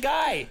main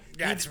guy.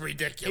 That's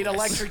ridiculous. He'd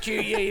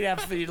electrocute you.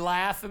 You'd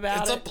laugh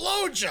about It's a it.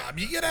 blowjob.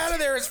 You get out of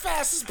there as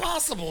fast as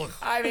possible.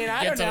 I mean,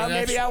 I Get don't to know. the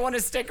Maybe next- I want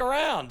to stick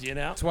around. You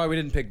know. That's why we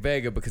didn't pick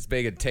Vega, because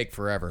Vega'd take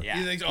forever. Yeah.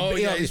 You think? Oh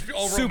yeah, he's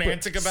all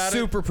romantic about it.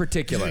 Super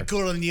particular.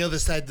 Go on the other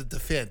side of the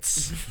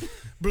fence.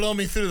 Blow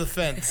me through the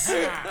fence.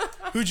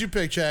 Who'd you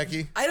pick,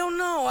 Jackie? I don't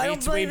know. I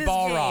don't play Between this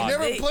Balrog. game.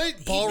 Never They- played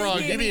he Balrog.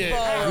 gave Give me me a.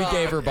 Balrog. We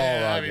gave her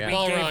Balrog. Yeah, Yeah,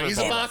 Balrog. He's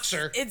a Balrog.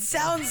 boxer. It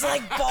sounds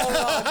like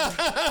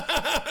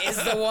Balrog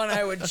is the one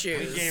I would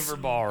choose. Gave her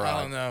Balrog.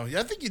 I don't know.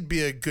 I think you'd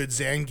be a good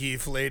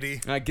Zangief lady.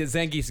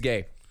 Zangief's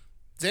gay.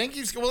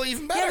 Zangief's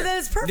even Yeah, better. but then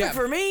it's perfect Yeah.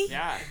 for me.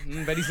 Yeah.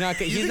 But he's not.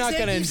 He's think not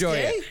going to Zangief's enjoy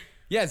gay? it.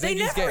 Yeah, They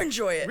Zangief's never gay.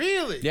 enjoy it.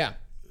 Really? Yeah,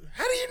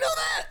 How do you know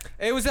that?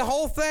 it was a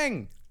whole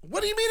thing.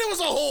 What do you mean it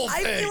was a whole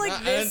I thing? feel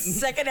like this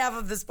second half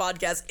of this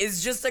podcast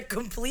is just a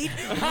complete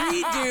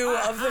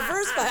redo of the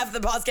first half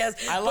of the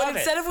podcast. I love but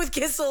instead it. of with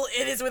Kissel,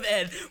 it is with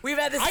Ed. We've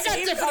had the I got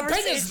same different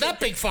opinions, conversation. that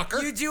big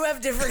fucker. You do have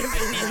different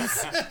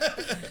opinions.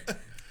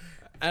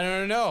 I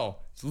don't know.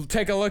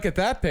 Take a look at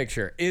that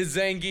picture. Is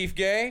Zangief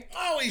gay?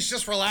 Oh, he's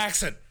just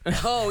relaxing.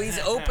 Oh, he's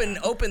open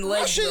legs.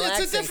 Russian,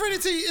 relaxing.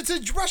 it's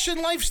a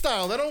Russian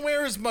lifestyle. They don't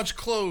wear as much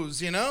clothes,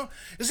 you know?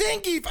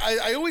 Zangief,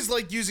 I always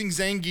like using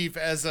Zangief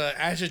as an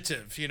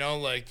adjective, you know,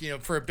 like, you know,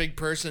 for a big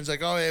person, it's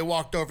like, oh, they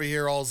walked over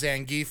here all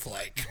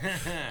Zangief-like.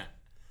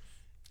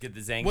 Get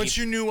the Zangief. What's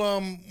your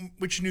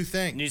new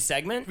thing? new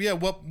segment? Yeah,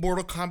 what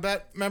Mortal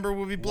Kombat member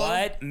would be blown?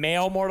 What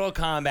male Mortal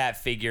Kombat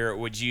figure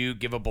would you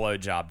give a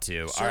blowjob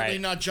to? All Certainly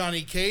right. not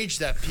Johnny Cage,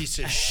 that piece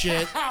of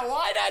shit.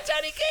 Why not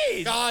Johnny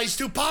Cage? Oh, he's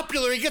too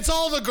popular. He gets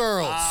all the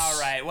girls. All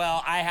right.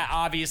 Well,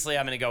 obviously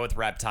I'm going to go with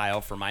Reptile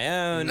for my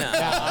own.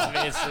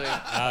 Obviously.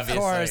 Of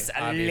course.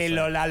 obviously.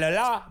 La, la, la,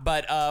 la.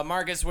 But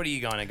Marcus, what are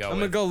you going to go I'm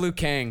with? gonna go Liu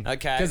Kang.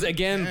 Okay. Because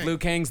again, Liu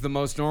Kang's the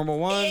most normal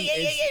one.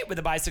 Yeah, with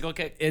a bicycle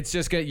kick. It's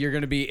just good. You're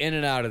gonna be in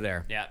and out of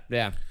there. Yeah.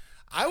 Yeah.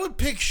 I would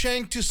pick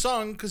Shang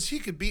Tsung because he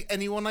could be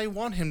anyone I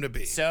want him to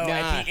be. So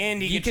at the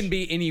end, he can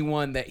be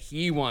anyone that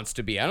he wants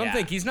to be. I don't Yeah.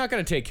 think he's not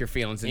going to take your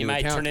feelings into might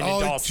account. turn into Oh,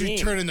 Dulcine.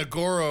 to turn into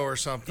Goro or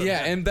something.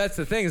 Yeah, and that's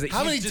the thing is that How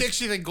he's many just- dicks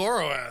do you think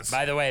Goro has?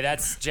 By the way,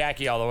 that's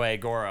Jackie all the way,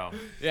 Goro.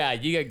 Yeah,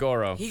 you get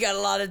Goro. He got a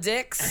lot of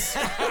dicks.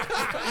 He's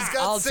got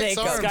I'll six take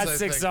him. arms. He's got I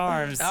 6 think.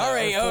 arms. All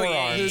right, or oh, 4 yeah,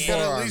 arms. He's got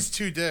Four at arms. least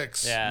 2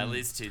 dicks. Yeah, at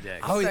least 2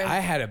 dicks. Oh, Okay. I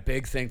had a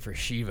big thing for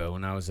Shiva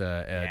when I was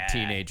a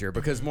teenager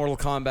because Mortal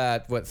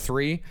Kombat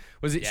 3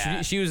 was it?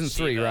 Yeah, She was in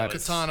 3, Shiva right?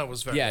 was- Katana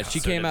was very Yeah, hot. she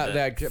sort came of out. the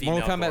That female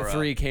Mortal Kombat Goro.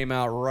 3 came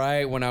out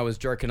right when I was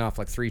jerking off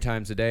like 3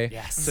 times a day.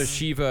 Yes. So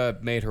Shiva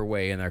made her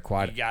way in there You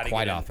quite gotta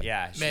quite get in- often.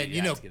 Yeah. Man, she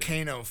you know has to get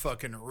in. Kano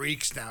fucking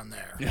reeks down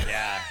there.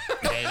 Yeah,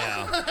 I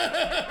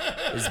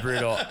know. It's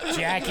brutal.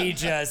 Jackie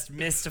just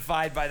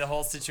mystified by the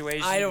whole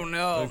situation. I don't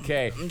know.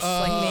 Okay. I'm just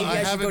like, maybe I I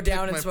should haven't go down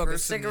picked and my smoke a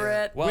person yet.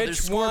 cigarette. Well,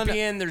 there's Which one-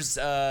 Scorpion, there's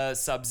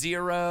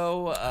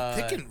Sub-Zero.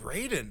 Thinking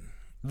Raiden.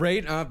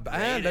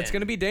 That's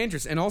going to be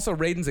dangerous. And also,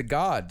 Raiden's a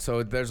god,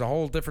 so there's a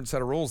whole different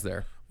set of rules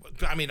there.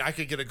 I mean, I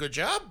could get a good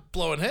job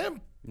blowing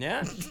him.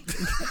 Yeah.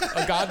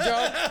 A god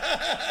job?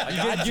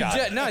 God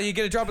job. No, you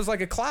get a job as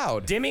like a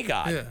cloud.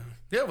 Demigod. Yeah.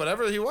 Yeah,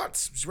 whatever he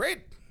wants. It's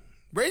Raiden.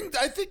 Raiden,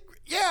 I think,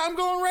 yeah, I'm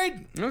going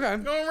Raiden. Okay.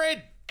 I'm going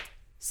Raiden.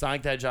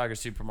 Sonic the Hedgehog or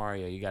Super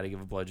Mario, you got to give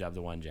a blowjob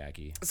to one,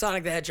 Jackie.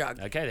 Sonic the Hedgehog.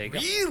 Okay, there you go.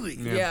 Really?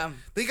 Yeah.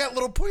 They got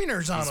little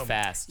pointers on He's them.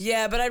 fast.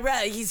 Yeah, but I'd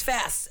rather he's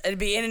fast. I'd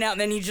be in and out, and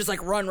then he'd just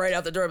like run right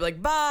out the door, be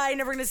like, "Bye,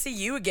 never gonna see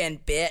you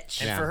again,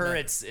 bitch." And for her,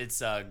 it's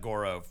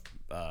Goro.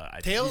 I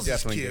think. Tails is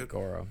Definitely cute. get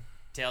Goro.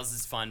 Tails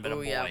is fun, but a Oh,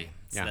 boy. yeah. So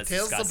Yeah. that's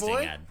Tails the disgusting,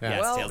 boy? Ed. Yeah.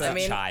 Yes, Well, Tails I the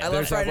mean, child. I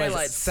love Friday Night was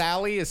Lights.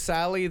 Sally. Is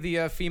Sally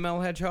the female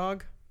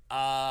hedgehog?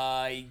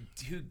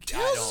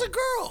 Tails is a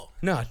girl.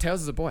 No,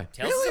 Tails is a boy.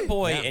 Tails is a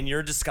boy, Yeah. and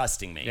you're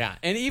disgusting me. Yeah,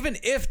 and even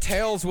if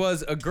Tails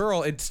was a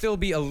girl, it'd still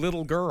be a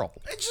little girl.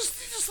 It's just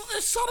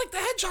Sonic the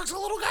Hedgehog's a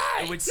little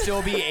guy. It would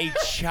still be a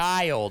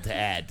child,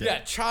 Ed. Yeah,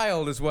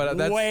 child is what.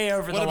 That's Way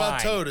over What the about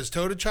line. Toad? Is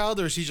Toad a child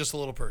or is he just a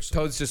little person?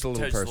 Toad's just a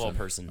little Toad's a person. little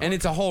person. And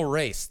it's a whole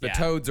race. The Yeah.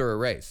 Toads are a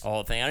race. The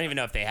whole thing. I don't even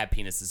know if they have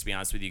penises, to be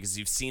honest with you, because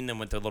you've seen them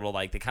with their little,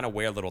 like, they kind of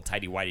wear little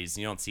tighty whities, and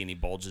you don't see any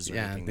bulges or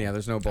Yeah, anything. yeah.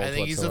 There's no balls I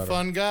think he's whatsoever. a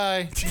fun guy.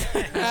 You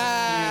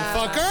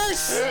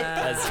fuckers!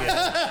 That's good.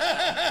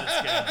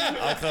 That's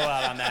good. I'll fill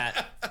out on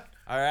that.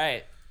 All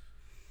right.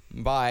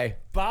 Bye.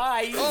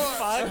 Bye, you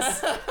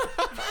fucks.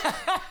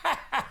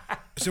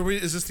 So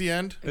is this the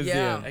end? Is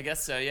Yeah. the- I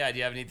guess so, yeah. Do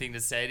you have anything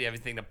to say? Do you have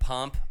anything to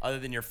pump other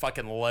than your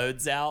fucking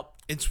loads out?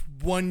 It's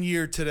 1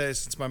 year today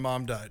since my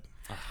mom died.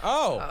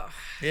 Oh.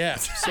 Yeah.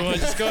 So we'll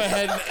just go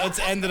ahead and let's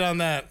end it on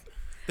that.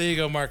 There you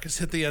go, Marcus.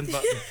 Hit the end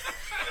button.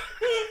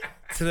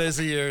 Today's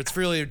the year. It's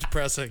really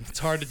depressing. It's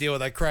hard to deal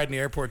with. I cried in the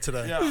airport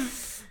today. Yeah.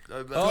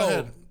 Go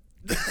ahead.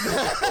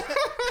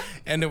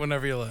 End it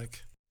whenever you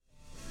like.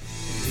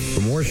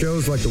 For more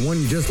shows like the one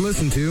you just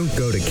listened to,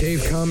 go to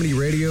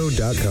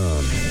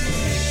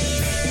cavecomedyradio.com.